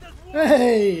fight this war?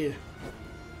 Hey!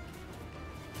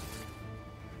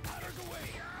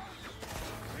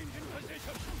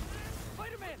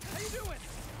 Spider-Man, how you doing?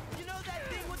 You know that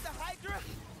thing with the Hydra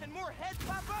and more heads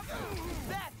pop up?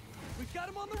 That! We've got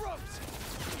him on the ropes.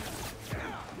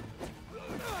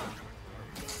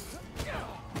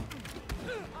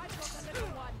 I thought the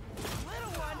little one.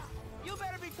 Little one? You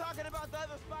better be talking about the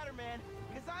other Spider-Man,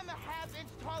 because I'm a half-inch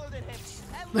taller than him.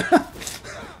 At least.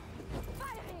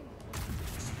 Fire him!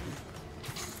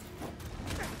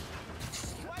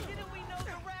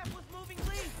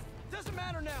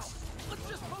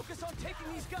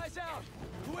 taking these guys out,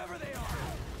 whoever they are.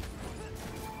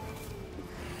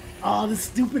 Ah, this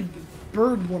stupid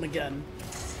bird one again.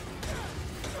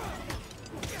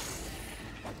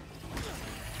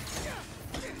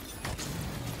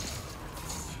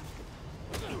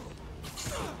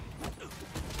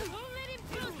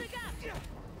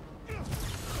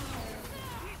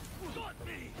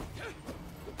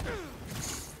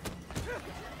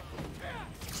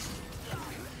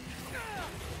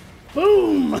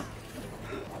 Boom!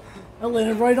 I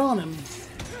landed right on him.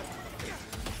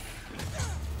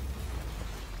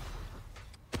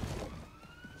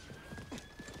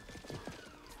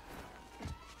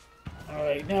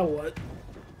 Alright, now what?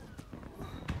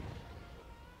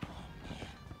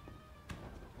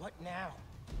 What now?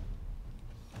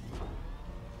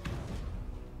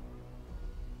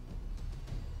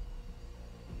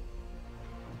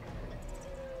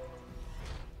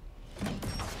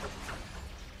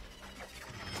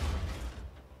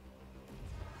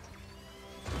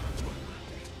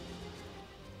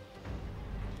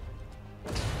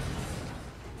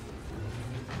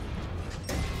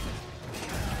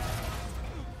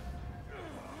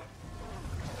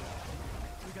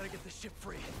 We gotta get the ship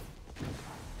free.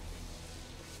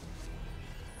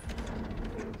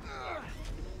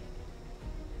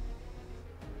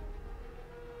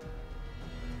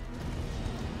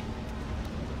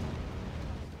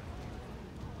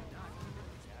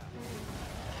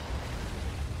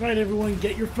 Right, everyone,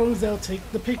 get your phones out, take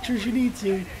the pictures you need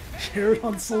to, share it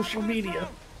on social media.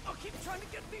 I'll keep trying to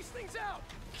get these things out.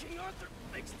 King Arthur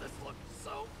makes this look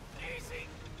so easy.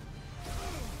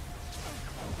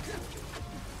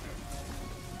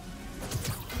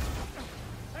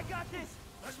 I got this.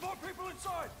 There's more people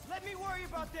inside. Let me worry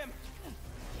about them.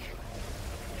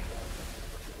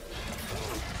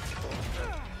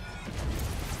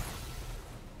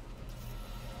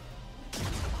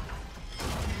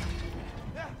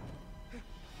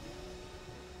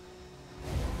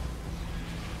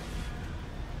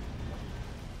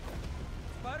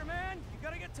 Spider-Man, you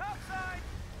gotta get topside.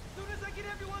 As soon as I get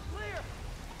everyone clear.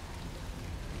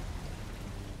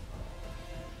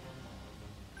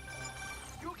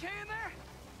 You okay in there?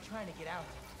 Trying to get out.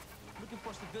 Looking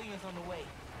for civilians on the way.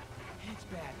 It's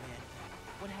bad, man.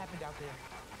 What happened out there?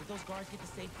 Did those guards get to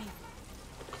safety?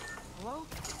 Hello?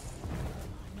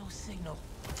 No signal.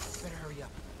 Better hurry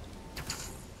up.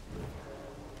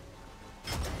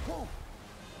 Whoa!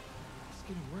 It's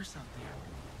getting worse out there.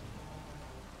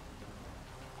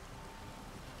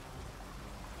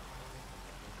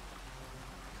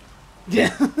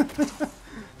 Yeah.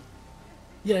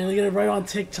 Yeah, they get it right on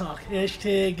TikTok.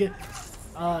 Hashtag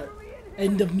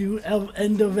end of NY.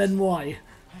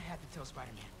 I have to tell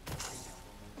Spider-Man.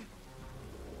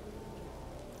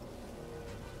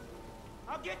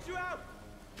 I'll get you out!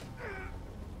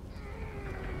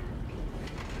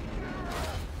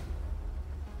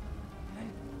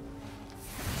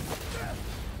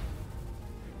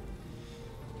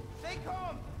 Stay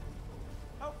calm!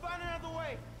 I'll find another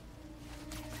way!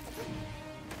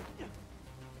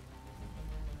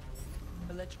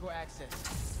 Electrical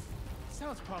access.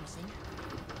 Sounds promising.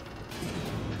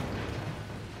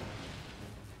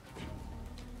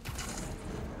 I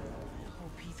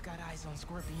hope Pete's got eyes on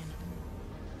Scorpion.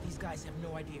 These guys have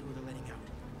no idea who they're letting out.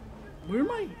 Where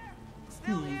am I?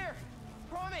 Still here!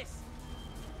 Promise!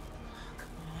 Come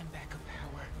on, backup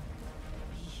power.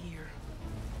 Be here.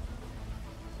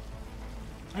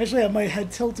 I actually have my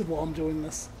head tilted while I'm doing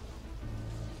this.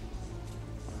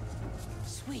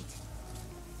 Sweet.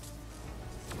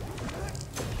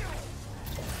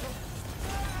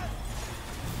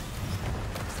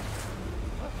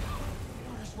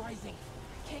 Water's rising.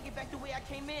 Can't get back the way I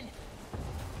came in.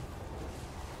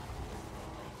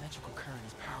 Electrical current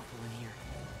is powerful in here.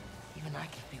 Even I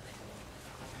can feel it.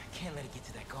 I can't let it get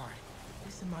to that guard.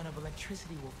 This amount of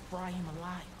electricity will fry him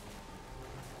alive.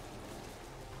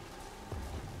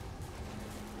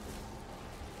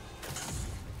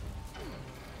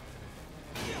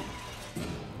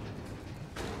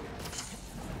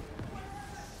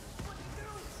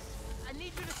 I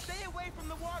need you to stay away from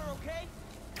the water, okay?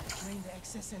 Drain the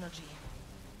excess energy.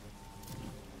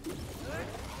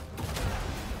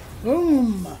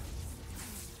 Boom!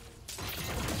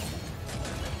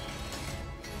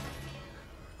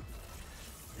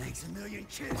 Thanks a million,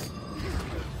 kid.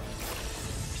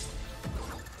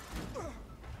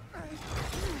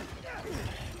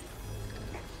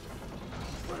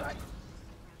 But I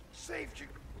saved you.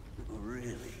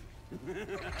 Really?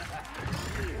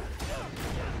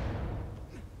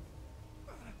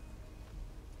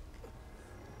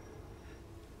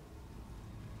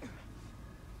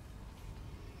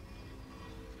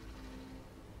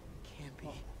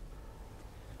 can't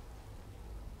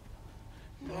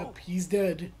be. No. Yep, he's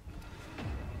dead.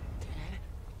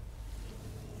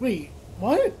 Wait,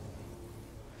 what?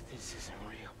 This isn't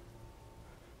real.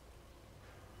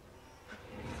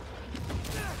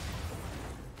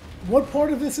 What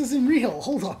part of this isn't real?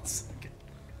 Hold on a second.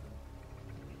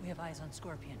 We have eyes on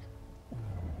Scorpion.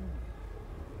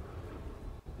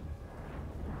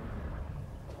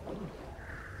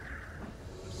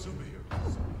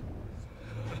 Superheroes.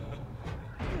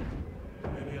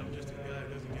 Maybe I'm just a guy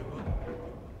who doesn't give up.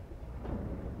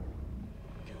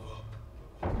 Give up.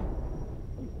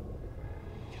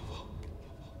 Give up.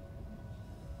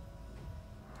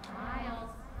 Miles.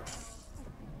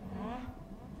 Huh?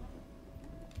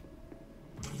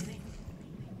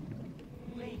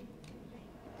 Wait.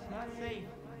 It's not safe.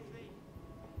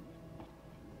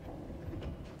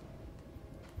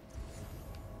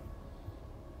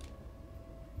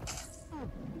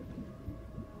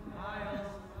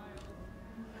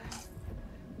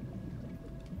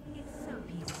 It's so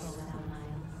peaceful without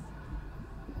Miles.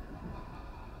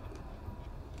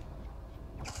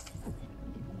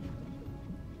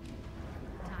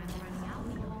 Time's running out,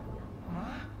 people.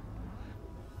 Huh?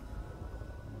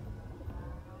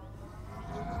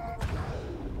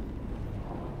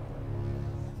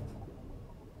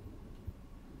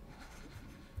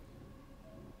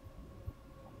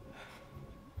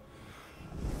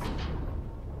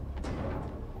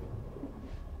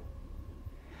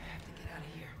 I have to get out of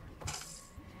here.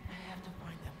 I have to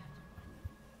find them.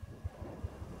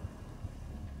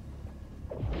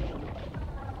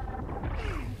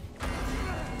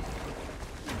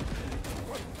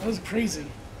 That was crazy.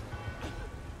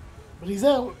 But he's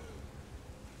out.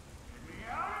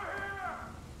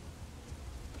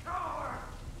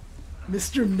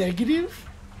 Mr. Negative?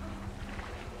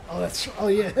 Oh, that's... Oh,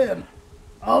 yeah, him.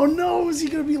 Oh, no! Is he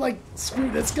gonna be like,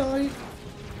 screw this guy?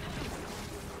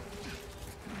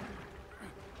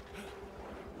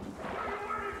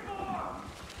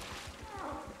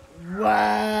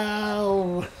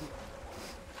 Wow!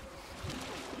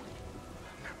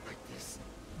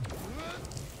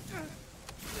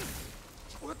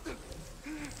 What the?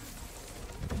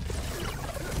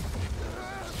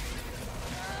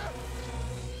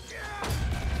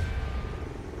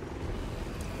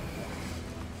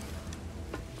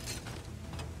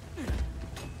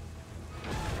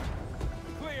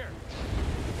 Clear.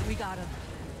 We got him.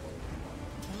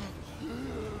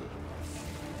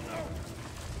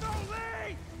 No,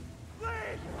 Lee!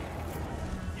 Lee!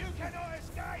 You cannot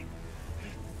escape!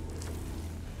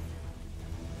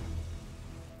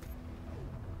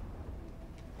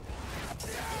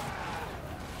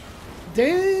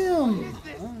 Damn! What is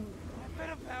this?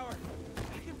 Venom power.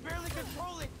 I can barely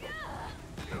control it.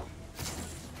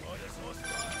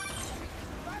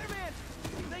 Spiderman!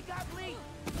 They got Lee!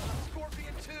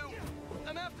 Scorpion too!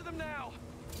 I'm after them now!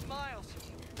 Miles,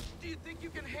 do you think you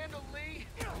can handle Lee?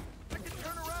 I can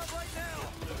turn around right now!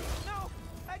 No!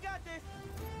 I got this!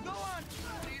 Go on!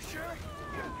 Are you sure?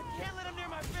 I can't let him near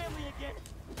my family again!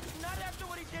 Not after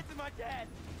what he did to my dad!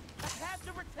 I have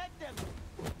to protect them!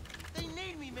 They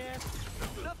need me, man!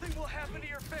 Nothing will happen to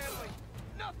your family!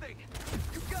 Nothing!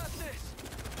 You got this!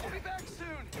 I'll be back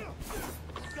soon!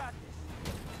 You got this!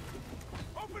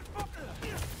 Open fire!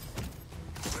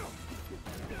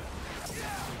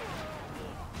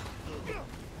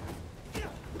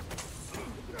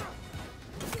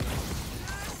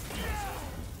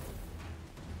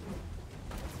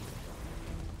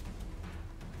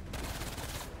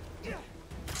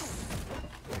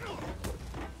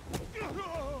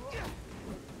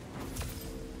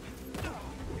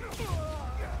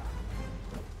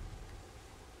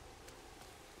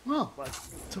 Well,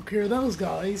 took care of those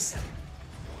guys.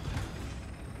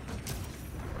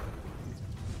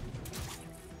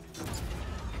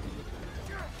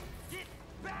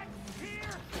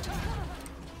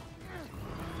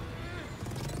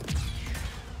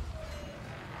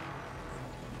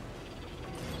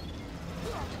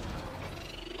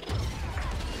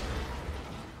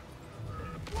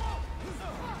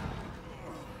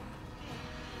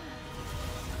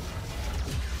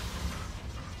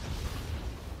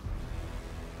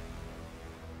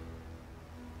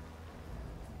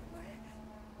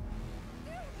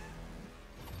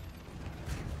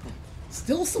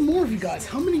 Still some more of you guys.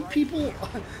 How many people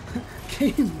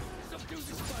came?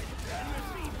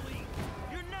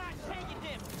 You're not taking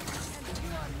them! And you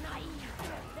are naive!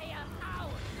 They are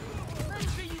ours! Let me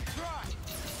see you try!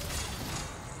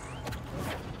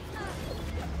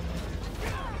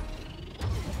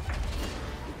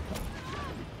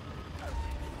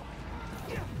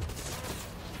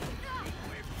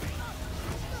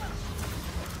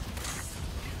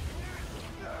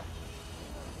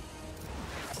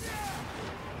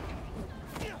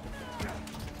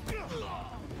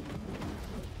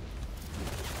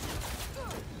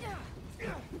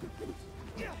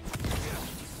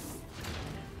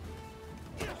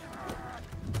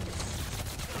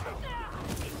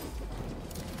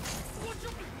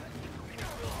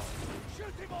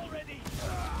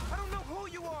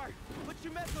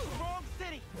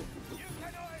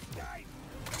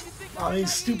 Oh,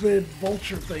 these stupid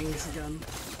vulture things again.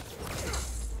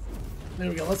 There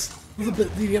we go. Let's a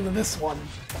bit the end of this one.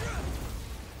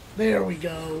 There we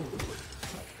go.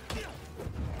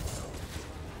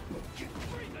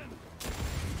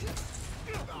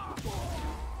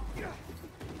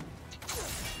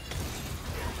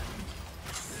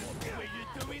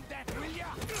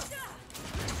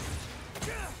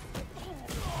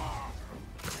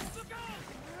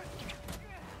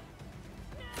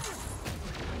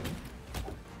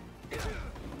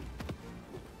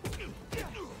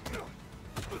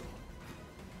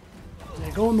 Yeah,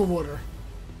 go in the water.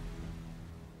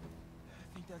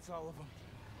 I think that's all of them.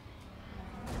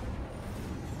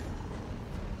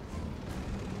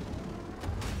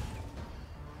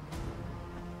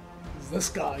 It's this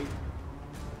guy.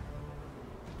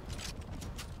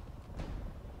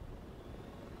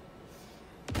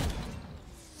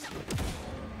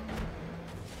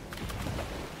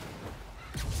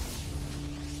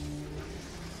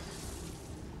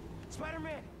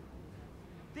 Spider-Man!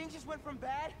 Things just went from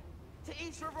bad to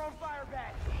East River on fire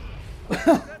bad.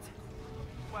 That's...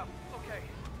 Well, okay.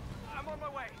 I'm on my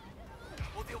way.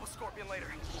 We'll deal with Scorpion later.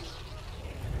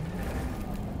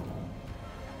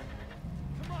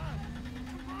 Come on!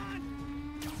 Come on!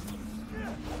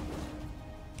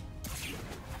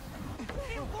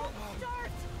 It won't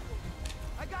start!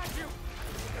 I got you!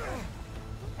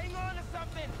 Hang on to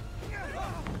something!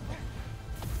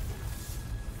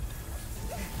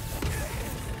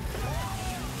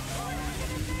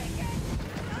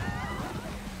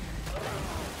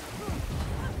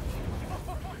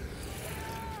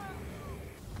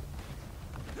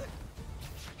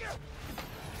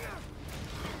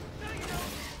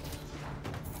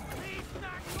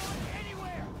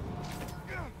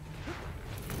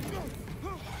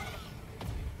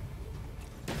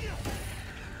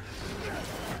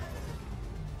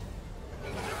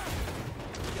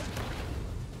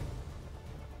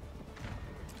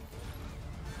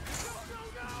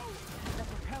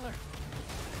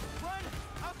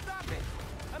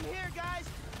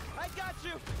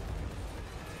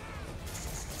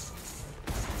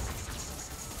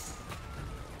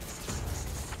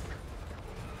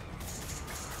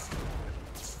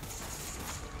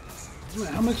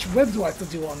 How much web do I have to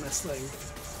do on this thing?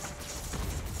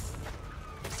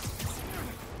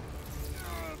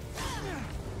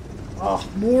 Oh,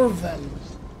 more of them.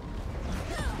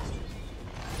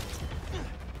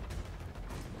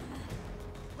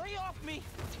 Lay off me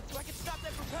so I can stop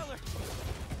that propeller.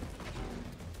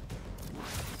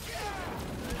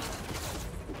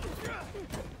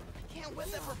 I can't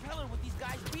whip that propeller with these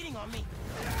guys beating on me.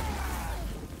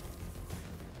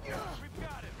 We've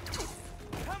got him.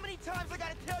 How many times I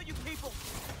gotta tell you people?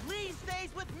 Lee stays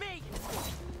with me!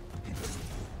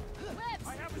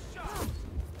 I have a shot!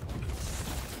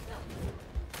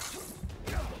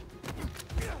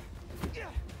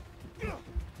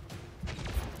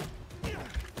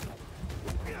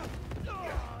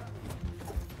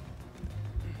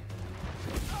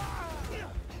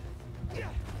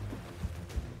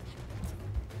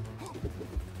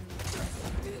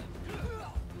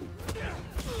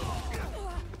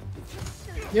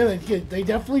 Yeah, they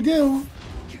definitely do.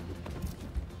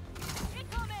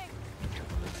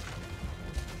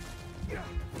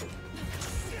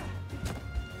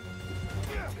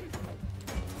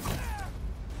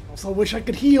 Also wish I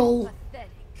could heal.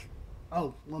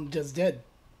 Oh, well, I'm just dead.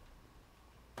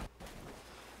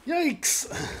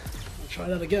 Yikes! I'll try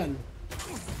that again.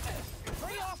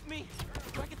 Lay off me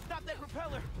so I can stop that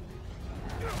propeller.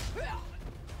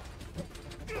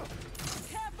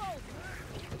 Careful!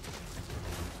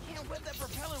 Can't whip that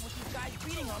propeller with these guys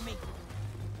beating on me.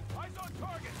 Eyes on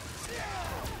target.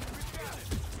 We've got it.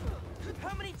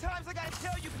 How many times I gotta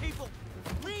tell you people?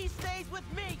 Lee stays with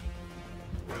me.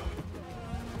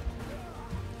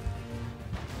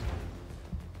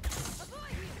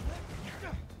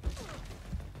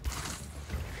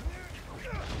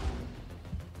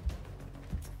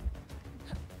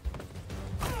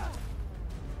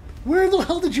 Where the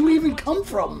hell did you even come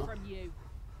from?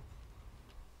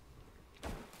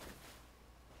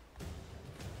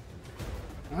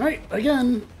 Alright,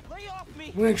 again,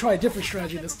 we're gonna try a different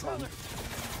strategy this time.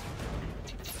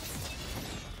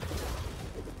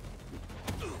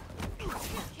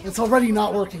 It's already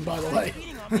not working, by the way.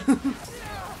 We've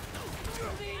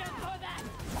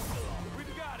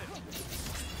got it.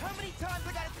 How many times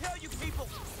I gotta tell you people?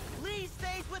 Lee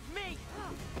stays with me.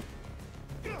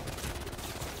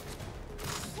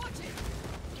 Watch it.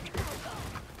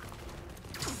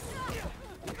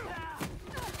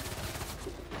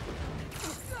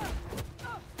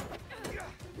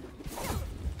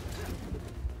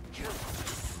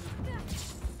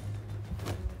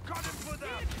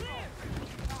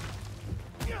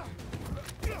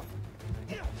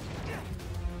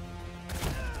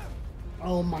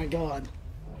 Oh my god.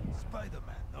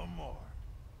 Spider-Man, no more.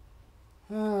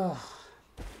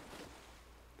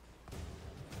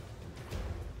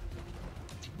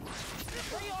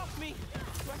 Lay off me!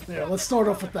 Yeah, let's start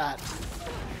off with that.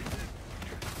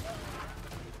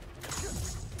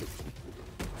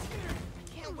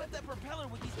 Can't whip that propeller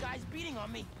with these guys beating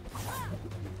on me.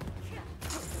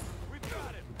 We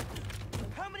got him.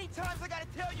 How many times I gotta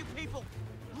tell you people?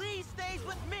 Lee stays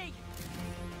with me.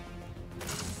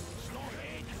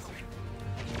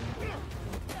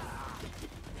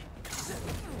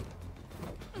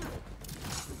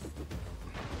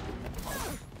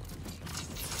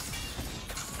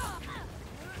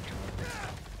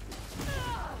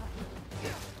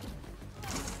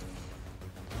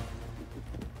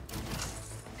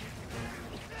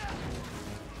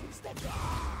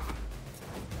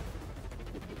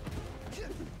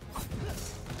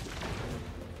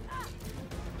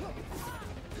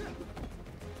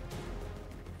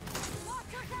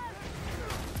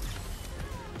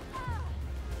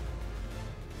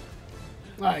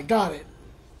 Alright, got it.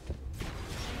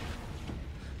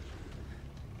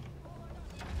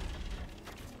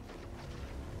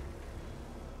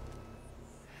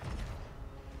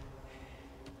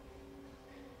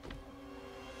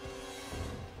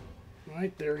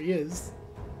 Alright, there he is.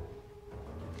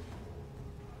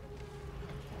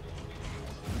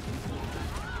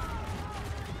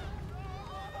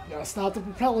 Gotta stop the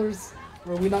propellers,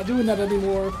 or are we not doing that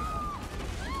anymore?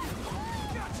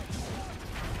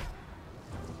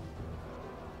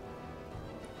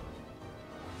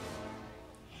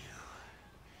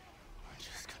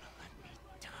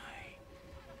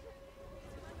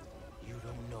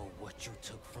 You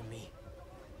took from me.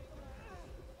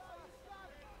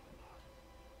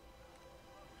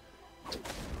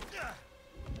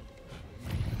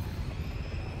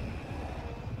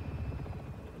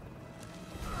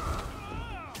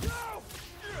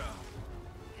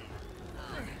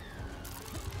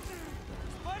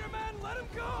 Spider-Man, let him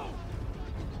go!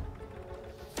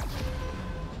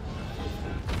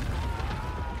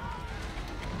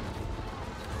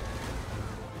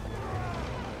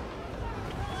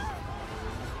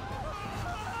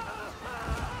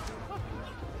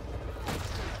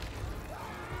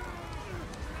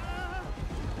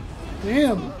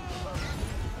 Damn.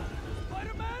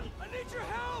 Spider-Man, I need your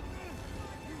help!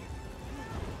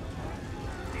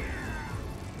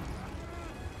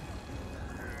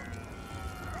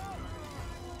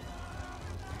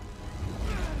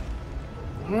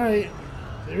 Alright,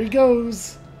 there he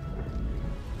goes.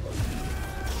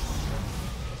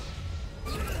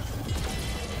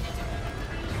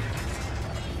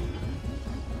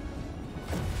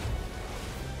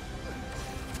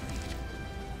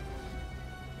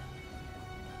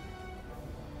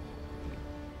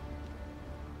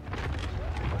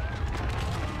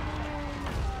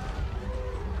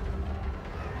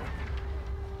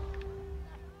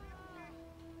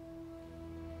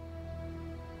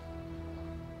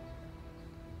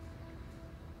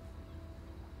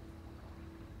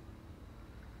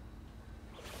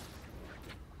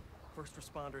 First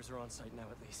responders are on site now,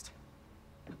 at least.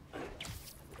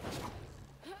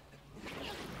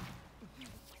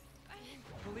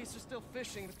 Police are still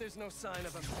fishing, but there's no sign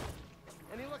of them.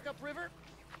 Any luck upriver?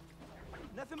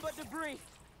 Nothing but debris.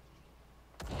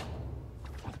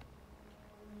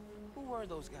 Who were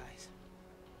those guys?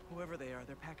 Whoever they are,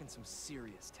 they're packing some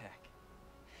serious tech.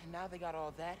 And now they got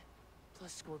all that,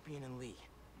 plus Scorpion and Lee.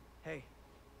 Hey,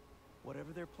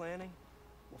 whatever they're planning,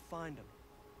 we'll find them.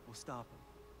 We'll stop them.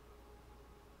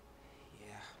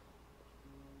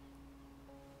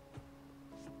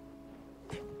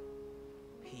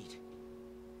 Pete,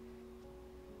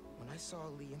 when I saw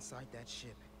Lee inside that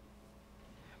ship,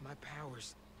 my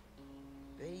powers,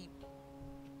 they...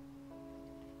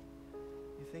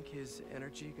 You think his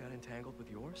energy got entangled with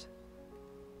yours?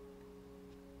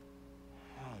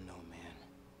 I don't know, man.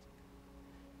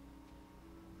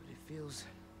 But it feels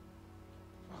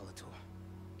volatile.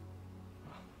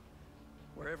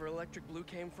 Wherever Electric Blue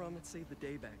came from, it saved the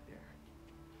day back there.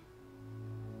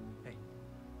 Hey.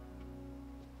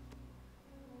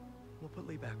 We'll put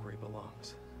Lee back where he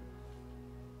belongs.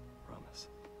 Promise.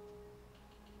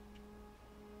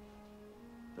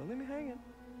 Don't leave me hanging.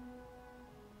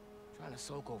 Trying to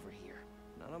soak over here.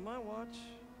 Not on my watch.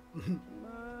 Come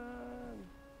on.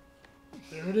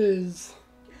 There it is.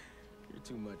 You're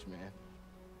too much, man.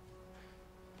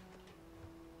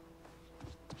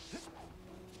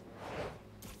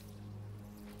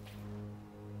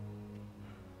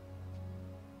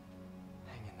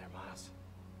 Hang in there, Miles.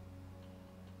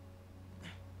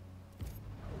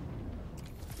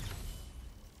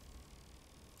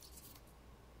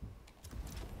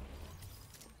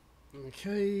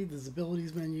 Okay,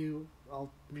 disabilities menu.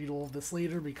 I'll read all of this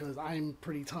later because I'm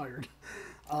pretty tired.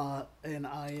 And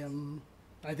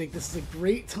I think this is a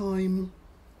great time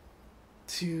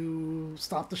to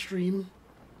stop the stream.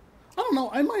 I don't know,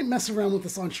 I might mess around with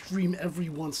this on stream every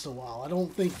once in a while. I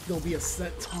don't think there'll be a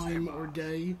set time or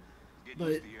day,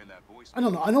 but I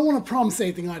don't know. I don't want to promise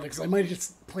anything either because I might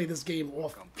just play this game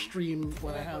off stream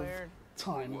when I have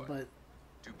time, but...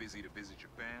 Too busy to visit your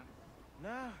fam?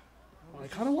 Nah. I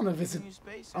kind of want to visit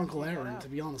Uncle Aaron, to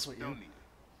be honest with you. Don't need it.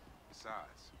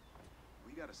 Besides,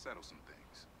 we gotta settle some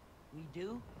things. We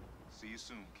do? See you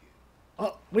soon, kid.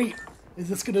 Oh, wait. Is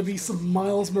this going to be some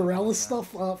Miles Morales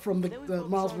stuff from the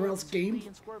Miles Morales game?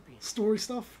 Story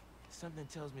stuff? Something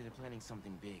tells me they're planning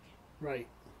something big. Right.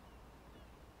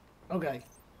 Okay.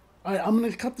 Alright, I'm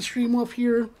going to cut the stream off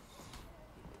here.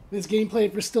 This gameplay,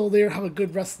 if you're still there, have a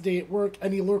good rest of the day at work.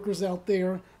 Any lurkers out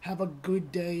there, have a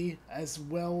good day as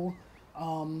well.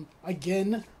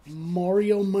 Again,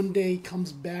 Mario Monday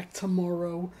comes back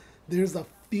tomorrow. There's a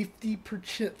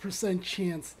 50%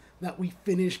 chance that we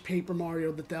finish Paper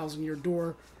Mario The Thousand Year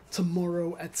Door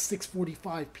tomorrow at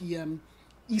 6:45 p.m.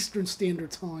 Eastern Standard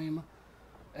Time.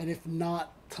 And if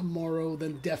not tomorrow,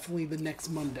 then definitely the next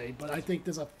Monday. But I think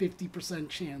there's a 50%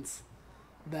 chance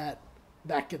that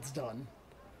that gets done.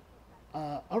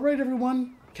 Alright,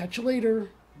 everyone. Catch you later.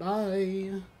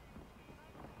 Bye.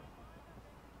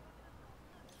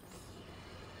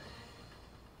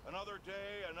 Another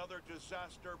day, another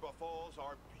disaster befalls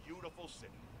our beautiful city.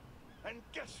 And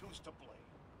guess who's to blame?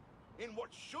 In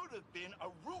what should have been a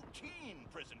routine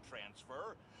prison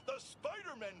transfer, the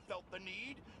Spidermen felt the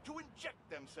need to inject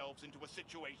themselves into a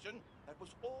situation that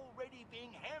was already being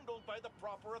handled by the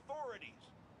proper authorities,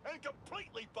 and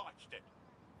completely botched it.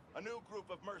 A new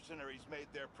group of mercenaries made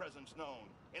their presence known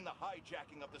in the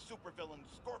hijacking of the supervillain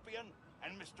Scorpion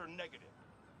and Mr. Negative.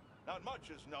 Not much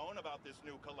is known about this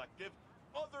new collective,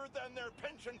 other than their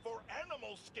penchant for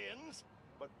animal skins,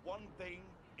 but one thing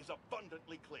is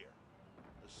abundantly clear.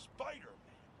 The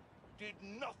Spider-Man did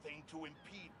nothing to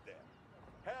impede them.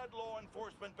 Had law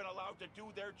enforcement been allowed to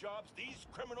do their jobs, these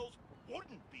criminals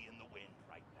wouldn't be in the wind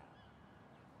right now.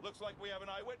 Looks like we have an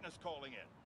eyewitness calling in.